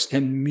works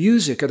and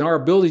music and our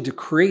ability to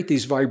create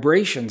these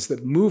vibrations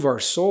that move our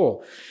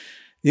soul.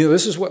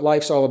 This is what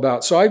life's all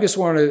about. So I just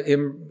want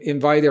to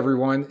invite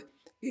everyone.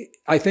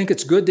 I think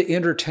it's good to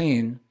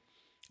entertain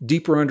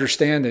deeper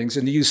understandings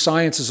and to use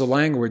science as a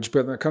language,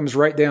 but when it comes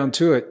right down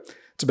to it,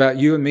 it's about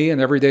you and me and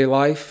everyday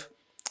life,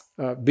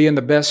 being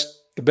the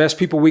best the best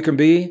people we can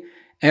be,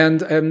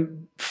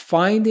 and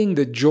finding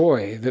the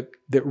joy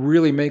that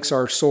really makes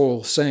our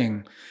soul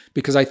sing,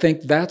 because I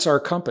think that's our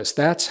compass.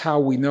 That's how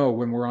we know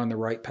when we're on the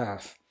right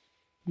path.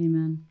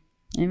 Amen.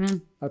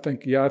 Amen. I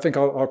think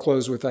I'll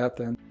close with that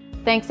then.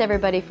 Thanks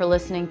everybody for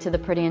listening to the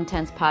Pretty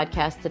Intense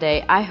podcast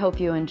today. I hope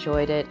you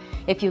enjoyed it.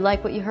 If you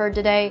like what you heard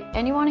today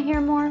and you want to hear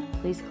more,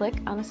 please click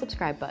on the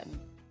subscribe button.